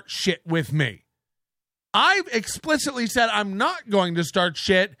start shit with me. I've explicitly said I'm not going to start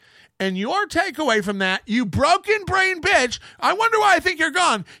shit. And your takeaway from that, you broken brain bitch, I wonder why I think you're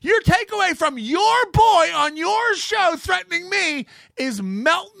gone. Your takeaway from your boy on your show threatening me is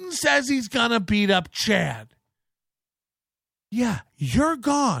Melton says he's going to beat up Chad. Yeah, you're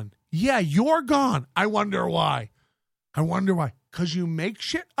gone. Yeah, you're gone. I wonder why. Because you make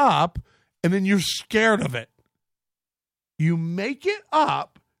shit up and then you're scared of it. You make it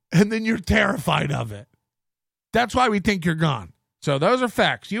up and then you're terrified of it. That's why we think you're gone. So those are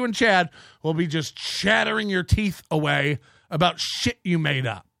facts. You and Chad will be just chattering your teeth away about shit you made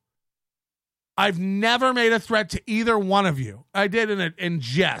up. I've never made a threat to either one of you. I did in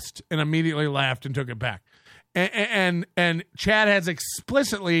jest and immediately laughed and took it back. And Chad has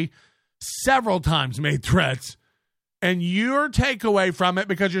explicitly several times made threats. And your takeaway from it,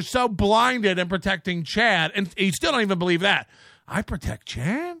 because you're so blinded in protecting Chad, and you still don't even believe that. I protect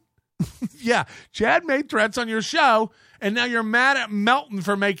Chad? Yeah, Chad made threats on your show, and now you're mad at Melton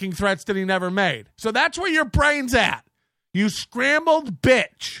for making threats that he never made. So that's where your brain's at. You scrambled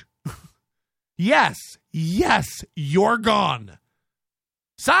bitch. Yes, you're gone.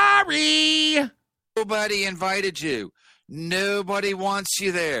 Sorry. Nobody invited you. Nobody wants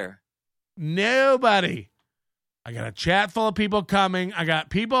you there. Nobody. I got a chat full of people coming. I got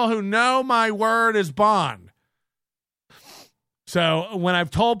people who know my word is bond. So when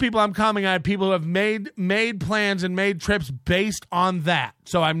I've told people I'm coming, I have people who have made plans and made trips based on that.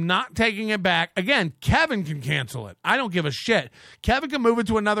 So I'm not taking it back. Again, Kevin can cancel it. I don't give a shit. Kevin can move it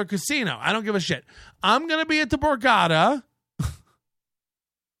to another casino. I don't give a shit. I'm going to be at the Borgata.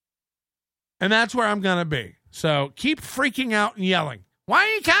 And that's where I'm going to be. So keep freaking out and yelling. Why are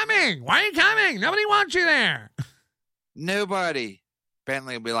you coming? Why are you coming? Nobody wants you there. Nobody.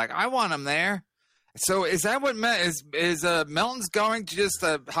 Bentley will be like, I want him there. So is that what is Melton's going to just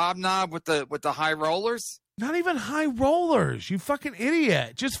hobnob with the high rollers? Not even high rollers, you fucking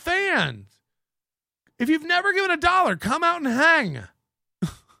idiot. Just fans. If you've never given $1, come out and hang.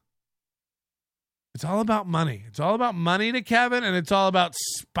 It's all about money. It's all about money to Kevin, and it's all about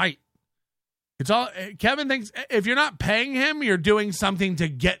spite. Kevin thinks if you're not paying him, you're doing something to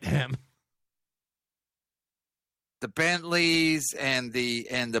get him. The Bentleys and the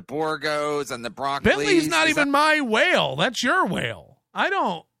Borgos and the Broccoli's. Bentley's not even my whale. That's your whale. I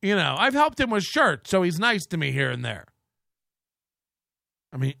don't, I've helped him with shirts, so he's nice to me here and there.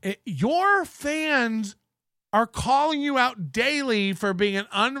 I mean, your fans are calling you out daily for being an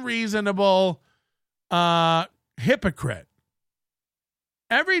unreasonable hypocrite.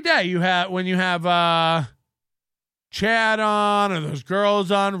 Every day when you have Chad on or those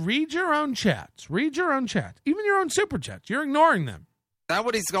girls on, read your own chats. Even your own super chats. You're ignoring them. Is that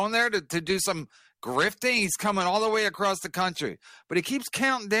what he's going there to do some grifting? He's coming all the way across the country. But he keeps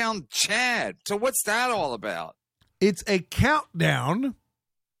counting down Chad. So what's that all about? It's a countdown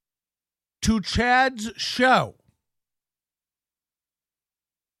to Chad's show.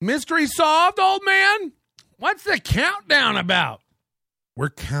 Mystery solved, old man? What's the countdown about? We're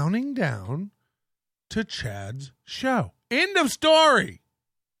counting down to Chad's show. End of story.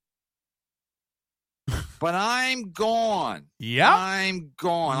 But I'm gone. Yeah, I'm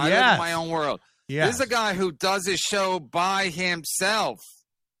gone. Yes. I live in my own world. Yes. This is a guy who does his show by himself.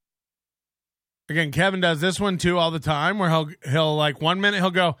 Again, Kevin does this one too all the time where he'll like 1 minute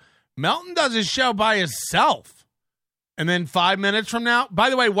he'll go, Melton does his show by himself. And then 5 minutes from now, by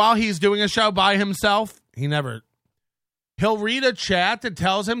the way, while he's doing a show by himself, he'll read a chat that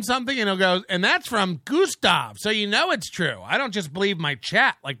tells him something and he'll go, and that's from Gustav. So it's true. I don't just believe my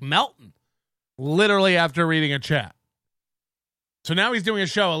chat like Melton. Literally after reading a chat. So now he's doing a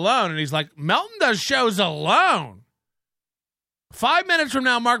show alone and he's like, Melton does shows alone. 5 minutes from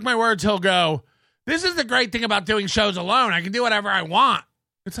now, mark my words, he'll go, this is the great thing about doing shows alone. I can do whatever I want.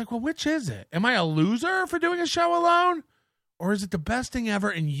 It's like, well, which is it? Am I a loser for doing a show alone? Or is it the best thing ever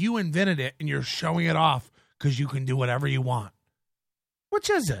and you invented it and you're showing it off because you can do whatever you want?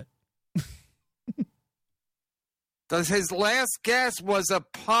 Which is it? His last guest was a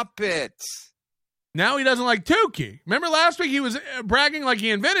puppet. Now he doesn't like Tukey. Remember last week he was bragging like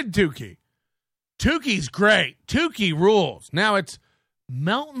he invented Tukey. Tukey's great. Tukey rules. Now it's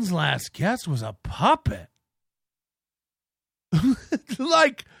Melton's last guest was a puppet.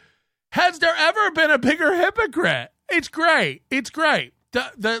 Like, has there ever been a bigger hypocrite? It's great.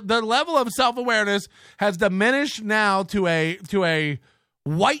 The level of self-awareness has diminished now to a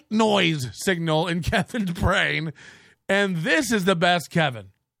white noise signal in Kevin's brain, and this is the best Kevin.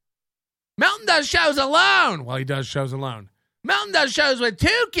 Melton does shows alone while he does shows alone. Melton does shows with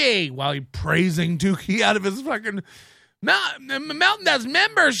Tukey while he's praising Tukey out of his fucking... Melton does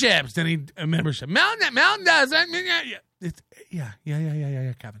memberships. Then he membership. Melton does... Yeah,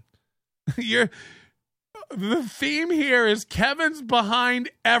 Kevin. The theme here is Kevin's behind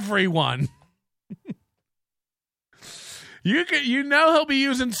everyone. He'll be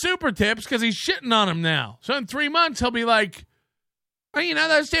using super tips because he's shitting on him now. So in 3 months, he'll be like, well,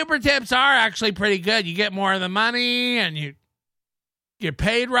 those super tips are actually pretty good. You get more of the money and you get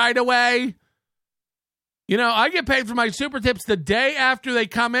paid right away. I get paid for my super tips the day after they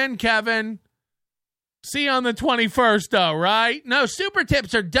come in, Kevin. See you on the 21st, though, right? No, super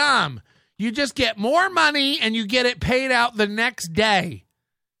tips are dumb. You just get more money and you get it paid out the next day.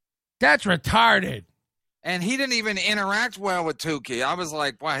 That's retarded. And he didn't even interact well with Tukey. I was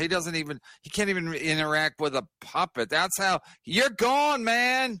like, wow, he can't even interact with a puppet. That's how you're gone,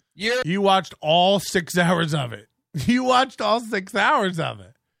 man. You watched all 6 hours of it. It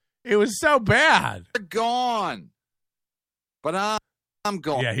was so bad. You're gone. But I'm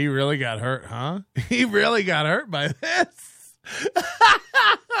gone. Yeah, he really got hurt, huh? He really got hurt by this.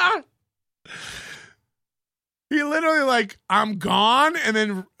 He literally I'm gone, and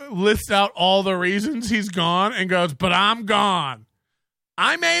then lists out all the reasons he's gone and goes, but I'm gone.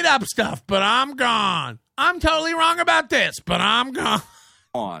 I made up stuff, but I'm gone. I'm totally wrong about this, but I'm gone.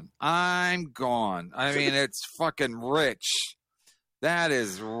 I'm gone. I mean, it's fucking rich. That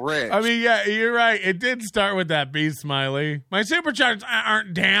is rich. I mean, yeah, you're right. It did start with that B smiley. My superchargers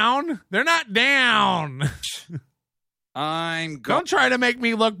aren't down. They're not down. I'm gone. Don't try to make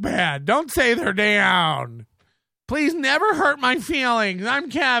me look bad. Don't say they're down. Please never hurt my feelings.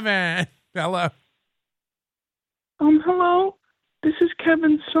 I'm Kevin. Hello. Hello. This is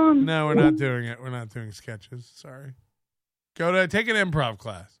Kevin's son. No, we're not doing it. We're not doing sketches. Sorry. Take an improv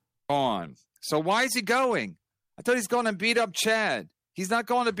class. On. So why is he going? I thought he's going to beat up Chad. He's not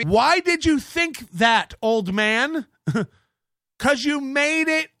going to beat. Why did you think that, old man? Because you made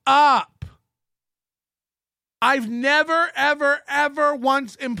it up. I've never, ever, ever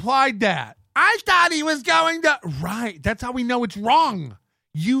once implied that. I thought he was going to. Right. That's how we know it's wrong.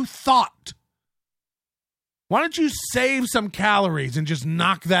 You thought. Why don't you save some calories and just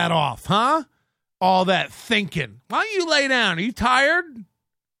knock that off, huh? All that thinking. Why don't you lay down? Are you tired?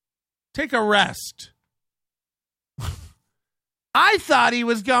 Take a rest. I thought he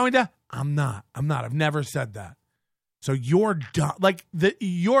was going to. I'm not. I've never said that. So you're dumb.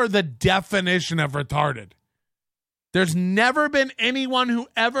 You're the definition of retarded. There's never been anyone who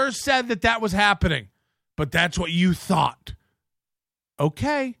ever said that was happening, but that's what you thought.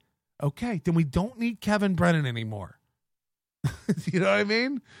 Okay, then we don't need Kevin Brennan anymore. You know what I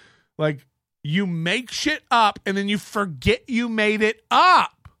mean? Like, you make shit up and then you forget you made it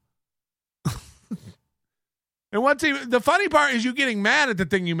up. And the funny part is you getting mad at the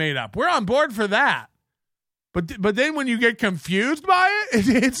thing you made up. We're on board for that. But then when you get confused by it,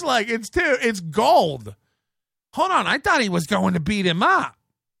 it's gold. Hold on, I thought he was going to beat him up.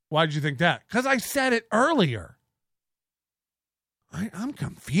 Why did you think that? Because I said it earlier. I'm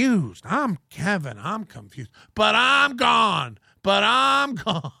confused. I'm Kevin. I'm confused. But I'm gone.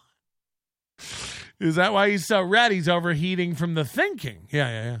 Is that why he's so red? He's overheating from the thinking.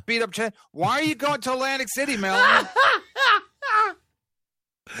 Yeah. Beat up Chad. Why are you going to Atlantic City, Melanie?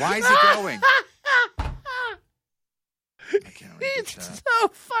 Why is he going? He's so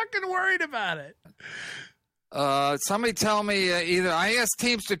fucking worried about it. Somebody tell me either. I asked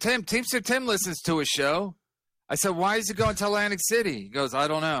Teamster Tim. Teamster Tim listens to a show. I said, why is he going to Atlantic City? He goes, I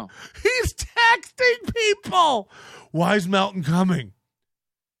don't know. He's texting people. Why is Melton coming?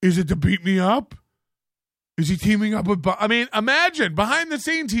 Is it to beat me up? Is he teaming up with... I mean, imagine, behind the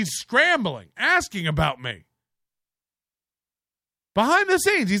scenes, he's scrambling, asking about me. Behind the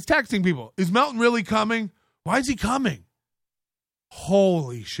scenes, he's texting people. Is Melton really coming? Why is he coming?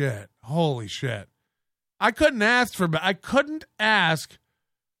 Holy shit. I couldn't ask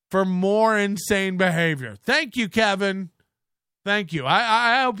for more insane behavior. Thank you, Kevin. Thank you.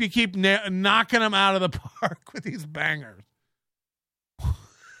 I hope you keep knocking them out of the park with these bangers.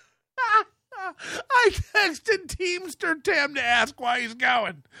 I texted Teamster Tim to ask why he's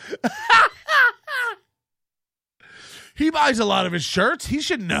going. He buys a lot of his shirts. He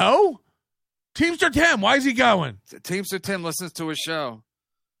should know. Teamster Tim, why is he going? Teamster Tim listens to a show.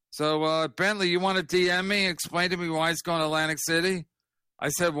 So, Bentley, you want to DM me and explain to me why he's going to Atlantic City? I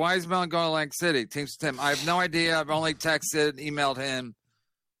said, why is Melon going to Atlantic City? Teamster Tim, I have no idea. I've only texted, emailed him.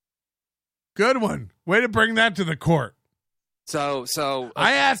 Good one. Way to bring that to the court. So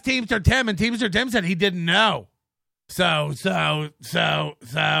I asked Teamster Tim, and Teamster Tim said he didn't know. So.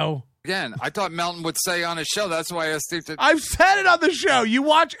 Again, I thought Melton would say on his show. That's why I asked Teamster. I've said it on the show. You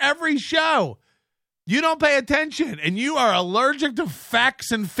watch every show. You don't pay attention, and you are allergic to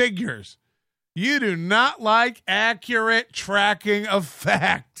facts and figures. You do not like accurate tracking of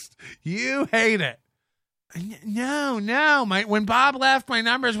facts. You hate it. No. When Bob left, my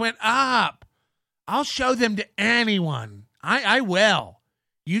numbers went up. I'll show them to anyone. I will.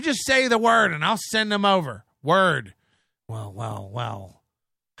 You just say the word, and I'll send them over. Word. Well.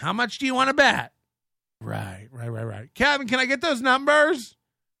 How much do you want to bet? Right. Kevin, can I get those numbers?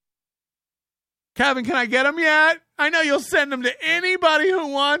 Kevin, can I get them yet? I know you'll send them to anybody who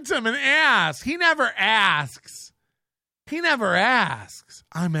wants them and ask. He never asks.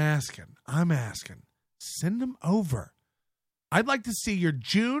 I'm asking. Send them over. I'd like to see your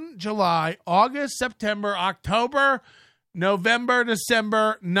June, July, August, September, October, November,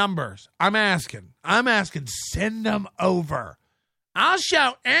 December numbers. I'm asking. Send them over. I'll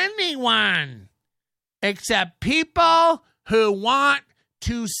show anyone except people who want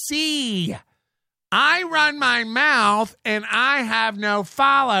to see. I run my mouth and I have no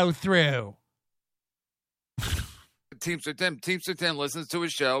follow through. Teamster Tim listens to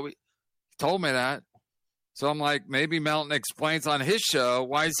his show. He told me that. So I'm like, maybe Melton explains on his show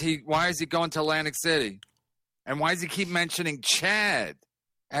why is he going to Atlantic City? And why does he keep mentioning Chad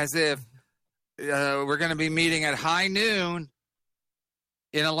as if we're going to be meeting at high noon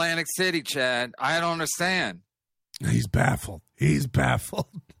in Atlantic City, Chad? I don't understand. He's baffled.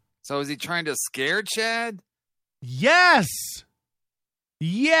 So is he trying to scare Chad? Yes.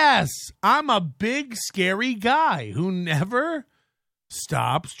 I'm a big, scary guy who never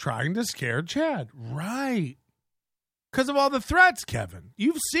stops trying to scare Chad. Right. Because of all the threats, Kevin.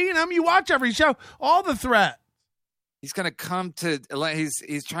 You've seen him. You watch every show. All the threats. He's going to come to –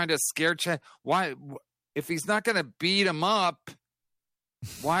 he's trying to scare Chad. Why? If he's not going to beat him up,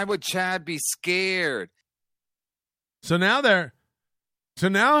 why would Chad be scared? So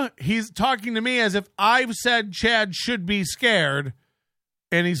now he's talking to me as if I've said Chad should be scared,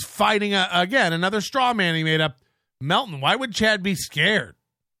 And he's fighting, again, another straw man he made up. Melton, why would Chad be scared?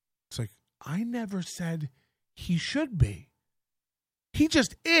 It's like, I never said he should be. He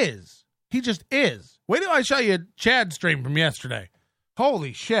just is. He just is. Wait till I show you Chad's stream from yesterday.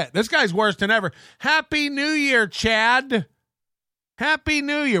 Holy shit. This guy's worse than ever. Happy New Year, Chad. Happy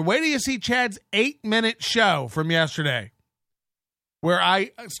New Year. Wait till you see Chad's 8-minute show from yesterday where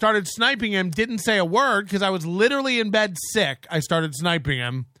I started sniping him, didn't say a word because I was literally in bed sick. I started sniping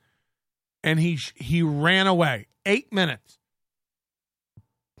him, and he ran away. 8 minutes.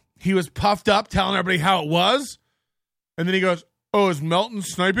 He was puffed up telling everybody how it was, and then he goes, oh, is Melton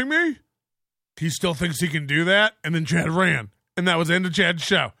sniping me? He still thinks he can do that? And then Chad ran, and that was the end of Chad's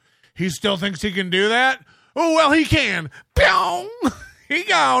show. He still thinks he can do that? Oh, well, he can. Pew! He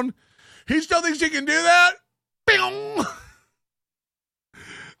gone. He still thinks he can do that? Pew!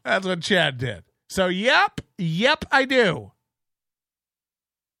 That's what Chad did. So, yep, I do.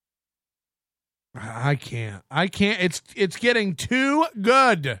 I can't. It's getting too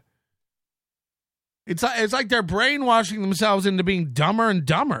good. It's like they're brainwashing themselves into being dumber and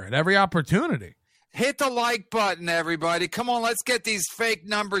dumber at every opportunity. Hit the like button, everybody. Come on, let's get these fake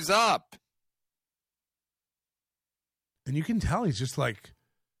numbers up. And you can tell he's just like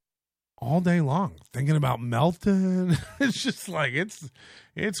all day long thinking about Melton. It's just like,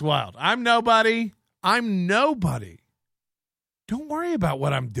 it's wild. I'm nobody. Don't worry about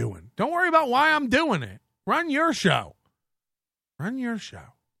what I'm doing. Don't worry about why I'm doing it. Run your show.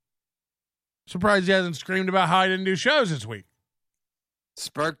 Surprised he hasn't screamed about how I didn't do shows this week.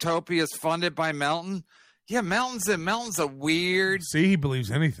 Spurgtopia is funded by Melton. Yeah, Melton's a weird. See, he believes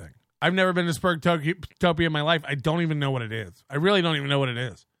anything. I've never been to Spurgtopia in my life. I don't even know what it is. I really don't even know what it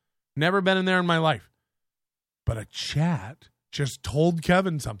is. Never been in there in my life. But a chat just told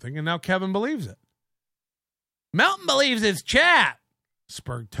Kevin something, and now Kevin believes it. Melton believes his chat.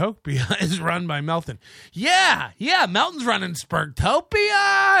 Spurgtopia is run by Melton. Yeah, Melton's running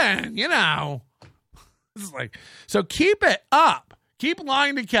Spurgtopia, and it's like, so keep it up. Keep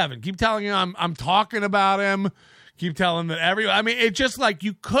lying to Kevin. Keep telling him I'm talking about him. Keep telling that it's just like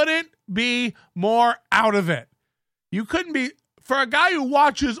you couldn't be more out of it. You couldn't be, for a guy who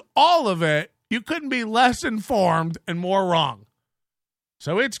watches all of it, you couldn't be less informed and more wrong.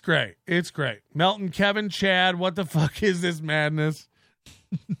 So it's great. It's great. Melton, Kevin, Chad, what the fuck is this madness?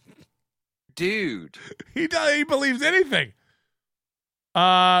 Dude. He believes anything.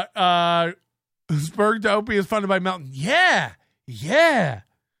 Spurgtopia is funded by Melton. Yeah.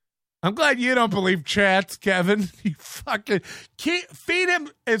 I'm glad you don't believe chats, Kevin. You fucking feed him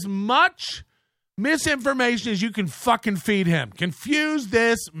as much misinformation as you can fucking feed him. Confuse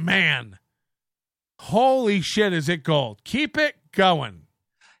this man. Holy shit, is it gold. Keep it going.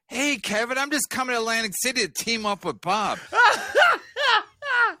 Hey, Kevin, I'm just coming to Atlantic City to team up with Bob.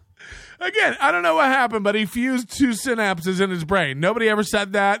 Again, I don't know what happened, but he fused two synapses in his brain. Nobody ever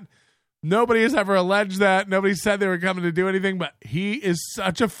said that. Nobody has ever alleged that. Nobody said they were coming to do anything, but he is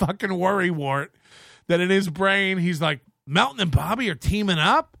such a fucking worrywart that in his brain, he's like, Melton and Bobby are teaming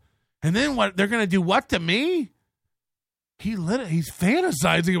up? And then what? They're going to do what to me? He's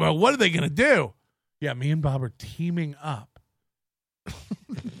fantasizing about what are they going to do? Yeah, me and Bob are teaming up.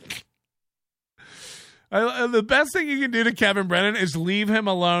 The best thing you can do to Kevin Brennan is leave him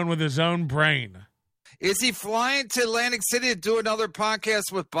alone with his own brain. Is he flying to Atlantic City to do another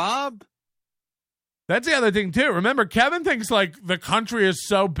podcast with Bob? That's the other thing, too. Remember, Kevin thinks, like, the country is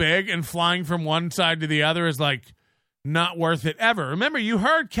so big and flying from one side to the other is, like, not worth it ever. Remember, you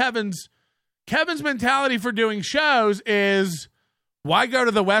heard Kevin's mentality for doing shows is, why go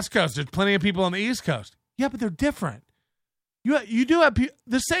to the West Coast? There's plenty of people on the East Coast. Yeah, but they're different. You do have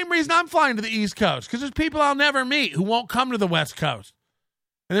the same reason I'm flying to the East Coast, because there's people I'll never meet who won't come to the West Coast.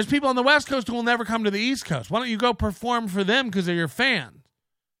 And there's people on the West Coast who will never come to the East Coast. Why don't you go perform for them because they're your fans?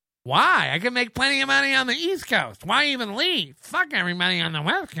 Why? I can make plenty of money on the East Coast. Why even leave? Fuck everybody on the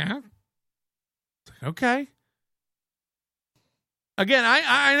West Coast. Okay. Again,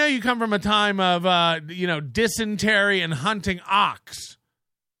 I know you come from a time of, dysentery and hunting ox.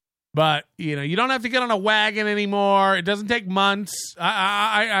 But, you don't have to get on a wagon anymore. It doesn't take months.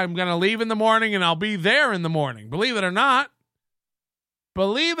 I'm going to leave in the morning, and I'll be there in the morning. Believe it or not.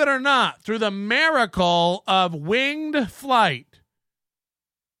 Through the miracle of winged flight.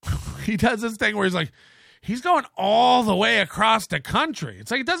 He does this thing where he's going all the way across the country.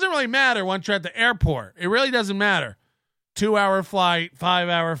 It's like, it doesn't really matter once you're at the airport. It really doesn't matter. 2-hour flight,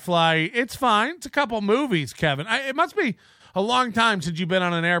 5-hour flight. It's fine. It's a couple movies, Kevin. It must be a long time since you've been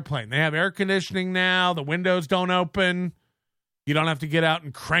on an airplane. They have air conditioning now. The windows don't open. You don't have to get out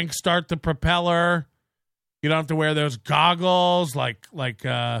and crank start the propeller. You don't have to wear those goggles like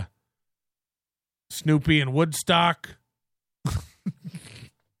Snoopy and Woodstock.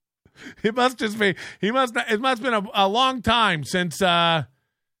 It must have been a long time since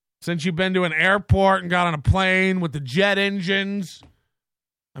you've been to an airport and got on a plane with the jet engines.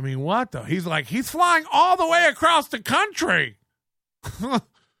 I mean, what though? He's flying all the way across the country. Boy,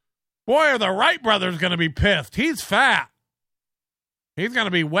 are the Wright brothers going to be pissed. He's fat. He's going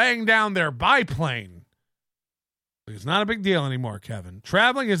to be weighing down their biplane. It's not a big deal anymore, Kevin.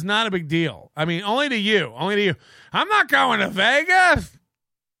 Traveling is not a big deal. I mean, only to you. Only to you. I'm not going to Vegas.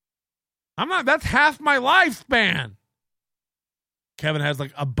 That's half my lifespan. Kevin has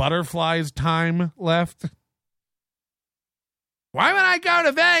like a butterfly's time left. Why would I go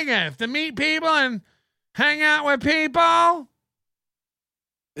to Vegas? To meet people and hang out with people?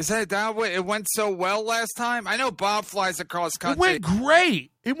 Is that way? It went so well last time? I know Bob flies across country.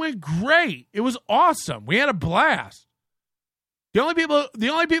 It went great. It was awesome. We had a blast. The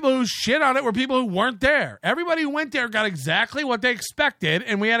only people who shit on it were people who weren't there. Everybody who went there got exactly what they expected,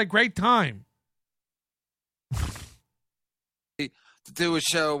 and we had a great time. To do a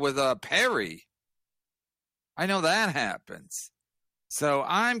show with Perry. I know that happens. So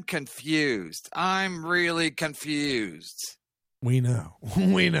I'm confused. I'm really confused. We know.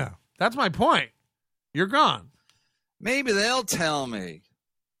 That's my point. You're gone. Maybe they'll tell me.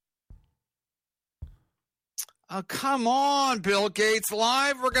 Oh, come on, Bill Gates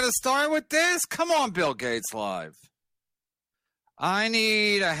Live. We're going to start with this? Come on, Bill Gates Live. I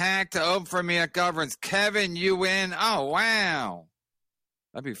need a hack to open for me at Governance. Kevin, you win. Oh, wow.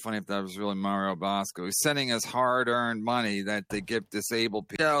 That'd be funny if that was really Mario Bosco. He's sending us hard-earned money that they give disabled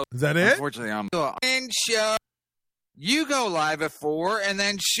people. Is that it? Unfortunately, I'm in show. You go live at 4, and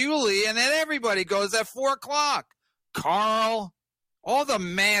then Shuli, and then everybody goes at 4 o'clock. Carl, all the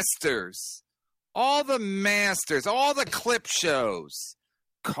masters, all the clip shows.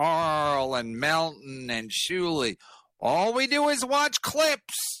 Carl and Melton and Shuli. All we do is watch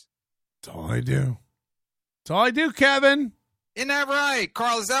clips. That's all I do, Kevin. Isn't that right?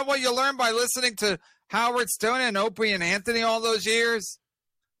 Carl, is that what you learned by listening to Howard Stone and Opie and Anthony all those years?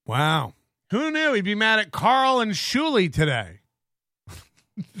 Wow. Who knew he'd be mad at Carl and Shuli today?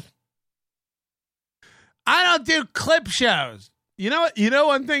 I don't do clip shows. You know what?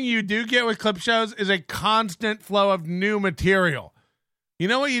 One thing you do get with clip shows is a constant flow of new material. You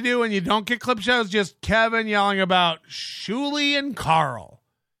know what you do when you don't get clip shows? Just Kevin yelling about Shuli and Carl.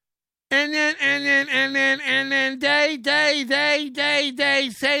 And then they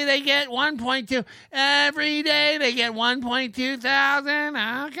say they get 1.2. Every day they get 1.2 thousand.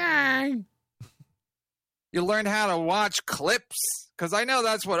 Okay. You learned how to watch clips? Because I know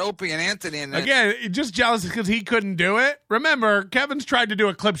that's what Opie and Anthony... Again, just jealous because he couldn't do it. Remember, Kevin's tried to do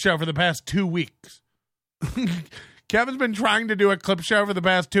a clip show for the past 2 weeks. Kevin's been trying to do a clip show for the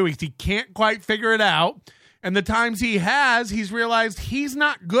past 2 weeks. He can't quite figure it out. And the times he has, he's realized he's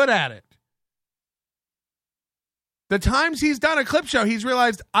not good at it. The times he's done a clip show, he's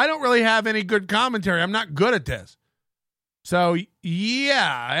realized, I don't really have any good commentary. I'm not good at this. So,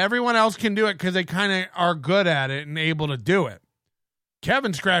 yeah, everyone else can do it because they kind of are good at it and able to do it.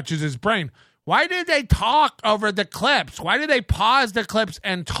 Kevin scratches his brain. Why did they talk over the clips? Why did they pause the clips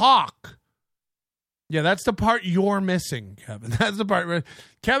and talk? Yeah, that's the part you're missing, Kevin. That's the part.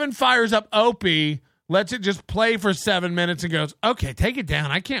 Kevin fires up Opie, lets it just play for 7 minutes and goes, okay, take it down.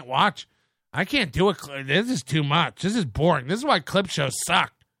 I can't watch. I can't do it. This is too much. This is boring. This is why clip shows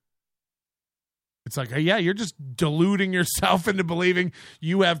suck. It's like, yeah, you're just deluding yourself into believing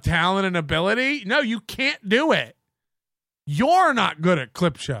you have talent and ability. No, you can't do it. You're not good at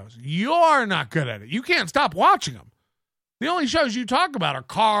clip shows. You're not good at it. You can't stop watching them. The only shows you talk about are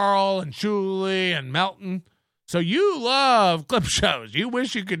Carl and Shuli and Melton. So you love clip shows. You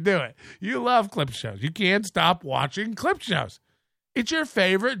wish you could do it. You love clip shows. You can't stop watching clip shows. It's your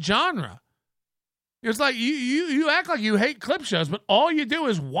favorite genre. It's like you act like you hate clip shows, but all you do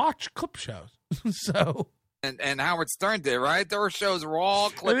is watch clip shows. So and Howard Stern did, right? Their shows were all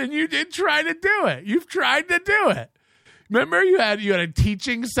clip. And then you did try to do it. You've tried to do it. Remember you had a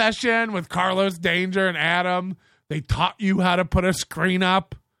teaching session with Carlos Danger and Adam. They taught you how to put a screen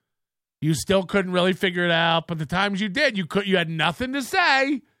up. You still couldn't really figure it out, but the times you did, you had nothing to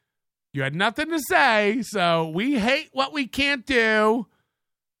say. You had nothing to say. So we hate what we can't do.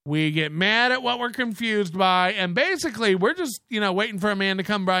 We get mad at what we're confused by. And basically, we're just, waiting for a man to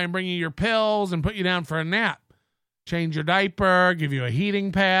come by and bring you your pills and put you down for a nap. Change your diaper, give you a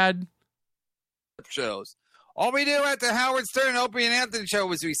heating pad. Shows. All we do at the Howard Stern and Opie and Anthony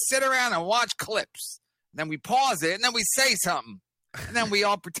show is we sit around and watch clips. And then we pause it, and then we say something. And then we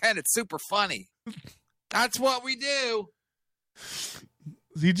all pretend it's super funny. That's what we do.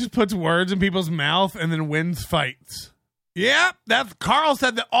 He just puts words in people's mouth and then wins fights. Yep, that's Carl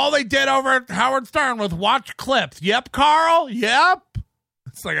said that all they did over at Howard Stern was watch clips. Yep, Carl. Yep.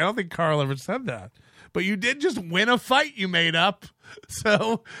 It's like, I don't think Carl ever said that. But you did just win a fight you made up.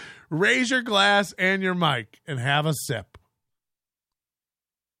 So raise your glass and your mic and have a sip.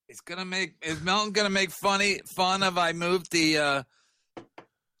 Is Melton gonna make fun of I moved the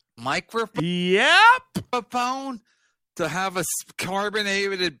microphone? Yep. To have a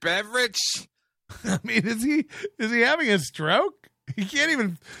carbonated beverage. I mean, is he having a stroke? He can't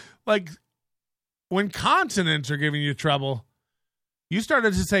even, like, when consonants are giving you trouble, you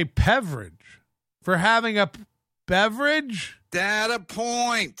started to say beverage for having a beverage. Data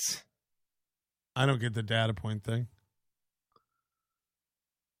point. I don't get the data point thing.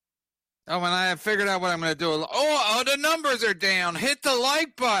 Oh, when I have figured out what I'm going to do. Oh, the numbers are down. Hit the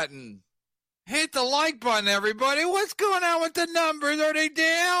like button. Hit the like button, everybody. What's going on with the numbers? Are they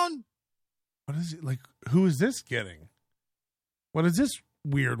down? What is it? Like, who is this getting? What is this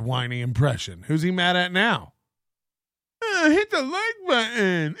weird, whiny impression? Who's he mad at now? Hit the like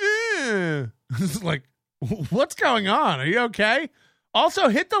button. It's like, what's going on? Are you okay? Also,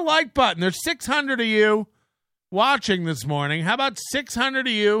 hit the like button. There's 600 of you watching this morning. How about 600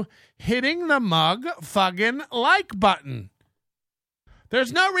 of you hitting the mug fucking like button?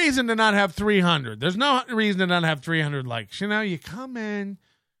 There's no reason to not have 300. There's no reason to not have 300 likes. You know, you come in,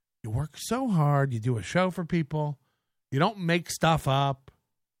 you work so hard, you do a show for people, you don't make stuff up.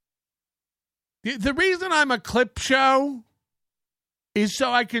 The reason I'm a clip show is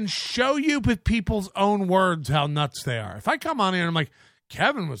so I can show you with people's own words how nuts they are. If I come on here and I'm like,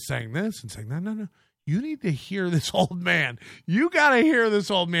 Kevin was saying this and saying, no. You need to hear this old man. You got to hear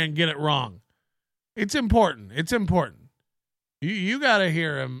this old man get it wrong. It's important. It's important. You got to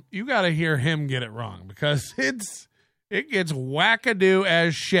hear him. You got to hear him get it wrong because it gets wackadoo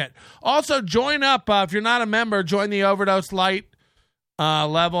as shit. Also, join up. If you're not a member, join the Overdose Light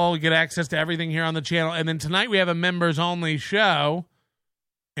level. You get access to everything here on the channel. And then tonight we have a members-only show.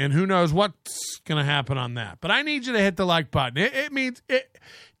 And who knows what's going to happen on that. But I need you to hit the like button. It means it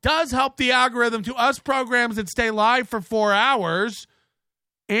does help the algorithm to us programs that stay live for 4 hours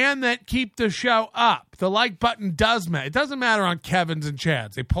and that keep the show up. The like button does matter. It doesn't matter on Kevin's and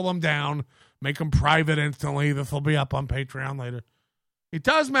Chad's. They pull them down, make them private instantly. This will be up on Patreon later. It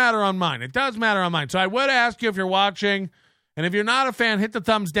does matter on mine. It does matter on mine. So I would ask you if you're watching, and if you're not a fan, hit the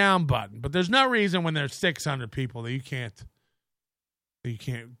thumbs down button. But there's no reason when there's 600 people that you can't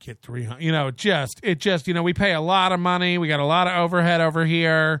get 300. You know, it just, you know, we pay a lot of money. We got a lot of overhead over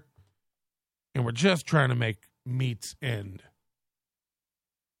here. And we're just trying to make meats end.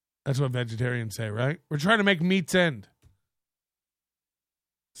 That's what vegetarians say, right? We're trying to make meats end.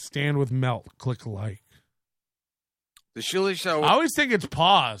 Stand with Melt. Click like. The Shuli Show. I always think it's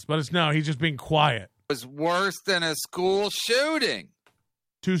pause, but it's no. He's just being quiet. Was worse than a school shooting.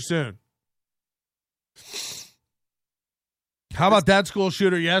 Too soon. How about that school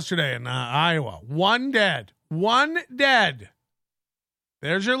shooter yesterday in Iowa? One dead.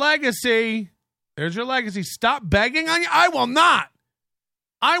 There's your legacy. Stop begging on you. I will not.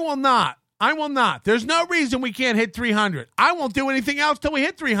 There's no reason we can't hit 300. I won't do anything else till we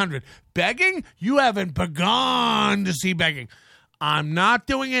hit 300. Begging? You haven't begun to see begging. I'm not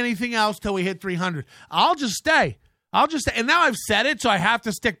doing anything else till we hit 300. I'll just stay. And now I've said it, so I have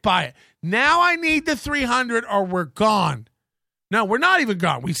to stick by it. Now I need the 300 or we're gone. No, we're not even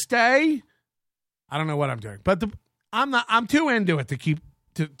gone. We stay. I don't know what I'm doing, but I'm too into it to keep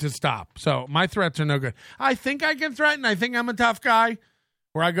to stop. So my threats are no good. I think I can threaten. I think I'm a tough guy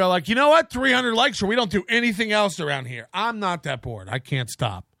where I go like, you know what? 300 likes or we don't do anything else around here. I'm not that bored. I can't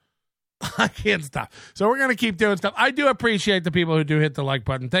stop. So we're going to keep doing stuff. I do appreciate the people who do hit the like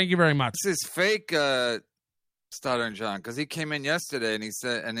button. Thank you very much. This is fake Stuttering John because he came in yesterday and he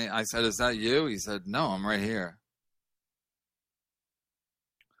said, I said, is that you? He said, no, I'm right here.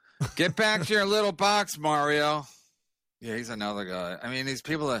 Get back to your little box, Mario. Yeah, he's another guy. I mean, these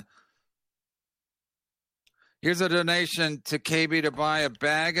people that... Here's a donation to KB to buy a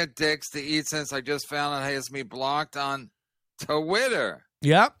bag of dicks to eat since I just found out he has me blocked on Twitter.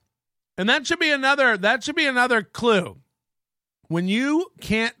 Yep. And that should be another clue. When you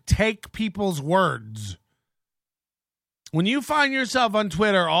can't take people's words, when you find yourself on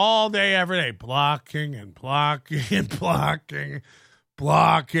Twitter all day, every day, blocking and blocking and blocking,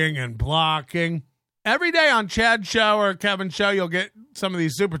 blocking and blocking. Every day on Chad's show or Kevin's show, you'll get some of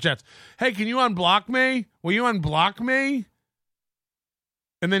these super chats. Hey, can you unblock me? Will you unblock me?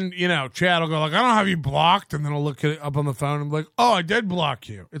 And then, Chad will go like, I don't have you blocked. And then I'll look it up on the phone and be like, oh, I did block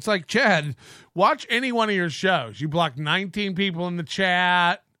you. It's like, Chad, watch any one of your shows. You blocked 19 people in the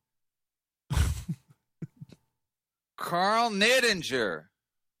chat. Carl Nittinger.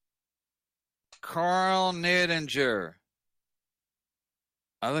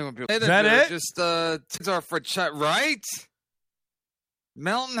 I think when people is that it? Just are for right.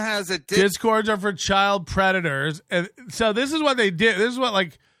 Melton has a Discords are for child predators. And so this is what they did. This is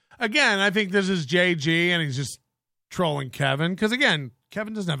what, again, I think this is JG and he's just trolling Kevin. Because, again,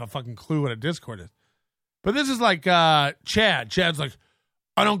 Kevin doesn't have a fucking clue what a Discord is. But this is like Chad. Chad's like,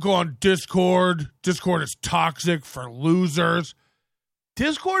 I don't go on Discord. Discord is toxic for losers.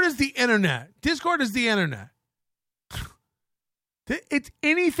 Discord is the internet. It's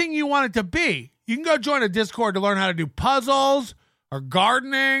anything you want it to be. You can go join a Discord to learn how to do puzzles, or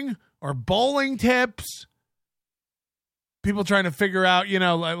gardening, or bowling tips. People trying to figure out,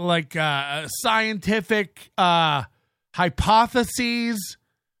 scientific hypotheses.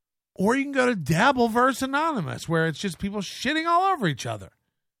 Or you can go to Dabbleverse Anonymous, where it's just people shitting all over each other.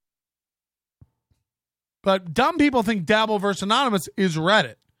 But dumb people think Dabbleverse Anonymous is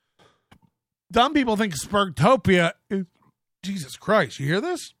Reddit. Dumb people think Spurgtopia is... Jesus Christ, you hear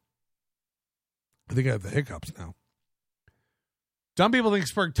this? I think I have the hiccups now. Some people think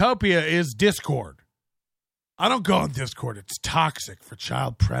Spurgtopia is Discord. I don't go on Discord. It's toxic for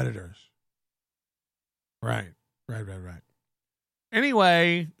child predators. Right.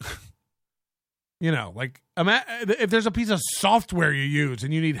 Anyway, if there's a piece of software you use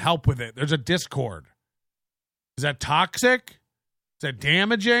and you need help with it, there's a Discord. Is that toxic? Is that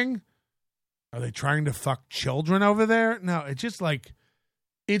damaging? Are they trying to fuck children over there? No, it's just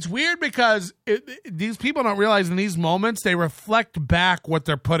it's weird because these people don't realize in these moments they reflect back what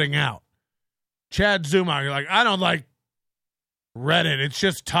they're putting out. Chad Zumock, you're like, I don't like Reddit. It's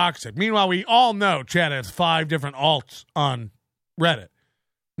just toxic. Meanwhile, we all know Chad has 5 different alts on Reddit.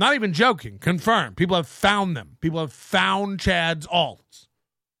 Not even joking. Confirmed. People have found them. People have found Chad's alts.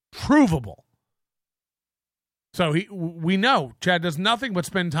 Provable. So we know Chad does nothing but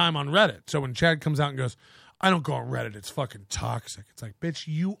spend time on Reddit. So when Chad comes out and goes, I don't go on Reddit, it's fucking toxic. It's like, bitch,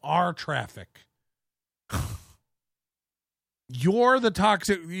 you are traffic. You're the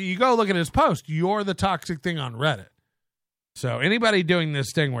toxic. You go look at his post. You're the toxic thing on Reddit. So anybody doing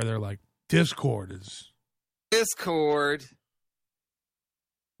this thing where they're like, Discord.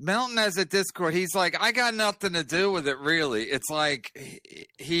 Melton has a Discord. He's like, I got nothing to do with it, really. It's like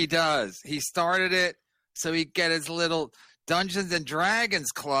he does. He started it so he get his little Dungeons and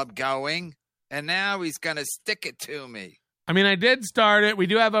Dragons club going, and now he's going to stick it to me. I mean, I did start it. We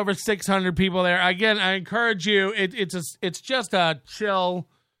do have over 600 people there. Again, I encourage you. It's just a chill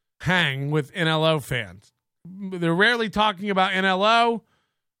hang with NLO fans. They're rarely talking about NLO.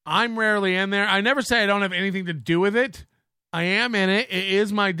 I'm rarely in there. I never say I don't have anything to do with it. I am in it. It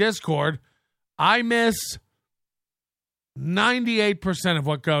is my Discord. I miss 98% of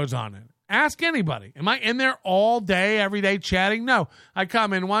what goes on in it. Ask anybody. Am I in there all day, every day chatting? No. I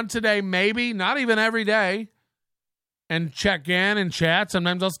come in once a day, maybe, not even every day, and check in and chat.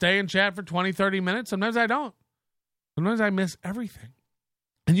 Sometimes I'll stay and chat for 20, 30 minutes. Sometimes I don't. Sometimes I miss everything.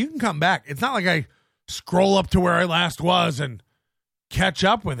 And you can come back. It's not like I scroll up to where I last was and catch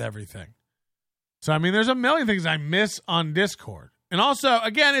up with everything. So, I mean, there's a million things I miss on Discord. And also,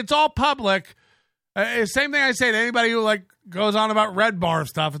 again, it's all public. Same thing I say to anybody who goes on about Red Bar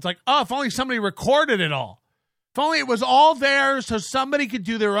stuff. It's like, oh, if only somebody recorded it all. If only it was all there so somebody could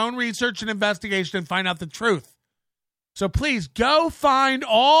do their own research and investigation and find out the truth. So please go find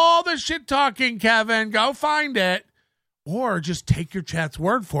all the shit talking, Kevin. Go find it. Or just take your chat's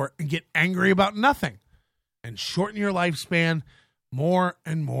word for it and get angry about nothing. And shorten your lifespan more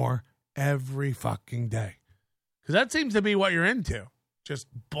and more every fucking day. Because that seems to be what you're into. Just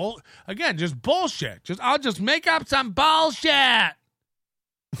bullshit. I'll just make up some bullshit.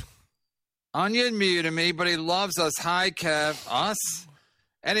 Onion muted me, but he loves us. Hi, Kev. Us.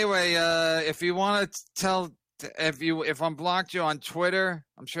 Anyway, if you want to tell, if I'm blocked you on Twitter,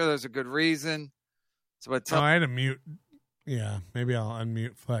 I'm sure there's a good reason. So I had to mute. Yeah, maybe I'll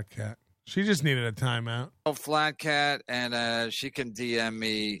unmute Flat Cat. She just needed a timeout. Flat Cat, and she can DM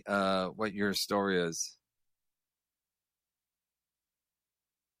me what your story is.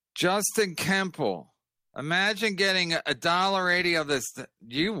 Justin Kemple, imagine getting $1.80 of this.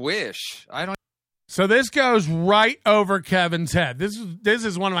 You wish. I don't. So this goes right over Kevin's head. This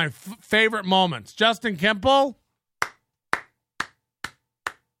is one of my favorite moments. Justin Kemple.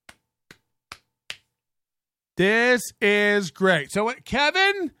 This is great. So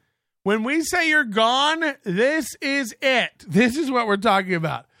Kevin When we say you're gone, this is it. This is what we're talking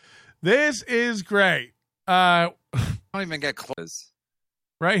about. This is great. I don't even get close.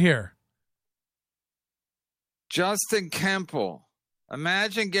 Right here. Justin Kemple.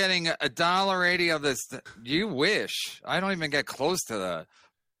 Imagine getting $1.80 of this. You wish. I don't even get close to that.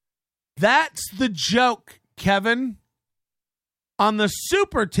 That's the joke, Kevin. On the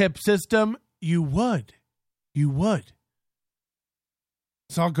super tip system, you would. You would.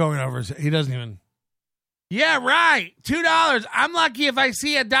 It's all going over his head. He doesn't even. Yeah, right. $2. I'm lucky if I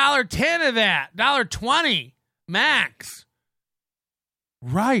see $1.10 of that. $1.20 max.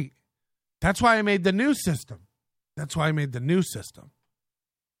 Right. That's why I made the new system.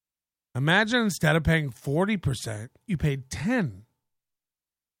 Imagine instead of paying 40%, you paid 10%.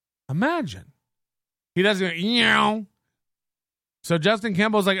 Imagine. He doesn't go, So Justin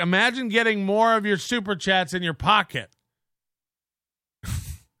Campbell's like, imagine getting more of your super chats in your pocket.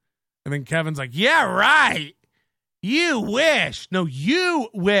 And then Kevin's like, yeah, right. You wish. No, you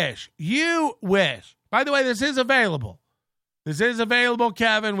wish. You wish. By the way, this is available.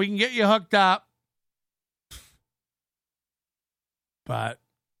 Kevin. We can get you hooked up. But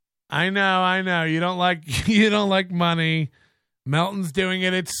I know. You don't like money. Melton's doing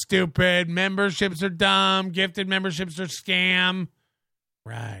it. It's stupid. Memberships are dumb. Gifted memberships are scam.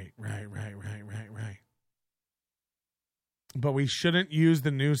 Right. But we shouldn't use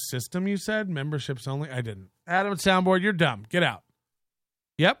the new system, you said? Memberships only? I didn't. Adam Soundboard, you're dumb. Get out.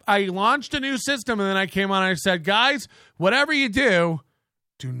 Yep, I launched a new system, and then I came on and I said, guys, whatever you do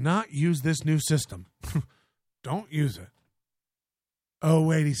not use this new system. Don't use it. Oh,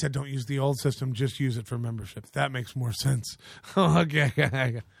 wait, he said don't use the old system, just use it for memberships. That makes more sense.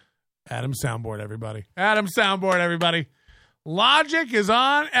 Okay. Adam Soundboard, everybody. Logic is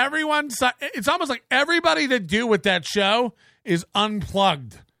on everyone's side. It's almost like everybody to do with that show is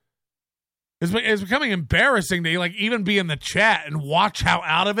unplugged. It's becoming embarrassing to like even be in the chat and watch how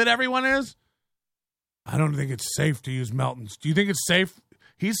out of it everyone is. I don't think it's safe to use Melton's. Do you think it's safe?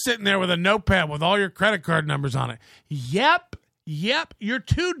 He's sitting there with a notepad with all your credit card numbers on it. Yep. You're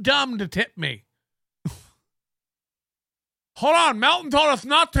too dumb to tip me. Hold on. Melton told us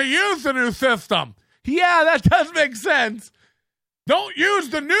not to use the new system. Yeah, that does make sense. Don't use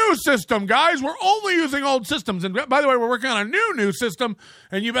the new system, guys. We're only using old systems. And by the way, we're working on a new system,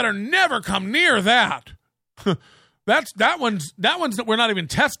 and you better never come near that. That one's we're not even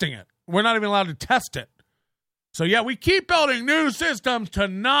testing it. We're not even allowed to test it. So yeah, we keep building new systems to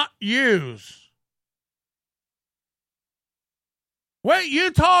not use. Wait,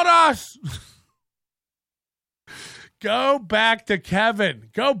 you told us. Go back to Kevin.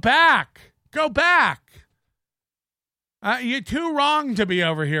 Go back. You're too wrong to be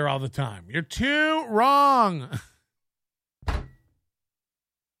over here all the time. You're too wrong.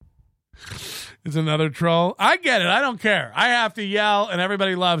 It's another troll. I get it. I don't care. I have to yell, and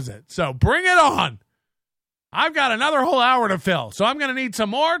everybody loves it. So bring it on. I've got another whole hour to fill, so I'm going to need some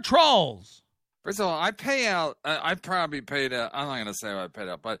more trolls. First of all, I pay out. I probably paid out. I'm not going to say what I paid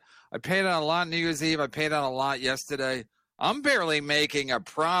out, but I paid out a lot New Year's Eve. I paid out a lot yesterday. I'm barely making a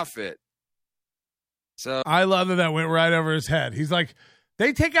profit. So I love that went right over his head. He's like,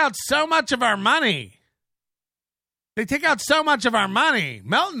 they take out so much of our money.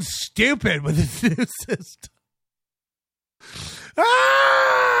 Melton's stupid with his new system.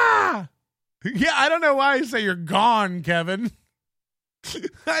 Ah! Yeah, I don't know why you say you're gone, Kevin.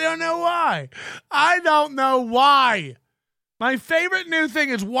 I don't know why. My favorite new thing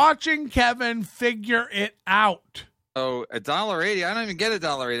is watching Kevin figure it out. Oh, $1.80. I don't even get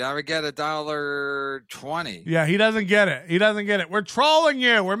 $1.80. I would get $1.20. Yeah, he doesn't get it. We're trolling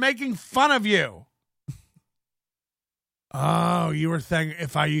you. We're making fun of you. Oh, you were thinking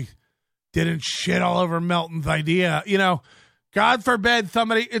if I didn't shit all over Melton's idea, God forbid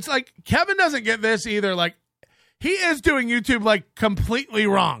somebody. It's like Kevin doesn't get this either. Like he is doing YouTube like completely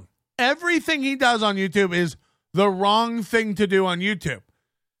wrong. Everything he does on YouTube is the wrong thing to do on YouTube.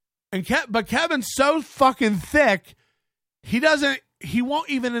 But Kevin's so fucking thick. He won't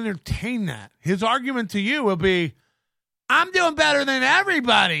even entertain that. His argument to you will be, I'm doing better than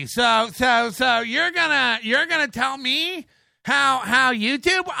everybody. So you're gonna tell me how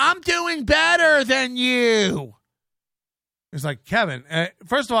YouTube, I'm doing better than you. It's like, Kevin,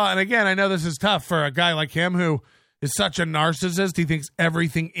 first of all, and again, I know this is tough for a guy like him who is such a narcissist. He thinks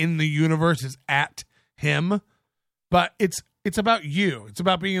everything in the universe is at him. But it's about you. It's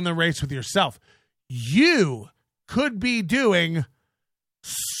about being in the race with yourself. You could be doing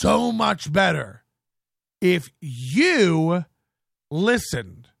so much better if you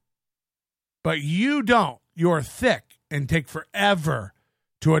listened. But you don't. You're thick and take forever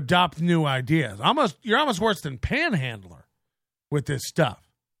to adopt new ideas. You're almost worse than Panhandler with this stuff.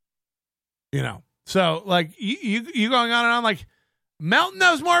 You know, so like you going on and on like Melton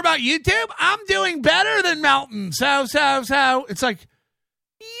knows more about YouTube. I'm doing better than Melton. So it's like,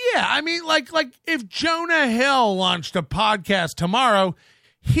 yeah, I mean, like if Jonah Hill launched a podcast tomorrow,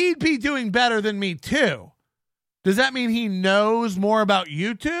 he'd be doing better than me too. Does that mean he knows more about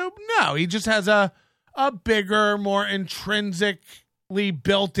YouTube? No, he just has a bigger, more intrinsically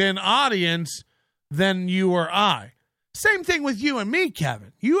built-in audience than you or I. Same thing with you and me,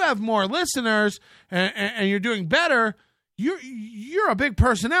 Kevin. You have more listeners, and you're doing better. You're a big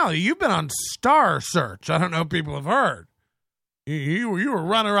personality. You've been on Star Search. I don't know if people have heard. You were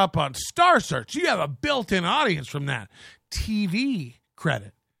runner-up on Star Search. You have a built-in audience from that. TV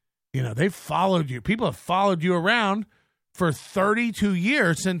credit. You know, they've followed you. People have followed you around for 32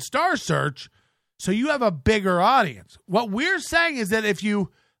 years since Star Search, so you have a bigger audience. What we're saying is that if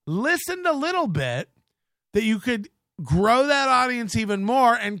you listened a little bit, that you could grow that audience even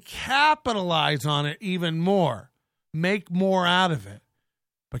more and capitalize on it even more. Make more out of it.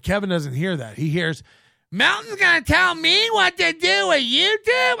 But Kevin doesn't hear that. He hears, Melton's going to tell me what to do with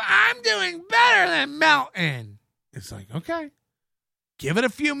YouTube? I'm doing better than Melton. It's like, okay. Give it a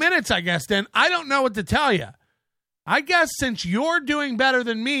few minutes, I guess, then. I don't know what to tell you. I guess since you're doing better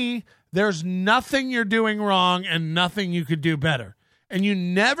than me, there's nothing you're doing wrong and nothing you could do better. And you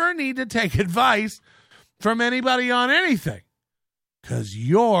never need to take advice from anybody on anything because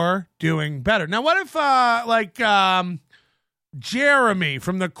you're doing better. Now, what if, Jeremy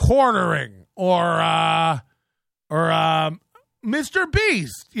from The Quartering or Mr.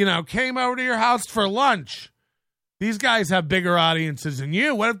 Beast, came over to your house for lunch? These guys have bigger audiences than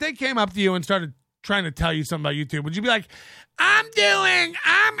you. What if they came up to you and started trying to tell you something about YouTube? Would you be like, I'm.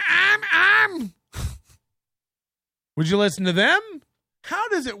 Would you listen to them? How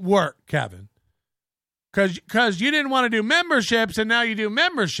does it work, Kevin? Because you didn't want to do memberships, and now you do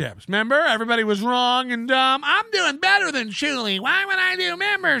memberships. Remember? Everybody was wrong and dumb. I'm doing better than Shuley. Why would I do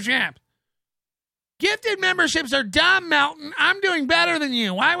memberships? Gifted memberships are dumb, Melton. I'm doing better than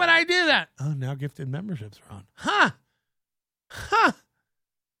you. Why would I do that? Oh, now gifted memberships are on. Huh.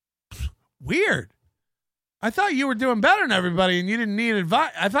 Weird. I thought you were doing better than everybody and you didn't need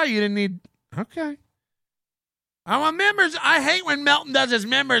advice. I thought you didn't need... Okay. I want members. I hate when Melton does his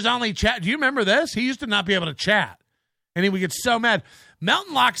members-only chat. Do you remember this? He used to not be able to chat. And he would get so mad.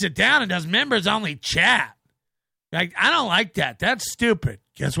 Melton locks it down and does members-only chat. Like, I don't like that. That's stupid.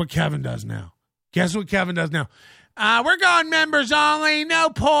 Guess what Kevin does now? We're going members only, no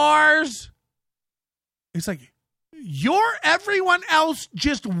pores. It's like, you're everyone else,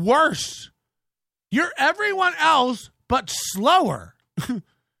 just worse. You're everyone else, but slower.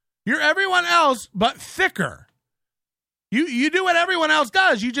 You're everyone else, but thicker. You do what everyone else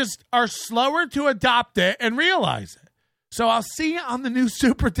does. You just are slower to adopt it and realize it. So I'll see you on the new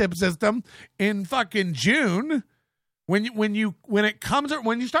super tip system in fucking June. When you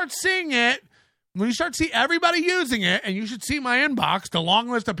start seeing it, when you start to see everybody using it, and you should see my inbox, the long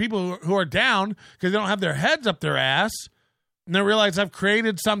list of people who are down because they don't have their heads up their ass, and they realize I've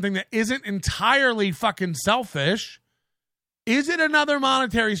created something that isn't entirely fucking selfish. Is it another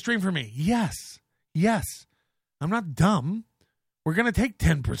monetary stream for me? Yes. I'm not dumb. We're going to take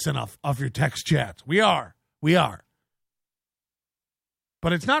 10% off your text chats. We are.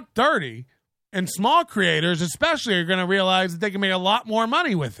 But it's not 30, and small creators especially are going to realize that they can make a lot more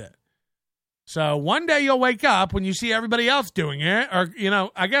money with it. So one day you'll wake up when you see everybody else doing it, or,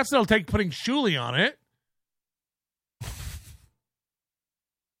 I guess it'll take putting Shuley on it.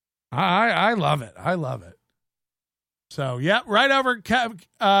 I love it. So, yeah, right over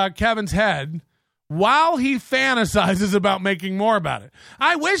Kevin's head while he fantasizes about making more about it.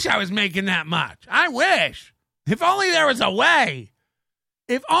 I wish I was making that much. I wish. If only there was a way.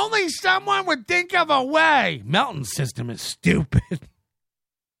 If only someone would think of a way. Melton's system is stupid.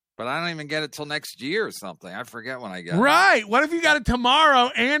 But I don't even get it till next year or something. I forget when I got it. Right. What if you got it tomorrow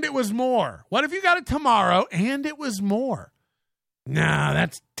and it was more? Nah,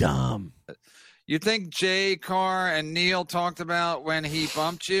 that's dumb. You think Jay Carr and Neil talked about when he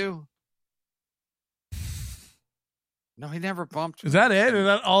bumped you? No, he never bumped you. Is that it? Is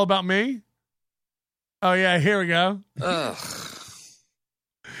that all about me? Oh, yeah, here we go. Ugh.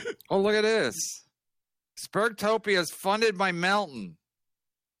 Oh, look at this. Spurtopia is funded by Melton.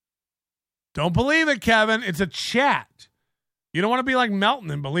 Don't believe it, Kevin. It's a chat. You don't want to be like Melton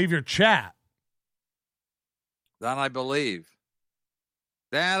and believe your chat. That I believe.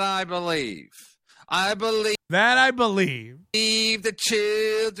 I believe the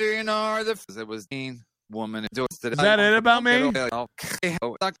children are the... It was woman. Is that it about me?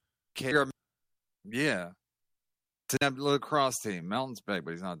 Yeah. To that lacrosse team. Melton's big,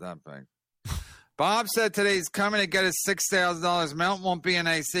 but he's not that big. Bob said today he's coming to get his $6,000. Melton won't be in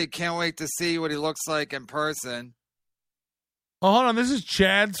AC. Can't wait to see what he looks like in person. Oh, hold on. This is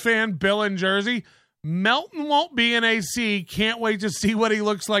Chad's fan, Bill in Jersey. Melton won't be in AC. Can't wait to see what he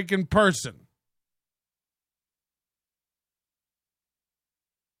looks like in person.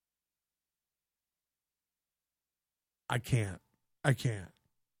 I can't.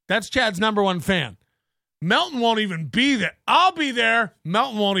 That's Chad's number one fan. Melton won't even be there. I'll be there.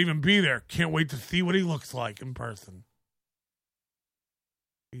 Melton won't even be there. Can't wait to see what he looks like in person.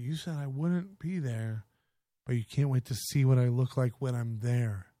 You said I wouldn't be there, but you can't wait to see what I look like when I'm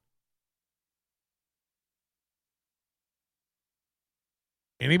there.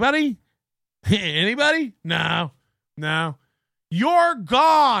 Anybody? Anybody? No. You're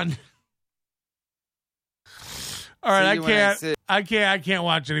gone. All right, I can't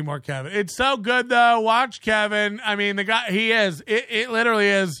watch anymore, Kevin. It's so good though. Watch Kevin. I mean, the guy, he is. It literally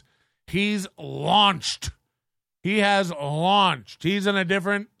is. He's launched. He has launched. He's in a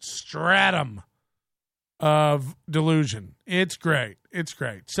different stratum of delusion. It's great.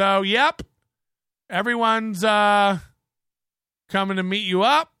 So, yep. Everyone's coming to meet you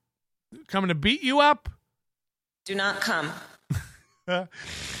up. Coming to beat you up. Do not come.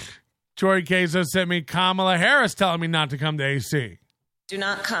 Jory Queso sent me Kamala Harris telling me not to come to AC. Do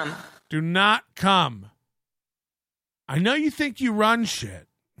not come. Do not come. I know you think you run shit.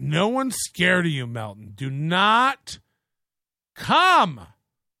 No one's scared of you, Melton. Do not come.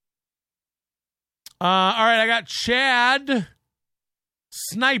 All right, I got Chad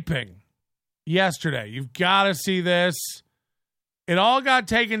sniping yesterday. You've got to see this. It all got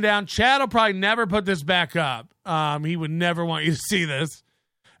taken down. Chad will probably never put this back up. He would never want you to see this.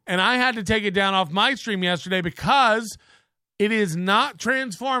 And I had to take it down off my stream yesterday because it is not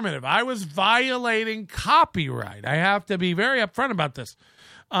transformative. I was violating copyright. I have to be very upfront about this.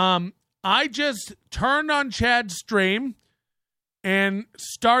 I just turned on Chad's stream and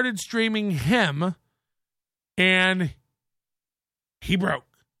started streaming him, and he broke.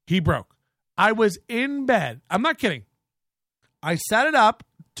 I was in bed. I'm not kidding. I set it up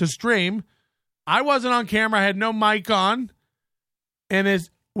to stream. I wasn't on camera. I had no mic on. And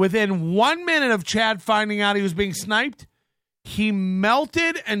within 1 minute of Chad finding out he was being sniped, he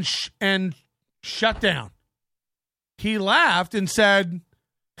melted and shut down. He laughed and said,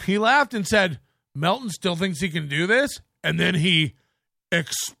 Melton still thinks he can do this? And then he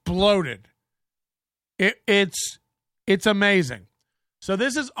exploded. It's amazing. So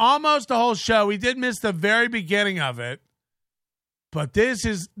this is almost the whole show. We did miss the very beginning of it. But this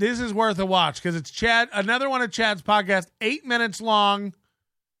is worth a watch because it's Chad, another one of Chad's podcasts, 8 minutes long.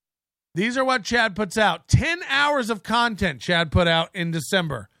 These are what Chad puts out. 10 hours of content Chad put out in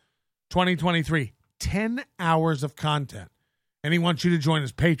December 2023. 10 hours of content. And he wants you to join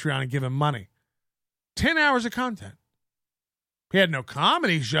his Patreon and give him money. 10 hours of content. He had no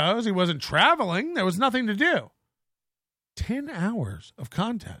comedy shows. He wasn't traveling. There was nothing to do. 10 hours of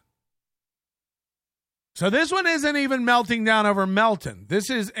content. So this one isn't even melting down over Melton. This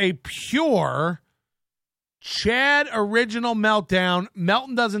is a pure Chad original meltdown.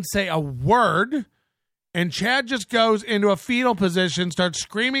 Melton doesn't say a word, and Chad just goes into a fetal position, starts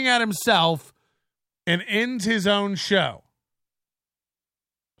screaming at himself, and ends his own show.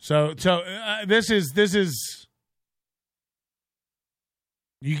 So this is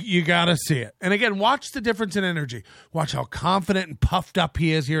you got to see it. And again, watch the difference in energy. Watch how confident and puffed up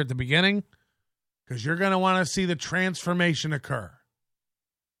he is here at the beginning, because you're going to want to see the transformation occur.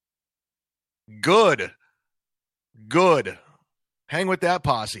 Good. Hang with that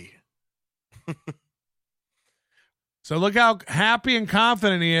posse. So look how happy and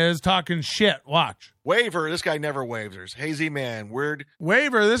confident he is talking shit. Watch. Waiver. This guy never wavers. Hazy man. Weird.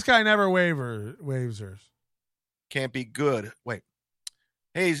 Waiver. This guy never wavers. Can't be good. Wait.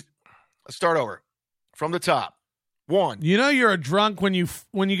 Hayes, let's start over. From the top. 1. You know you're a drunk when you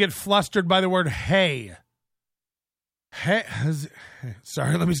get flustered by the word hey. Hey.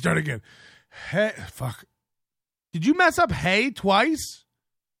 Sorry, let me start again. Hey. Fuck. Did you mess up hey twice?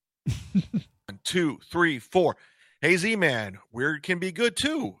 1, 2, 3, 4. Hazy man. Weird can be good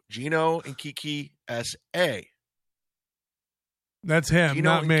too. Gino and Kiki S.A. That's him, Gino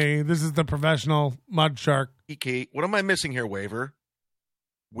not me. This is the professional mud shark. Kiki. What am I missing here, Waiver?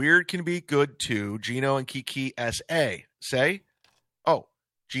 Weird can be good too. Gino and Kiki S.A. Say? Oh,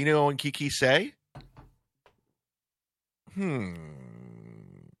 Gino and Kiki say?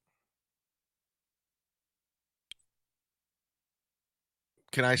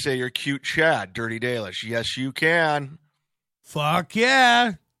 Can I say you're cute, Chad? Dirty Dalish. Yes, you can. Fuck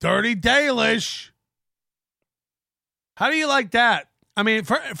yeah. Dirty Dalish. How do you like that? I mean,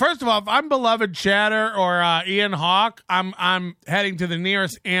 first of all, if I'm beloved Chatter or Ian Hawk, I'm heading to the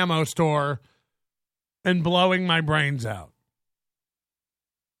nearest ammo store and blowing my brains out.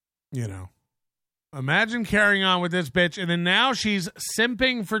 You know. Imagine carrying on with this bitch, and then now she's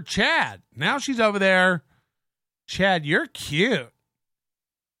simping for Chad. Now she's over there. Chad, you're cute.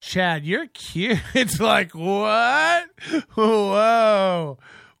 Chad, you're cute. It's like, what? Whoa.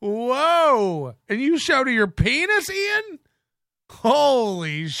 Whoa. And you showed her your penis, Ian?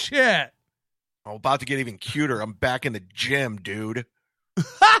 Holy shit. I'm about to get even cuter. I'm back in the gym, dude.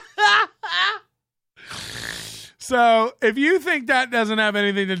 So, if you think that doesn't have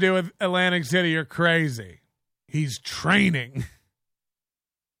anything to do with Atlantic City, you're crazy. He's training.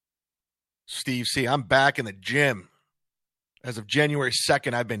 Steve C., I'm back in the gym. As of January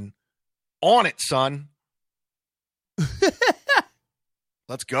 2nd, I've been on it, son.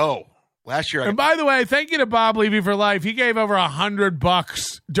 Let's go. Last year, and by the way, thank you to Bob Levy for life. He gave over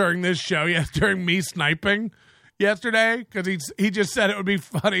 $100 during this show, during me sniping yesterday, because he just said it would be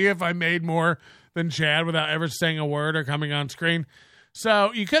funny if I made more than Chad without ever saying a word or coming on screen.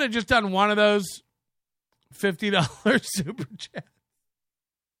 So you could have just done one of those $50 super chat.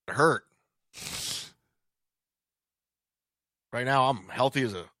 It hurt. Right now, I'm healthy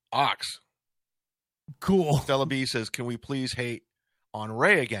as a ox. Cool. Stella B says, can we please hate on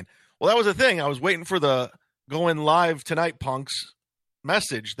Ray again? Well, that was the thing. I was waiting for the going live tonight punks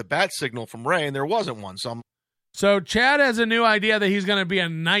message, the bat signal from Ray, and there wasn't one. So Chad has a new idea that he's going to be a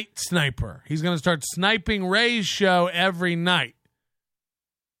night sniper. He's going to start sniping Ray's show every night.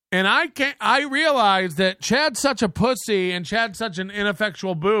 And I realized that Chad's such a pussy and Chad's such an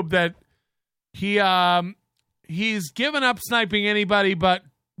ineffectual boob that he's given up sniping anybody but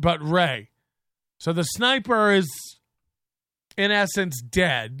Ray. So the sniper is in essence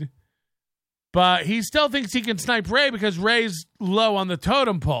dead. But he still thinks he can snipe Ray because Ray's low on the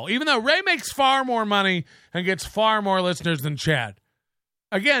totem pole, even though Ray makes far more money and gets far more listeners than Chad.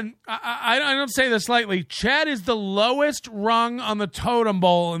 Again, I don't say this lightly. Chad is the lowest rung on the totem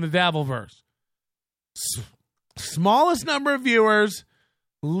pole in the Dabbleverse. Smallest number of viewers,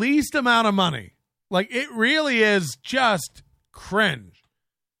 least amount of money. Like, it really is just cringe.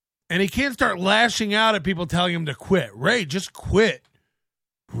 And he can't start lashing out at people telling him to quit. Ray, just quit.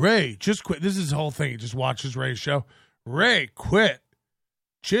 Ray, just quit. This is his whole thing. He just watches Ray's show. Ray, quit.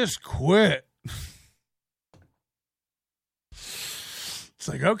 Just quit. It's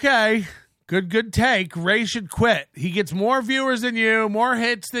like, okay, good take. Ray should quit. He gets more viewers than you, more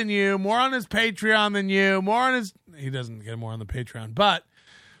hits than you, more on his Patreon than you, more on his... He doesn't get more on the Patreon, but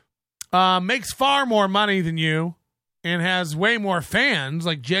makes far more money than you and has way more fans,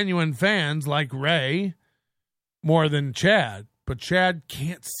 like genuine fans like Ray, more than Chad. But Chad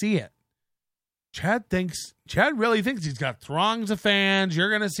can't see it. Chad really thinks he's got throngs of fans. You're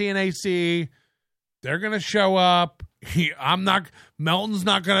going to see an AC. They're going to show up. Melton's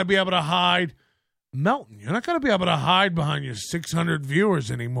not going to be able to hide. Melton, you're not going to be able to hide behind your 600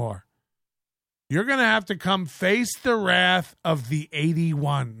 viewers anymore. You're going to have to come face the wrath of the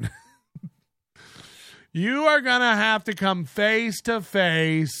 81. You are going to have to come face to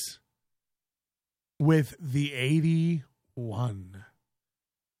face with the 81.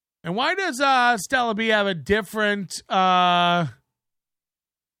 And why does Stella B have a different avatar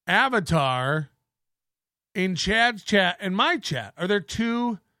in Chad's chat and my chat? Are there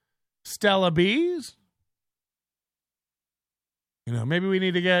two Stella B's? You know, maybe we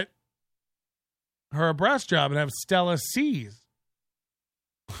need to get her a breast job and have Stella C's.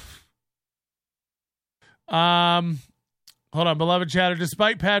 Hold on, beloved chatter.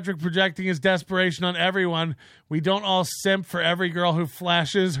 Despite Patrick projecting his desperation on everyone, we don't all simp for every girl who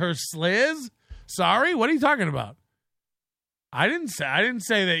flashes her sliz. Sorry, what are you talking about? I didn't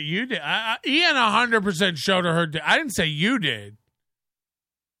say that you did. Ian 100% showed her. I didn't say you did.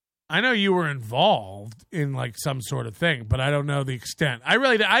 I know you were involved in like some sort of thing, but I don't know the extent. I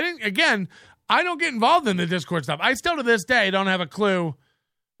didn't. Again, I don't get involved in the Discord stuff. I still to this day don't have a clue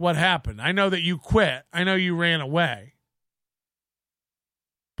what happened. I know that you quit. I know you ran away.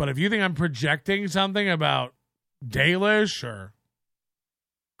 But if you think I'm projecting something about Dalish or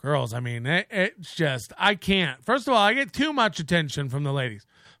girls, I mean, it's just, I can't. First of all, I get too much attention from the ladies.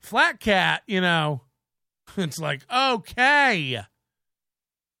 Flat Cat, you know, it's like, okay.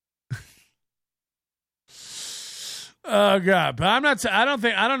 Oh, God. But I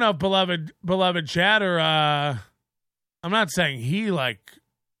don't know if beloved chatter, I'm not saying he like,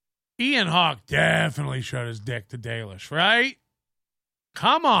 Ian Hawk definitely showed his dick to Dalish, right?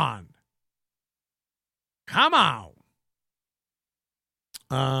 Come on. Come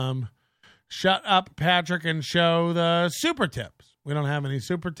on. Shut up, Patrick, and show the super tips. We don't have any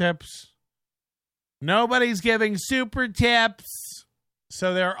super tips. Nobody's giving super tips,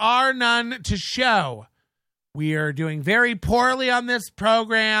 so there are none to show. We are doing very poorly on this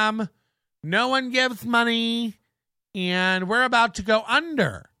program. No one gives money, and we're about to go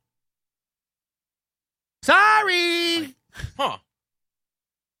under. Sorry. Huh.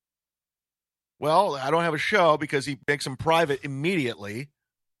 Well, I don't have a show because he makes them private immediately.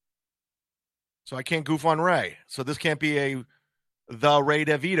 So I can't goof on Ray. So this can't be the Ray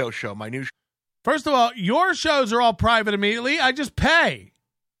DeVito show, my new show. First of all, your shows are all private immediately. I just pay.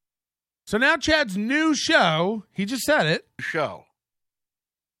 So now Chad's new show, he just said it. Show.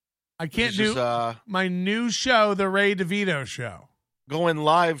 I can't do my new show, the Ray DeVito show. Going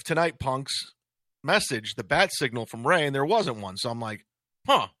live tonight, punks. Message, the bat signal from Ray, and there wasn't one. So I'm like,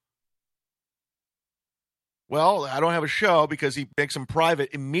 huh. Well, I don't have a show because he makes them private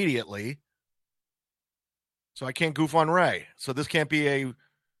immediately. So I can't goof on Ray. So this can't be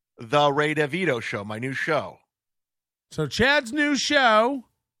the Ray DeVito show, my new show. So Chad's new show,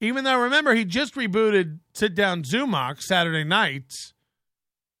 even though, remember, he just rebooted Sit Down Zumock Saturday nights.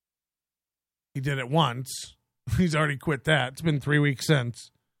 He did it once. He's already quit that. It's been 3 weeks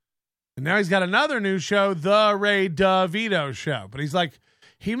since. And now he's got another new show, the Ray DeVito show. But he's like,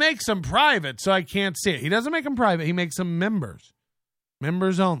 he makes them private, so I can't see it. He doesn't make them private. He makes them members.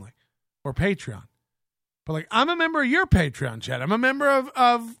 Members only. Or Patreon. But like, I'm a member of your Patreon, Chad. I'm a member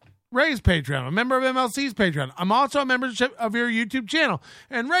of Ray's Patreon. I'm a member of MLC's Patreon. I'm also a member of your YouTube channel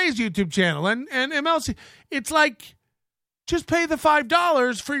and Ray's YouTube channel and MLC. It's like, just pay the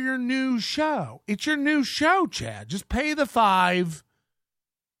 $5 for your new show. It's your new show, Chad. Just pay the $5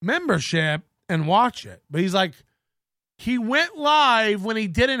 membership and watch it. But he's like, he went live when he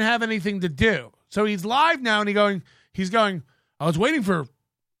didn't have anything to do. So he's live now and he's going, I was waiting for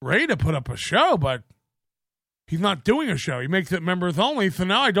Ray to put up a show, but he's not doing a show. He makes it members only, so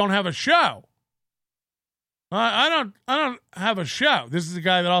now I don't have a show. I don't have a show. This is a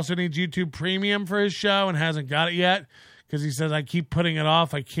guy that also needs YouTube Premium for his show and hasn't got it yet because he says, I keep putting it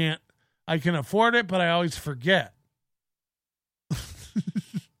off. I can afford it, but I always forget.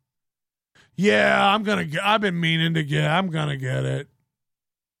 Yeah, I've been meaning to get, I'm going to get it.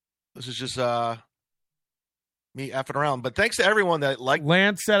 This is just me effing around. But thanks to everyone that liked.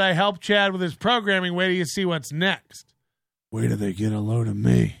 Lance said, I helped Chad with his programming. Wait till you see what's next. Wait till they get a load of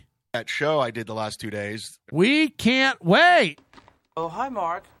me. That show I did the last 2 days. We can't wait. Oh, hi,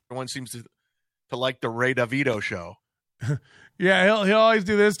 Mark. Everyone seems to like the Ray DeVito show. Yeah, he'll always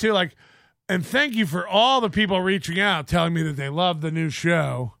do this too. Like, and thank you for all the people reaching out, telling me that they love the new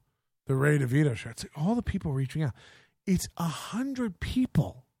show, the Ray DeVito show. It's like all the people reaching out. It's 100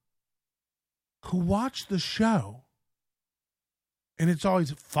 people who watch the show, and it's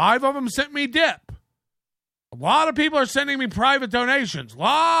always 5 of them sent me dip. A lot of people are sending me private donations. A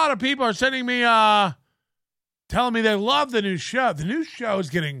lot of people are sending me, telling me they love the new show. The new show is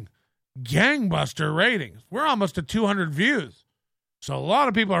getting gangbuster ratings. We're almost at 200 views. So a lot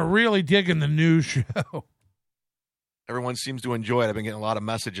of people are really digging the new show. Everyone seems to enjoy it. I've been getting a lot of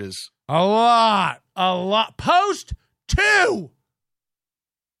messages. A lot. Post 2.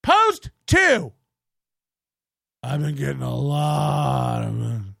 I've been getting a lot of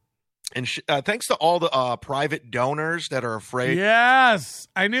them. And thanks to all the private donors that are afraid. Yes,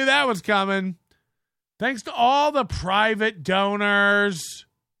 I knew that was coming. Thanks to all the private donors.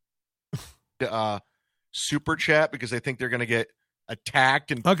 Super chat because they think they're going to get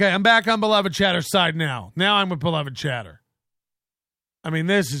attacked. Okay, I'm back on Beloved Chatter's side now. Now I'm with Beloved Chatter. I mean,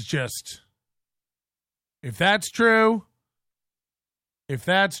 this is just... If that's true,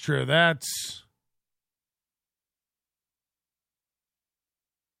 that's...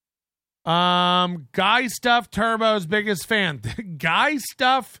 Guy Stuff Turbo's biggest fan. Guy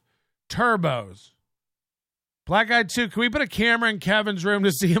Stuff Turbos. Black Eyed Sue, can we put a camera in Kevin's room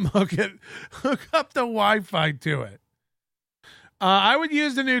to see him hook up the Wi-Fi to it? I would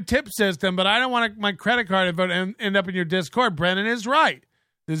use the new tip system, but I don't want my credit card info to end up in your Discord. Brennan is right.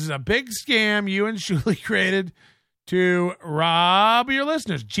 This is a big scam you and Shuli created to rob your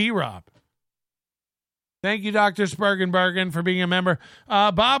listeners. G-Rob. Thank you, Dr. Spergenbergen, for being a member.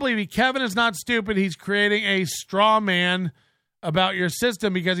 Bob Levy, Kevin is not stupid. He's creating a straw man about your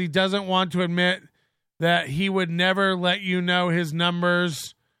system because he doesn't want to admit that he would never let you know his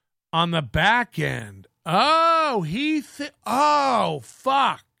numbers on the back end. Oh,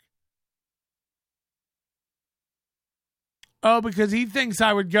 fuck. Oh, because he thinks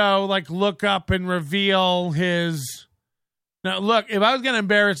I would go, like, look up and reveal his Now, look, if I was going to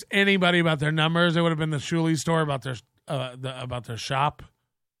embarrass anybody about their numbers, it would have been the Shuley store about their shop.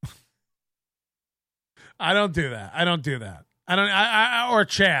 I don't do that. Or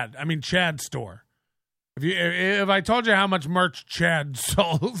Chad. I mean, Chad's store. If I told you how much merch Chad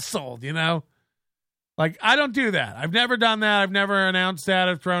sold, you know, like I don't do that. I've never done that. I've never announced that.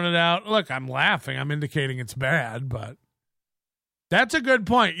 I've thrown it out. Look, I'm laughing. I'm indicating it's bad, but that's a good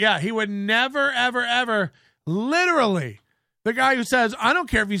point. Yeah, he would never, ever, ever, literally. The guy who says, I don't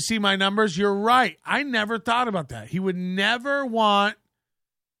care if you see my numbers, you're right. I never thought about that. He would never want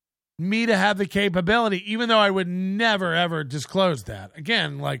me to have the capability, even though I would never, ever disclose that.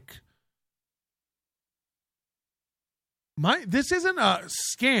 Again, like, this isn't a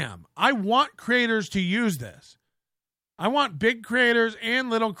scam. I want creators to use this. I want big creators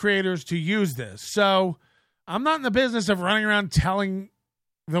and little creators to use this. So I'm not in the business of running around telling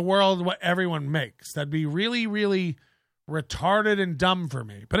the world what everyone makes. That'd be really, really retarded and dumb for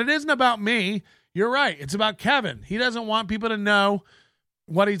me. But it isn't about me. You're right. It's about Kevin. He doesn't want people to know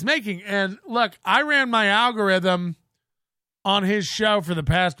what he's making. And look, I ran my algorithm on his show for the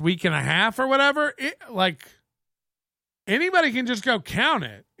past week and a half or whatever. Anybody can just go count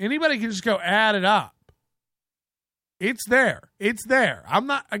it. Anybody can just go add it up. It's there. It's there. I'm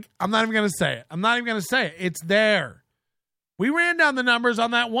not even going to say it. It's there. We ran down the numbers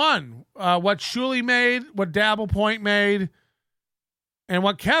on that one. What Shuley made, what Dabble Point made, and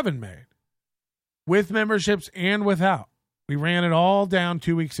what Kevin made. With memberships and without. We ran it all down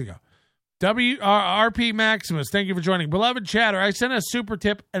 2 weeks ago. RP Maximus, thank you for joining. Beloved chatter, I sent a super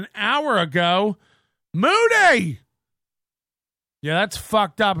tip an hour ago. Moody! Yeah, that's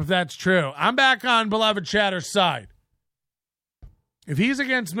fucked up if that's true. I'm back on Beloved Chatter's side. If he's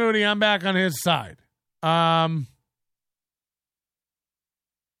against Moody, I'm back on his side.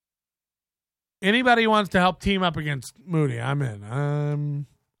 Anybody who wants to help team up against Moody, I'm in. I'm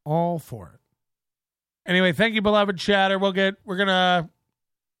all for it. Anyway, thank you, Beloved Chatter. We're gonna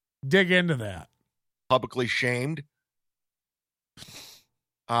dig into that. Publicly shamed.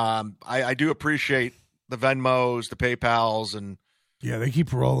 I do appreciate the Venmos, the PayPals, and yeah, they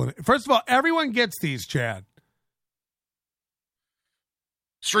keep rolling. First of all, everyone gets these, Chad.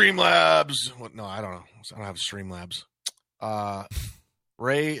 Streamlabs. What? No, I don't know. I don't have Streamlabs.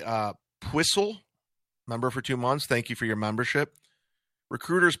 Ray Pwissel, member for 2 months. Thank you for your membership.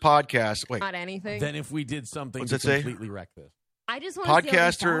 Recruiters Podcast. Wait. Not anything. Then if we did something What's to it say? completely wreck this. I just want to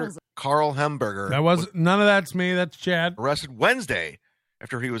Podcaster Carl Hemberger. That was none of that's me. That's Chad. Arrested Wednesday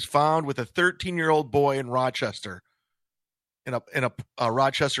after he was found with a 13-year-old boy in Rochester in a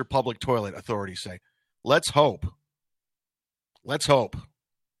Rochester public toilet, authorities say. Let's hope.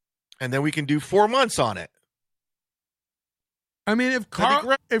 And then we can do 4 months on it. I mean, if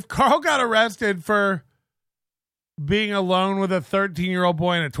Carl got arrested for being alone with a 13-year-old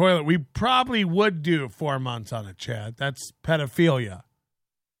boy in a toilet, we probably would do 4 months on it, Chad. That's pedophilia.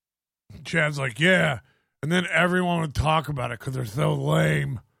 Chad's like, yeah. And then everyone would talk about it because they're so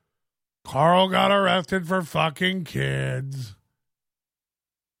lame. Carl got arrested for fucking kids.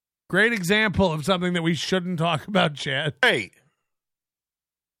 Great example of something that we shouldn't talk about, Chad. Hey.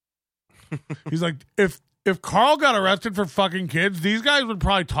 He's like, if Carl got arrested for fucking kids, these guys would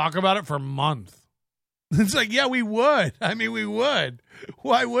probably talk about it for months. It's like, yeah, we would. I mean, we would.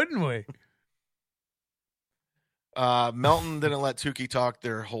 Why wouldn't we? Melton didn't let Tukey talk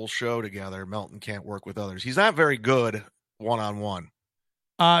their whole show together. Melton can't work with others. He's not very good one-on-one.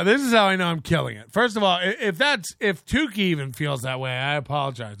 This is how I know I'm killing it. First of all, if Tukey even feels that way, I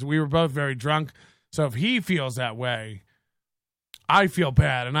apologize. We were both very drunk, so if he feels that way, I feel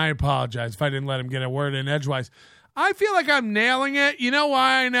bad, and I apologize if I didn't let him get a word in edgewise. I feel like I'm nailing it. You know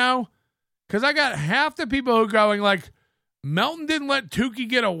why I know? Because I got half the people who are going like, Melton didn't let Tukey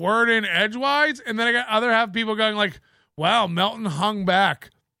get a word in edgewise, and then I got other half people going like, wow, Melton hung back.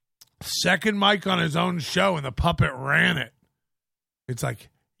 Second mic on his own show, and the puppet ran it. It's like,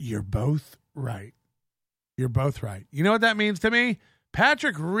 you're both right. You're both right. You know what that means to me?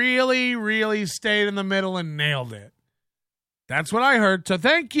 Patrick really, really stayed in the middle and nailed it. That's what I heard. So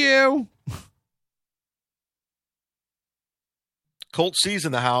thank you. Colt C's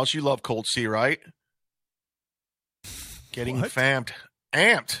in the house. You love Colt C, right? Getting What? amped.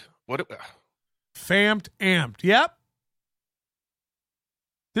 What? Amped. Yep.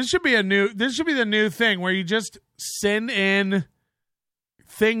 This should be the new thing where you just send in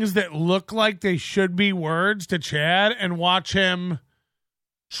things that look like they should be words to Chad and watch him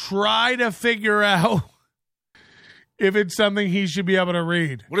try to figure out if it's something he should be able to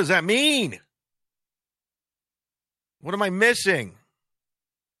read. What does that mean? What am I missing?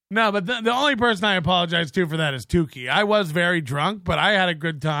 No, but the only person I apologize to for that is Tukey. I was very drunk, but I had a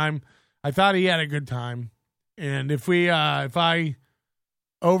good time. I thought he had a good time. And if I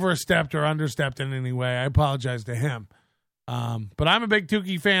overstepped or understepped in any way, I apologize to him. But I'm a big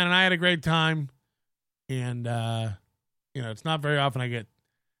Tukey fan, and I had a great time. And, it's not very often I get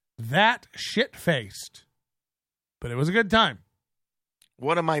that shit-faced. But it was a good time.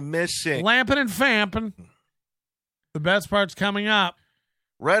 What am I missing? Lamping and famping. The best part's coming up.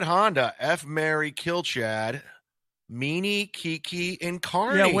 Red Honda, F. Mary, Kill Chad, Meanie, Kiki, and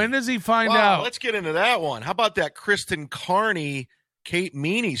Carney. Yeah, when does he find out? Let's get into that one. How about that Kristen Carney, Kate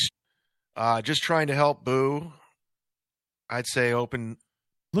Meanie? Just trying to help Boo. I'd say open.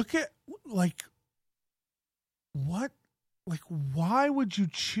 Look at, what? Why would you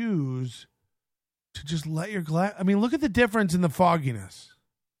choose to just let your glass? I mean, look at the difference in the fogginess.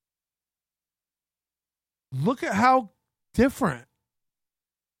 Look at how different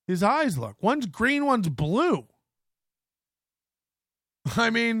his eyes look. One's green, one's blue. I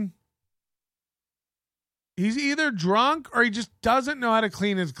mean, he's either drunk or he just doesn't know how to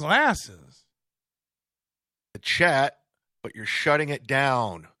clean his glasses. The chat, but you're shutting it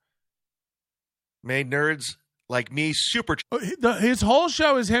down. Made nerds like me super. His whole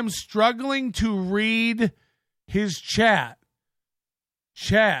show is him struggling to read his chat.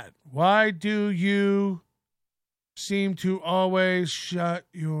 Chat, why do you seem to always shut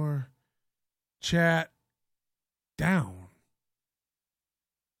your chat down?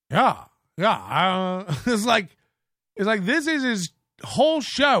 Yeah. It's like this is his whole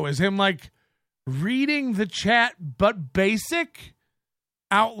show is him reading the chat, but basic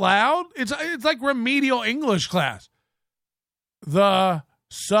out loud. It's like remedial English class. The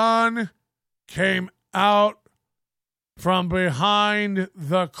sun came out from behind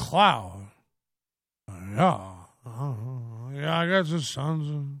the cloud. Yeah. Yeah, I guess the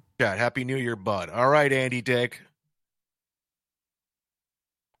sun's... Chat, Happy New Year, bud. All right, Andy Dick.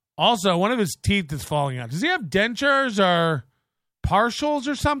 Also, one of his teeth is falling out. Does he have dentures or partials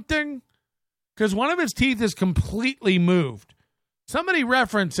or something? Because one of his teeth is completely moved. Somebody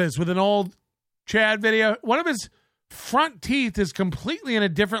references with an old Chad video. One of his front teeth is completely in a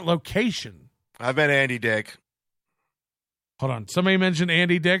different location. I've met Andy Dick. Hold on. Somebody mentioned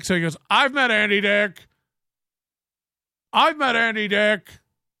Andy Dick, so he goes, I've met Andy Dick. I've met Andy Dick.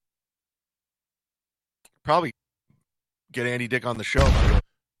 Probably get Andy Dick on the show.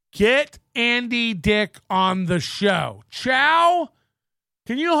 Get Andy Dick on the show. Chow,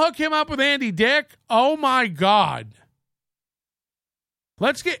 can you hook him up with Andy Dick? Oh, my God.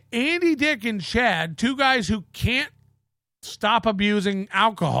 Let's get Andy Dick and Chad, two guys who can't stop abusing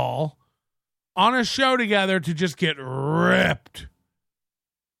alcohol, on a show together to just get ripped.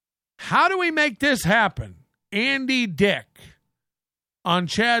 How do we make this happen? Andy Dick on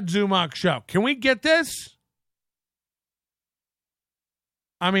Chad Zumock show. Can we get this?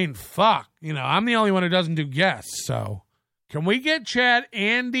 I mean, fuck. I'm the only one who doesn't do guests, so can we get Chad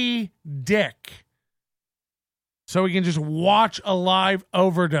Andy Dick so we can just watch a live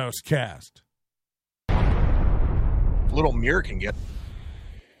overdose cast? Little mirror can get.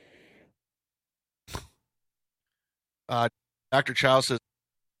 Dr. Chow says,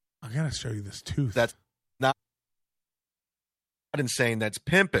 I gotta show you this tooth. That's not insane. That's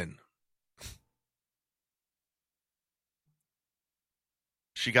pimping.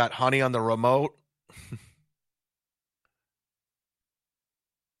 She got honey on the remote.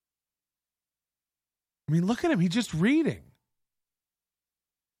 I mean, look at him. He's just reading.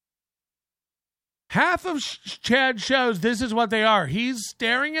 Half of Chad shows this is what they are. He's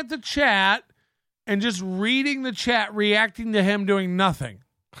staring at the chat and just reading the chat, reacting to him doing nothing.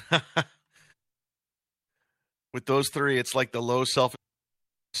 With those three, it's like the low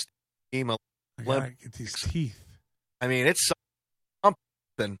self-esteem. I gotta get these teeth. I mean, it's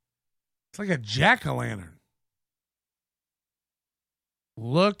something. It's like a jack-o'-lantern.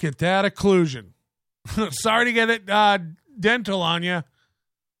 Look at that occlusion. Sorry to get it dental on you.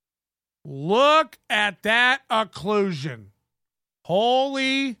 Look at that occlusion.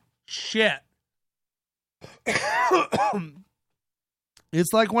 Holy shit.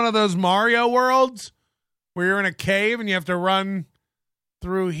 It's like one of those Mario worlds where you're in a cave and you have to run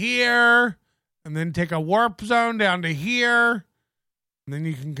through here and then take a warp zone down to here. And then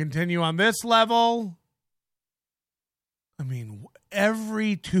you can continue on this level. I mean,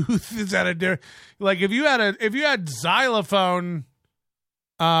 every tooth is at a different. Like if you had xylophone,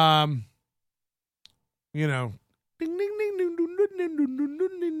 ding ding ding ding ding ding ding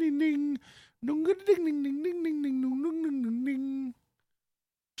ding ding ding,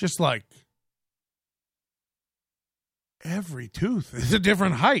 just like Every tooth is a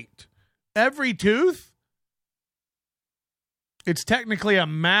different height. Every tooth? It's technically a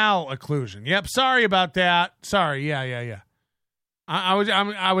malocclusion. Yep, sorry about that. Sorry, yeah. I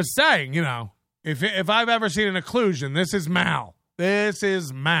was saying, you know, if I've ever seen an occlusion, this is mal. This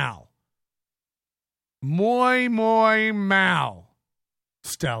is mal. Muy mal.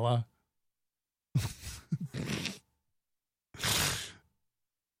 Stella.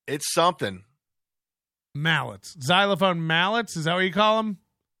 It's something. Mallets. Xylophone mallets? Is that what you call them?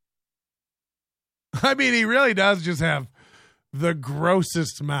 I mean, he really does just have the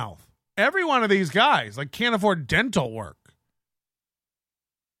grossest mouth. Every one of these guys, like, can't afford dental work.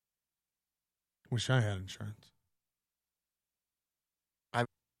 Wish I had insurance. I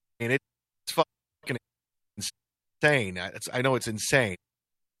mean, it's fucking insane. I know it's insane.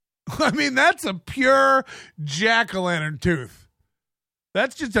 I mean, that's a pure jack-o'-lantern tooth.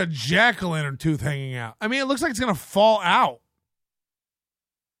 That's just a jack-o'-lantern tooth hanging out. I mean, it looks like it's going to fall out.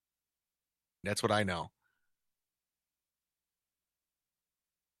 That's what I know.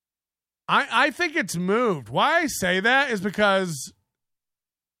 I think it's moved. Why I say that is because...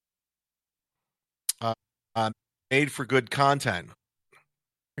 made for good content.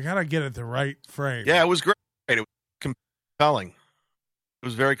 I got to get it the right frame. Yeah, it was great. It was compelling. It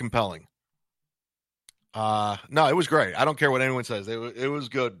was very compelling. No, it was great. I don't care what anyone says. It was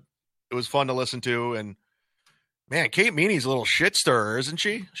good. It was fun to listen to. And, man, Kate Meany's a little shit stirrer, isn't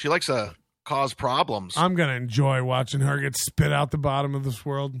she? She likes to cause problems. I'm going to enjoy watching her get spit out the bottom of this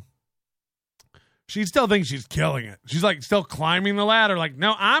world. She still thinks she's killing it. She's, like, still climbing the ladder. Like,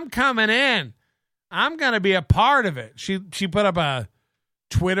 no, I'm coming in. I'm going to be a part of it. She put up a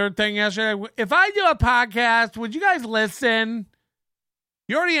Twitter thing yesterday. If I do a podcast, would you guys listen?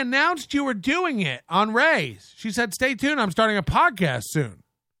 You already announced you were doing it on Ray's. She said, stay tuned. I'm starting a podcast soon.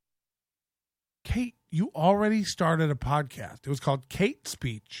 Kate, you already started a podcast. It was called Kate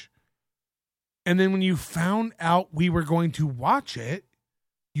Speech. And then when you found out we were going to watch it,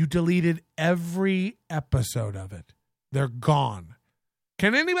 you deleted every episode of it. They're gone.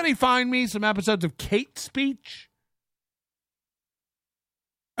 Can anybody find me some episodes of Kate Speech?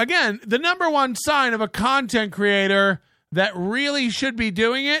 Again, the number one sign of a content creator that really should be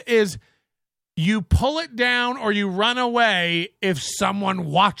doing it is you pull it down or you run away if someone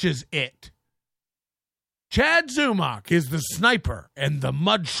watches it. Chad Zumock is the sniper and the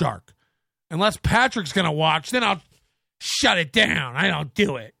mud shark. Unless Patrick's going to watch, then I'll shut it down. I don't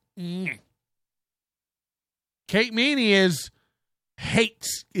do it. Kate Meany is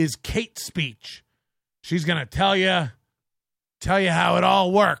Kate Speech. She's going to tell you how it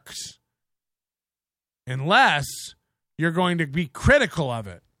all works. Unless you're going to be critical of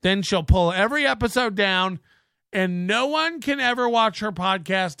it. Then she'll pull every episode down and no one can ever watch her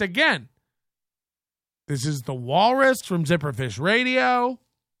podcast again. This is the Walrus from Zipperfish Radio.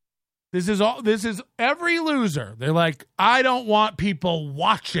 This is every loser. They're like, I don't want people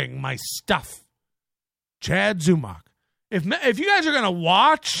watching my stuff. Chad Zumock. If you guys are going to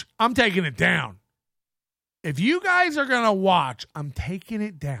watch, I'm taking it down. If you guys are going to watch, I'm taking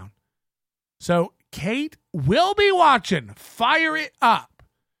it down. So Kate will be watching. Fire it up.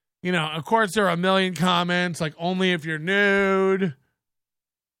 You know, of course, there are a million comments, like only if you're nude.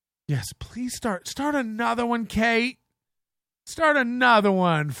 Yes, please start another one, Kate. Start another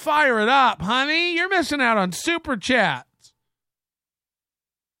one. Fire it up, honey. You're missing out on super chats.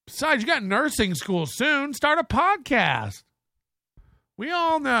 Besides, you got nursing school soon. Start a podcast. We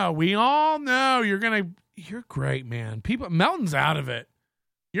all know. You're great, man. Melton's out of it.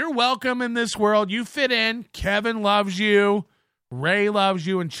 You're welcome in this world. You fit in. Kevin loves you. Ray loves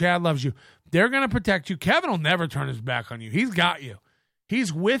you. And Chad loves you. They're going to protect you. Kevin will never turn his back on you. He's got you.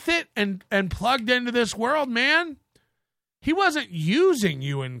 He's with it and plugged into this world, man. He wasn't using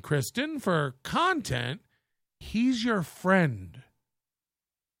you and Kristen for content. He's your friend.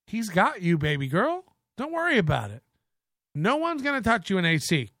 He's got you, baby girl. Don't worry about it. No one's going to touch you in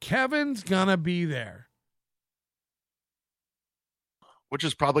AC. Kevin's going to be there. Which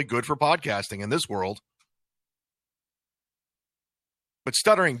is probably good for podcasting in this world. But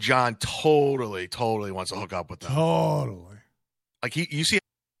Stuttering John totally wants to hook up with them. Totally. Like, you see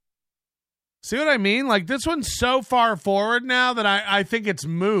what I mean? Like, this one's so far forward now that I think it's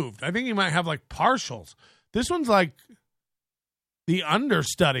moved. I think he might have, like, partials. This one's, like, the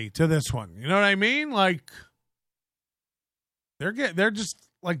understudy to this one. You know what I mean? Like, they're just,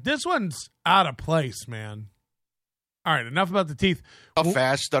 like, this one's out of place, man. All right, enough about the teeth. How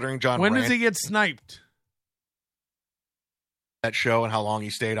fast Stuttering John When ran does he get sniped? That show and how long he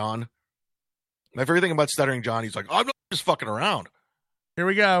stayed on. My favorite thing about Stuttering John, he's like, I'm not just fucking around. Here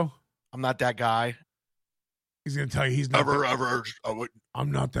we go. I'm not that guy. He's going to tell you he's not.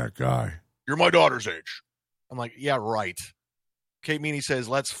 I'm not that guy. You're my daughter's age. I'm like, yeah, right. Kate Meany says,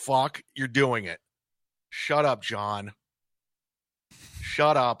 let's fuck. You're doing it. Shut up, John.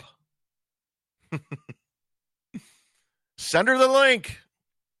 Shut up. Send her the link.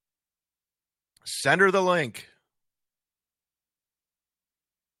 Send her the link.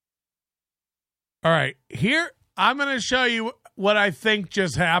 All right. Here, I'm going to show you what I think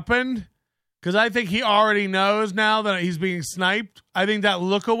just happened. Because I think he already knows now that he's being sniped. I think that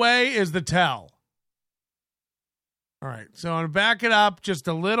look away is the tell. All right. So I'm going to back it up just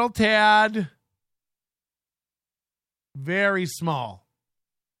a little tad. Very small.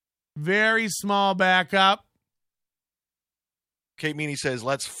 Very small back up. Kate Meany says,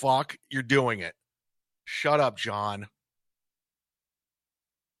 let's fuck. You're doing it. Shut up, John.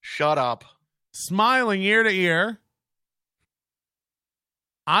 Shut up. Smiling ear to ear.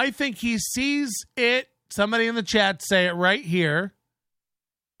 I think he sees it. Somebody in the chat say it right here.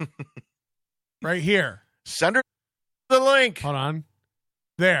 Right here. Send her the link. Hold on.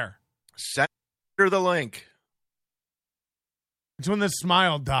 There. Send her the link. It's when the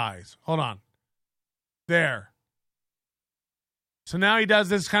smile dies. Hold on. There. So now he does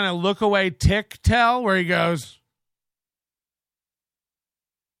this kind of look away tick tell where he goes.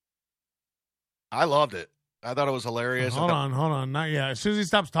 I loved it. I thought it was hilarious. Hold on. Not yet. As soon as he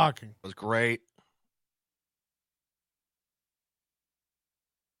stops talking. It was great.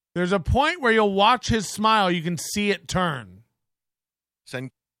 There's a point where you'll watch his smile. You can see it turn. Send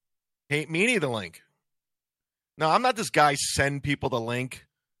Kate Meany the link. No, I'm not this guy. Send people the link.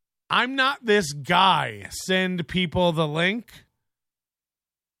 I'm not this guy. Send people the link.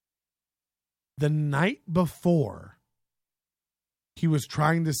 The night before, he was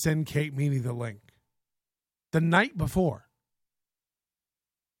trying to send Kate Meany the link. The night before.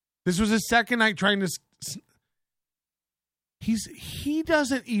 This was his second night trying to... He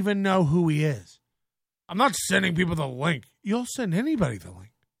doesn't even know who he is. I'm not sending people the link. You'll send anybody the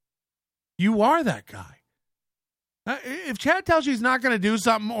link. You are that guy. If Chad tells you he's not going to do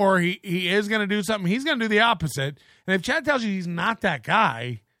something or he is going to do something, he's going to do the opposite. And if Chad tells you he's not that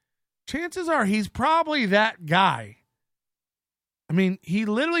guy, chances are he's probably that guy. I mean, he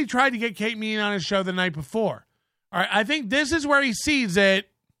literally tried to get Kate Meany on his show the night before. All right, I think this is where he sees it,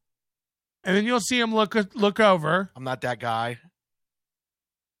 and then you'll see him look over. I'm not that guy.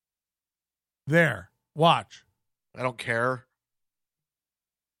 There. Watch. I don't care.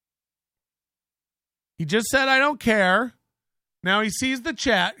 He just said, I don't care. Now he sees the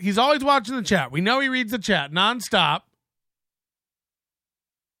chat. He's always watching the chat. We know he reads the chat nonstop.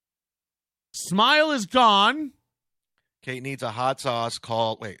 Smile is gone. Kate needs a hot sauce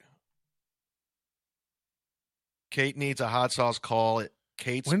call. Wait. Kate needs a hot sauce call at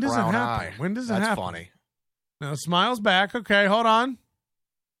Kate's When does brown it happen? eye. When does it That's happen? funny. Now Smile's back. Okay, hold on.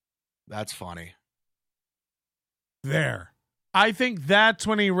 That's funny. There. I think that's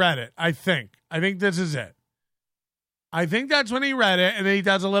when he read it. I think this is it. I think that's when he read it, and then he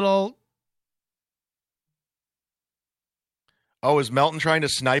does a little... Oh, is Melton trying to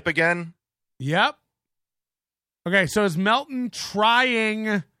snipe again? Yep. Okay, so is Melton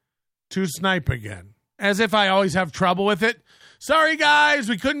trying to snipe again? As if I always have trouble with it. Sorry, guys,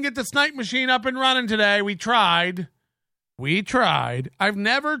 we couldn't get the snipe machine up and running today. We tried. I've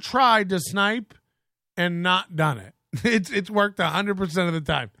never tried to snipe and not done it. It's worked 100% of the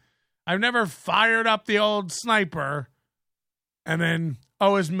time. I've never fired up the old sniper and then,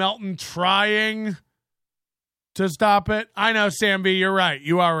 is Melton trying to stop it? I know, Sam B, you're right.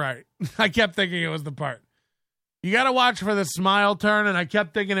 You are right. I kept thinking it was the part. You got to watch for the smile turn, and I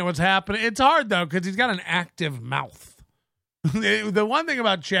kept thinking it was happening. It's hard, though, because he's got an active mouth. The one thing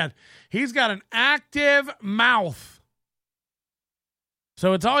about Chad, he's got an active mouth.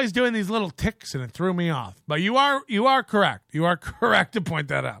 So it's always doing these little ticks, and it threw me off. But you are correct. You are correct to point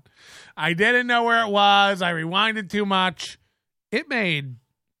that out. I didn't know where it was. I rewinded too much. It made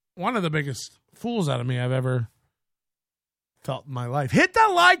one of the biggest fools out of me I've ever felt in my life. Hit the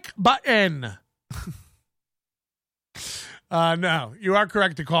like button. No, you are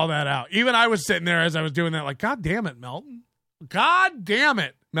correct to call that out. Even I was sitting there as I was doing that, like, God damn it, Melton. God damn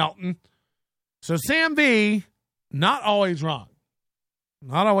it, Melton. So Sam B, not always wrong.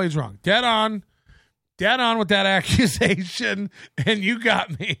 Not always wrong. Dead on with that accusation, and you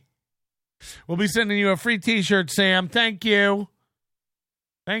got me. We'll be sending you a free t-shirt, Sam. Thank you.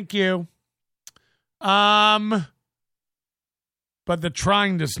 But the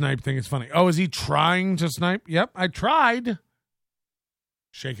trying to snipe thing is funny. Oh, is he trying to snipe? Yep, I tried.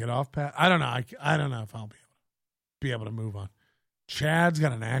 Shake it off, Pat. I don't know. I don't know if I'll be able to move on. Chad's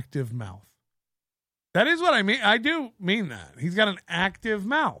got an active mouth. That is what I mean. I do mean that. He's got an active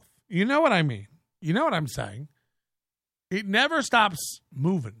mouth. You know what I mean. You know what I'm saying. It never stops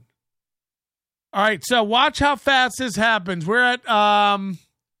moving. All right, so watch how fast this happens. We're at,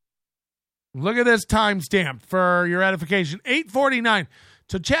 look at this timestamp for your edification, 8:49.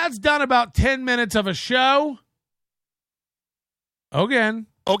 So Chad's done about 10 minutes of a show. Again.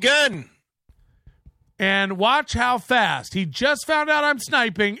 And watch how fast. He just found out I'm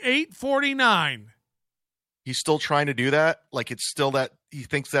sniping, 8:49. He's still trying to do that? Like it's still that he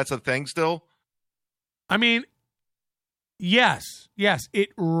thinks that's a thing still? I mean, yes, it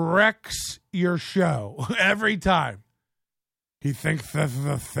wrecks your show every time. He thinks that's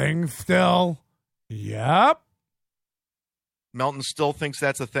the thing still? Yep. Melton still thinks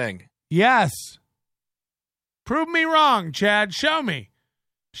that's a thing? Yes. Prove me wrong, Chad. Show me.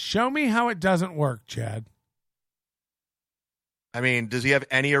 Show me how it doesn't work, Chad. I mean, does he have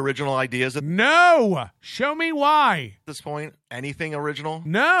any original ideas at No. Show me why. this point? Anything original?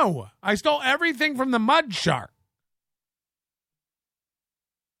 No. I stole everything from the mud shark.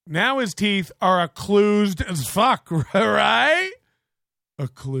 Now his teeth are occlused as fuck, right?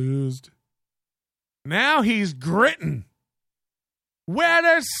 Occlused. Now he's gritting. Where'd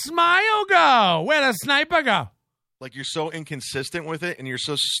the smile go? Where'd the sniper go? Like you're so inconsistent with it and you're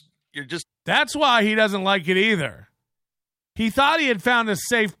just... That's why he doesn't like it either. He thought he had found a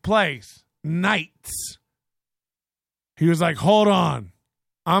safe place. Nights. He was like, hold on.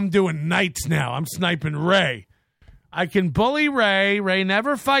 I'm doing nights now. I'm sniping Ray. I can bully Ray. Ray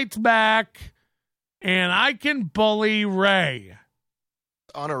never fights back. And I can bully Ray.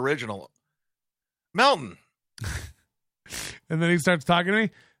 Unoriginal. Melton. And then he starts talking to me.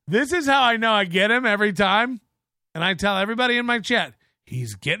 This is how I know I get him every time. And I tell everybody in my chat,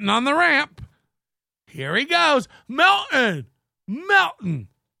 he's getting on the ramp. Here he goes. Melton.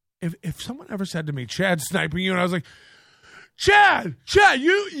 If someone ever said to me, Chad's sniping you, and I was like, Chad,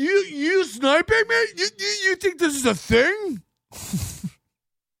 you sniping me? You think this is a thing?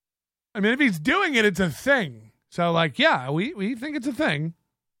 I mean, if he's doing it, it's a thing. So, like, yeah, we think it's a thing.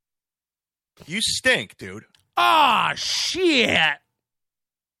 You stink, dude. Ah, shit.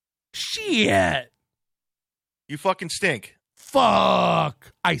 You fucking stink.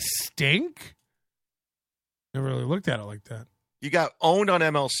 Fuck. I stink? Never really looked at it like that. You got owned on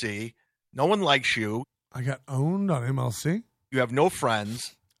MLC. No one likes you. I got owned on MLC? You have no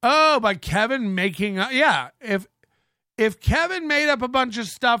friends. Oh, by Kevin making... yeah, if Kevin made up a bunch of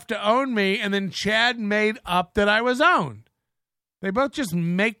stuff to own me and then Chad made up that I was owned. They both just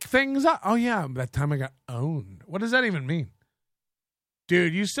make things up. Oh, yeah, that time I got owned. What does that even mean?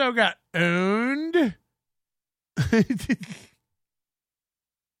 Dude, you still got owned?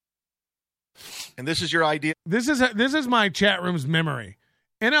 And this is your idea? This is my chat room's memory.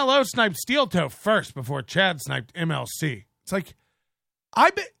 NLO sniped Steel Toe first before Chad sniped MLC. It's like,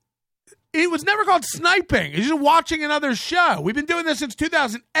 it was never called sniping. It's just watching another show. We've been doing this since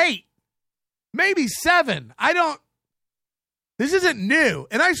 2008. Maybe 7. This isn't new.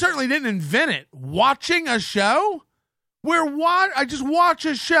 And I certainly didn't invent it. Watching a show? I just watch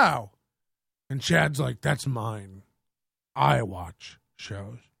a show. And Chad's like, that's mine. I watch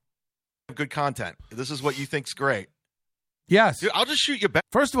shows. Good content. This is what you think's great. Yes. Dude, I'll just shoot you back.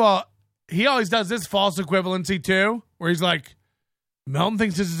 First of all, he always does this false equivalency too, where he's like, Melton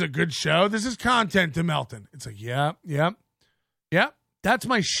thinks this is a good show. This is content to Melton. It's like, yeah. That's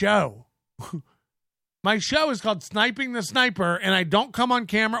my show. My show is called Sniping the Sniper, and I don't come on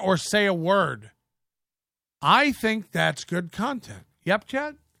camera or say a word. I think that's good content. Yep,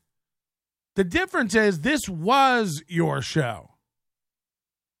 Chad? The difference is this was your show.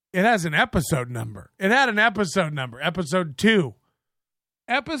 It has an episode number. It had an episode number. Episode 2.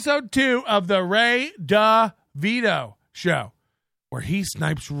 Episode 2 of the Ray DeVito show, where he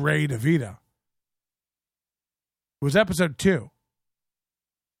snipes Ray DeVito. It was episode 2.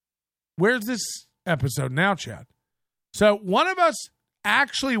 Where's this episode now, Chad? So one of us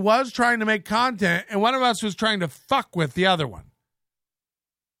actually was trying to make content, and one of us was trying to fuck with the other one.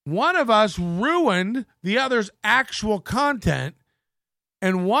 One of us ruined the other's actual content,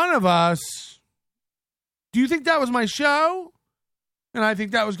 and one of us... Do you think that was my show? And I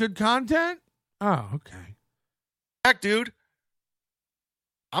think that was good content? Oh, okay. Heck, dude.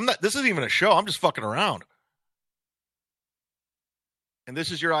 This isn't even a show. I'm just fucking around. And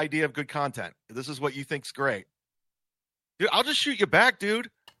this is your idea of good content. This is what you think's great. Dude, I'll just shoot you back, dude.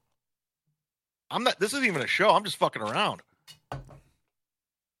 This isn't even a show. I'm just fucking around.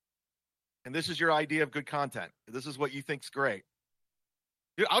 And this is your idea of good content. This is what you think's great.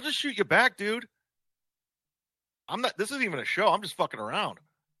 Dude, I'll just shoot you back, dude. This isn't even a show. I'm just fucking around.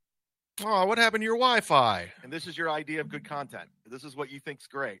 Oh, what happened to your Wi-Fi? And this is your idea of good content. This is what you think's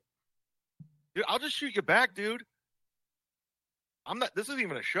great. Dude, I'll just shoot you back, dude. This isn't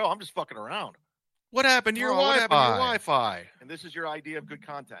even a show. I'm just fucking around. What happened to your Wi-Fi? And this is your idea of good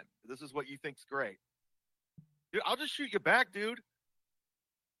content. This is what you think's great. Dude, I'll just shoot you back, dude.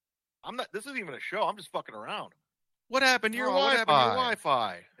 This isn't even a show. I'm just fucking around. What happened to your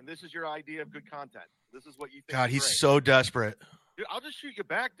Wi-Fi? And this is your idea of good content. This is what you think. God, he's great. So desperate. Dude, I'll just shoot you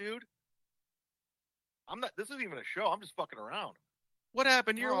back, dude. This isn't even a show. I'm just fucking around. What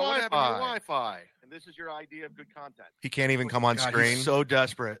happened to your Wi-Fi? And this is your idea of good content. He can't even come on screen. He's so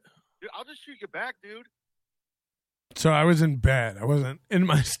desperate. Dude, I'll just shoot you back, dude. So I was in bed. I wasn't in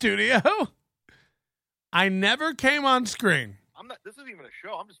my studio. I never came on screen. This isn't even a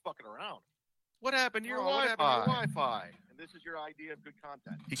show. I'm just fucking around. What happened to your Wi-Fi? And this is your idea of good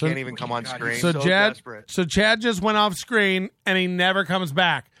content. He can't even come on screen. So desperate. Chad just went off screen and he never comes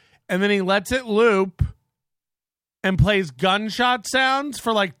back. And then he lets it loop and plays gunshot sounds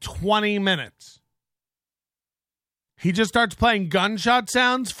for like 20 minutes. He just starts playing gunshot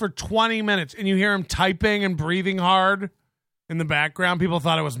sounds for 20 minutes. And you hear him typing and breathing hard in the background. People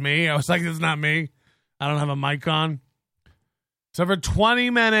thought it was me. I was like, it's not me. I don't have a mic on. So for 20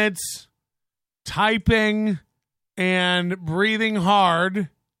 minutes, typing and breathing hard,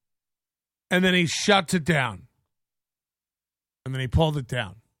 and then he shuts it down. And then he pulled it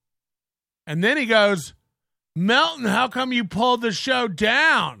down. And then he goes, Melton, how come you pulled the show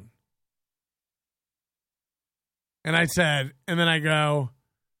down? And I said, and then I go,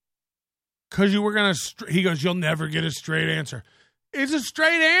 because you were going to, he goes, you'll never get a straight answer. It's a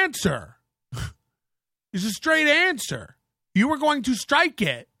straight answer. It's a straight answer. You were going to strike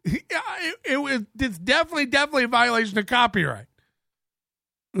it. It's definitely a violation of copyright.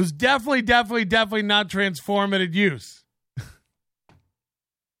 It was definitely not transformative use.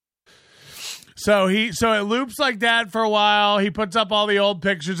 So it loops like that for a while. He puts up all the old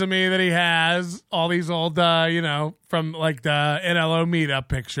pictures of me that he has, all these old, from like the NLO meetup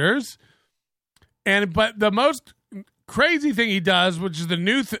pictures. But the most crazy thing he does, which is the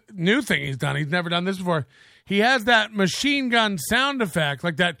new thing he's done, he's never done this before. He has that machine gun sound effect,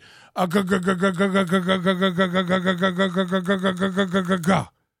 like that.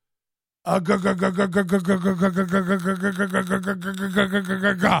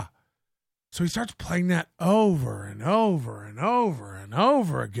 So he starts playing that over and over and over and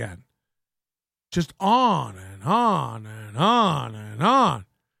over again. Just on and on and on and on.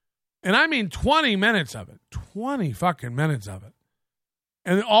 And I mean 20 minutes of it. 20 fucking minutes of it.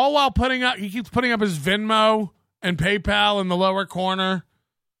 And all while he keeps putting up his Venmo and PayPal in the lower corner,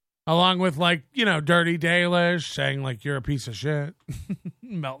 along with Dirty Dalish saying you're a piece of shit.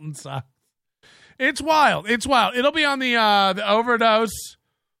 Melton sucks. It's wild. It's wild. It'll be on the Overdose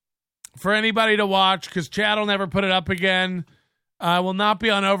for anybody to watch because Chad will never put it up again. Will not be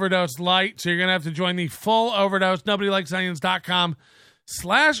on Overdose Lite, so you're going to have to join the full Overdose.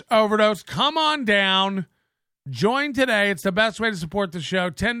 NobodyLikesOnions.com/Overdose. Come on down. Join today. It's the best way to support the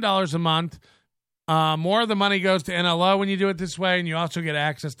show. $10 a month. More of the money goes to NLO when you do it this way, and you also get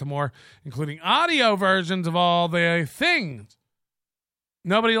access to more, including audio versions of all the things.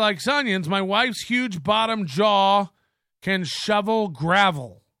 Nobody Likes Onions. My wife's huge bottom jaw can shovel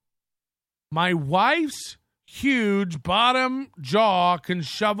gravel. My wife's huge bottom jaw can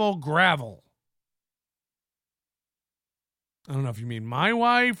shovel gravel. I don't know if you mean my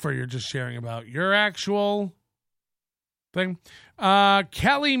wife or you're just sharing about your actual thing.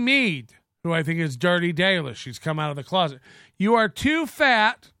 Kelly Mead, who I think is Dirty Dalish. She's come out of the closet. You are too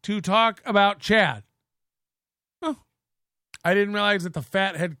fat to talk about Chad. Oh, I didn't realize that the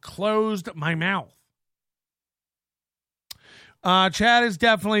fat had closed my mouth. Chad is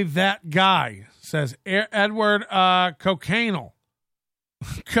definitely that guy, says Edward Cocainal.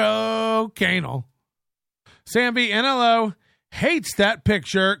 Cocainal. Sam B. NLO hates that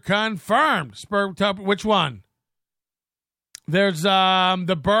picture. Confirmed. Which one? There's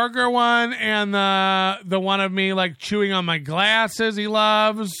the burger one and the one of me chewing on my glasses he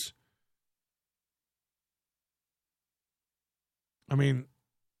loves. I mean,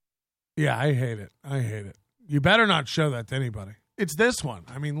 yeah, I hate it. I hate it. You better not show that to anybody. It's this one.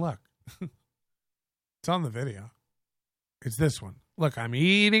 I mean, look. It's on the video. It's this one. Look, I'm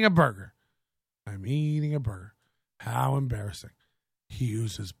eating a burger. I'm eating a burger. How embarrassing. He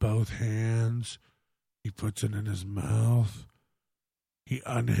uses both hands. He puts it in his mouth. He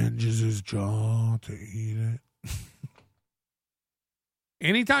unhinges his jaw to eat it.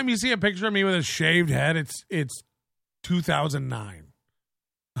 Anytime you see a picture of me with a shaved head, it's 2009.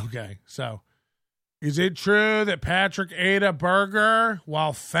 Okay, so Is it true that Patrick ate a burger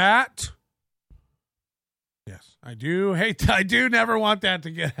while fat? Yes, I do never want that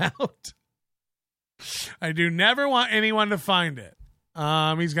to get out. I do never want anyone to find it.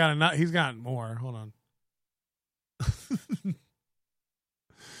 He's got more. Hold on.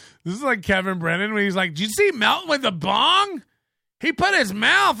 This is like Kevin Brennan when he's like, "Did you see Melton with the bong? He put his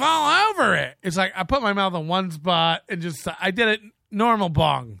mouth all over it." It's like I put my mouth in one spot and I did it normal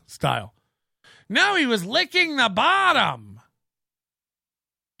bong style. No, he was licking the bottom.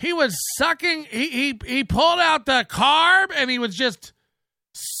 He was sucking. He pulled out the carb and he was just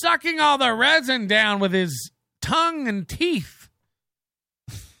sucking all the resin down with his tongue and teeth.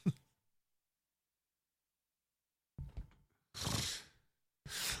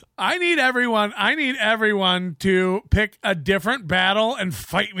 I need everyone to pick a different battle and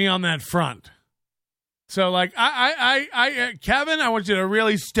fight me on that front. So, like, Kevin, I want you to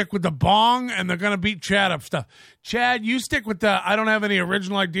really stick with the bong, and they're going to beat Chad up stuff. Chad, you stick with the, I don't have any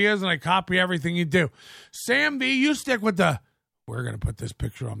original ideas, and I copy everything you do. Sam V, you stick with the, we're going to put this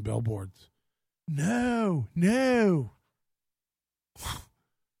picture on billboards. No.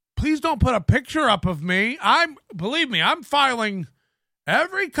 Please don't put a picture up of me. Believe me, I'm filing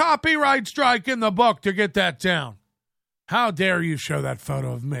every copyright strike in the book to get that down. How dare you show that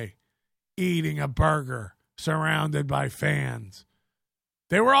photo of me eating a burger surrounded by fans?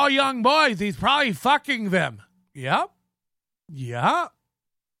 They were all young boys. He's probably fucking them. Yep.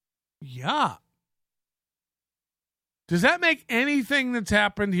 Does that make anything that's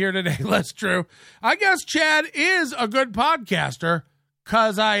happened here today less true? I guess Chad is a good podcaster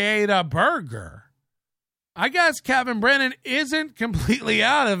because I ate a burger. I guess Kevin Brennan isn't completely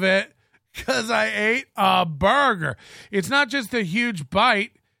out of it because I ate a burger. It's not just a huge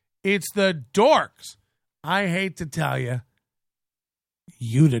bite. It's the dorks. I hate to tell you,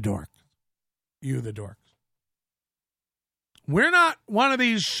 you the dork. You the dorks. We're not one of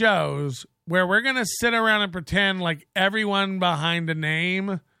these shows where we're going to sit around and pretend like everyone behind a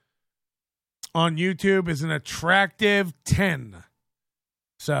name on YouTube is an attractive 10.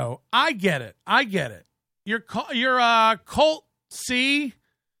 So I get it. You're a Colt C,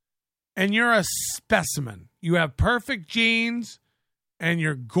 and you're a specimen. You have perfect genes, and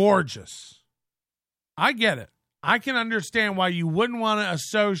you're gorgeous. I get it. I can understand why you wouldn't want to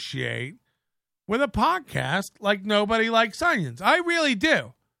associate with a podcast like Nobody Likes Onions. I really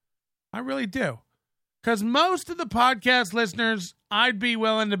do. Because most of the podcast listeners I'd be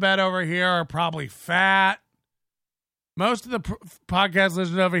willing to bet over here are probably fat. Most of the podcast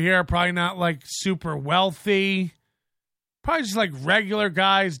listeners over here are probably not like super wealthy. Probably just like regular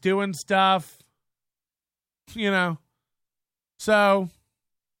guys doing stuff. So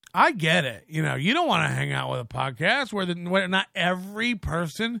I get it. You don't want to hang out with a podcast where not every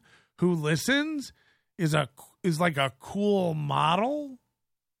person who listens is like a cool model.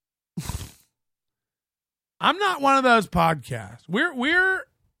 I'm not one of those podcasts. We're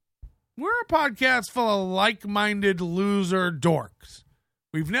a podcast full of like-minded loser dorks.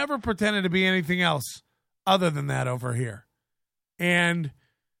 We've never pretended to be anything else other than that over here. And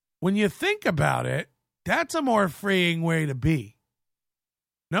when you think about it, that's a more freeing way to be.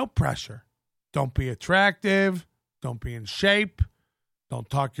 No pressure. Don't be attractive. Don't be in shape. Don't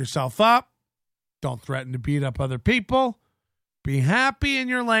talk yourself up. Don't threaten to beat up other people. Be happy in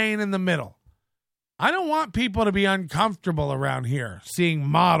your lane in the middle. I don't want people to be uncomfortable around here, seeing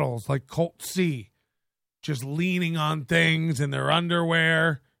models like Colt C just leaning on things in their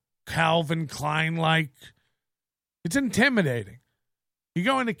underwear, Calvin Klein-like. It's intimidating. You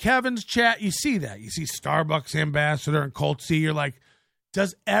go into Kevin's chat, you see that. You see Starbucks ambassador and Colt C. You're like,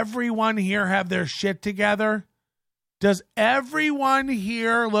 does everyone here have their shit together? Does everyone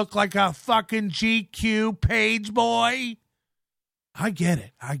here look like a fucking GQ page boy? I get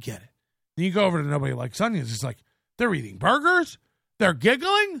it. Then you go over to Nobody Likes Onions. It's like, they're eating burgers? They're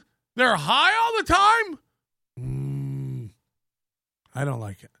giggling? They're high all the time? I don't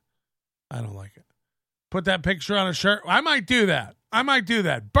like it. Put that picture on a shirt. I might do that.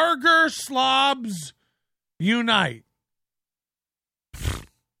 Burger slobs unite.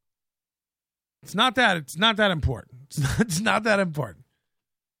 It's not that important. It's not that important.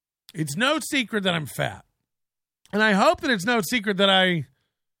 It's no secret that I'm fat. And I hope that it's no secret that I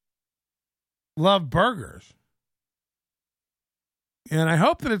love burgers. And I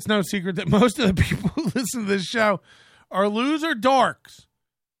hope that it's no secret that most of the people who listen to this show are loser dorks.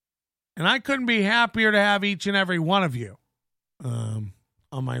 And I couldn't be happier to have each and every one of you on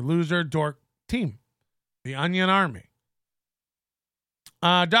my loser dork team, the Onion Army.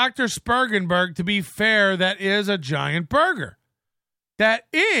 Dr. Spergenberg, to be fair, that is a giant burger. that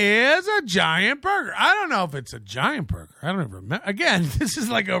is a giant burger. I don't know if it's a giant burger. I don't even remember. Again, this is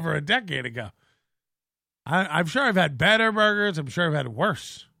like over a decade ago. I'm sure I've had better burgers. I'm sure I've had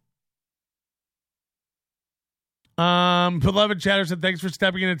worse. Beloved Chatter said, thanks for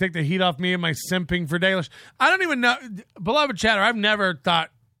stepping in and take the heat off me and my simping for Dalish. I don't even know. Beloved Chatter, I've never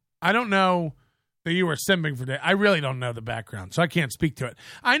thought, I don't know that you were simping for Dalish. I really don't know the background, so I can't speak to it.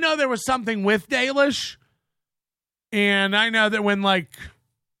 I know there was something with Dalish, and I know that when, like,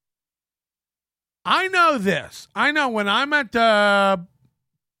 I know this. I know when I'm at the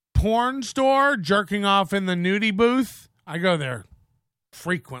porn store jerking off in the nudie booth, I go there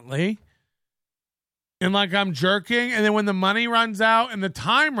frequently. And like I'm jerking, and then when the money runs out and the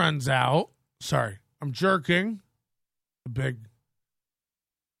time runs out, I'm jerking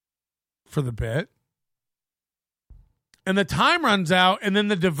for the bit. And the time runs out, and then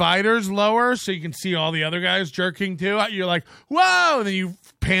the divider's lower, so you can see all the other guys jerking too. You're like, whoa! And then you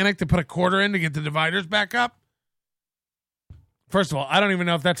panic to put a quarter in to get the dividers back up. First of all, I don't even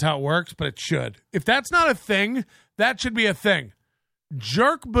know if that's how it works, but it should. If that's not a thing, that should be a thing.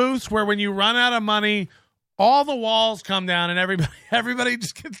 Jerk booths where when you run out of money, all the walls come down and everybody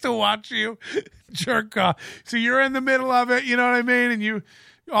just gets to watch you jerk off. So you're in the middle of it, you know what I mean? And you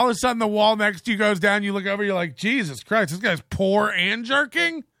all of a sudden the wall next to you goes down, you look over, you're like, Jesus Christ, this guy's poor and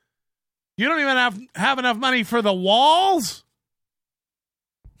jerking? You don't even have enough money for the walls?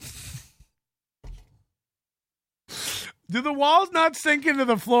 Do the walls not sink into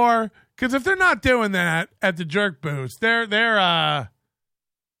the floor? Because if they're not doing that at the jerk booths, they're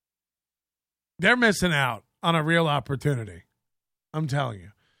missing out on a real opportunity. I'm telling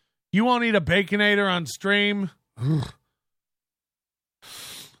you. You won't eat a Baconator on stream?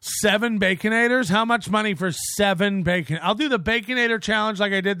 7 Baconators? How much money for 7 Bacon? I'll do the Baconator challenge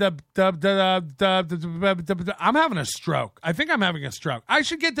like I did I'm having a stroke. I think I'm having a stroke. I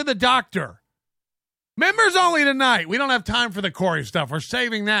should get to the doctor. Members only tonight. We don't have time for the Corey stuff. We're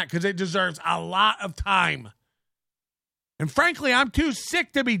saving that because it deserves a lot of time. And frankly, I'm too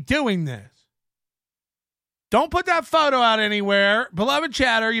sick to be doing this. Don't put that photo out anywhere. Beloved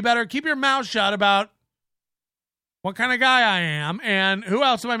Chatter, you better keep your mouth shut about what kind of guy I am. And who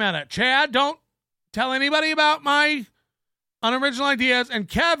else am I mad at? Chad, don't tell anybody about my unoriginal ideas. And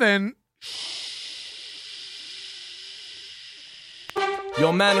Kevin,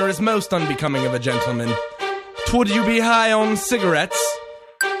 your manner is most unbecoming of a gentleman. Would you be high on cigarettes?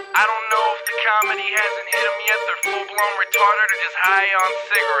 I don't know if the comedy hasn't hit them yet. They're full-blown retarded or just high on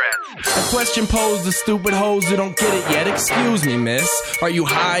cigarettes. A question posed to stupid hoes who don't get it yet. Excuse me, miss. Are you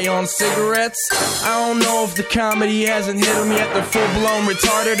high on cigarettes? I don't know if the comedy hasn't hit them yet. They're full-blown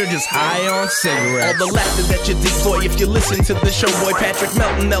retarded or just high on cigarettes. All the laughter that you deploy if you listen to the show, boy. Patrick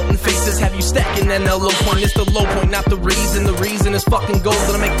melting faces have you stacking an low point. It's the low point, not the reason. The reason is fucking gold.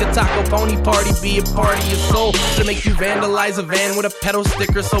 Gonna make the Taco Pony party be a party of soul. To make you vandalize a van with a pedal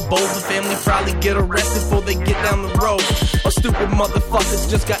sticker so bold the family probably get arrested before they get down the road. Or stupid motherfuckers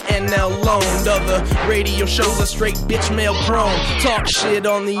just got NL loaned. Other radio shows are straight bitch mail prone. Talk shit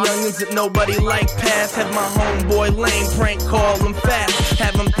on the youngins that nobody like past. Have my homeboy lame prank call him fast.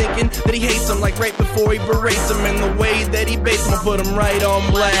 Have him thinking that he hates him like right before he berates him. And the way that he baits him, put him right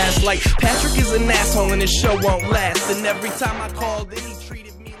on blast. Like Patrick is an asshole and his show won't last. And every time I call, then he treats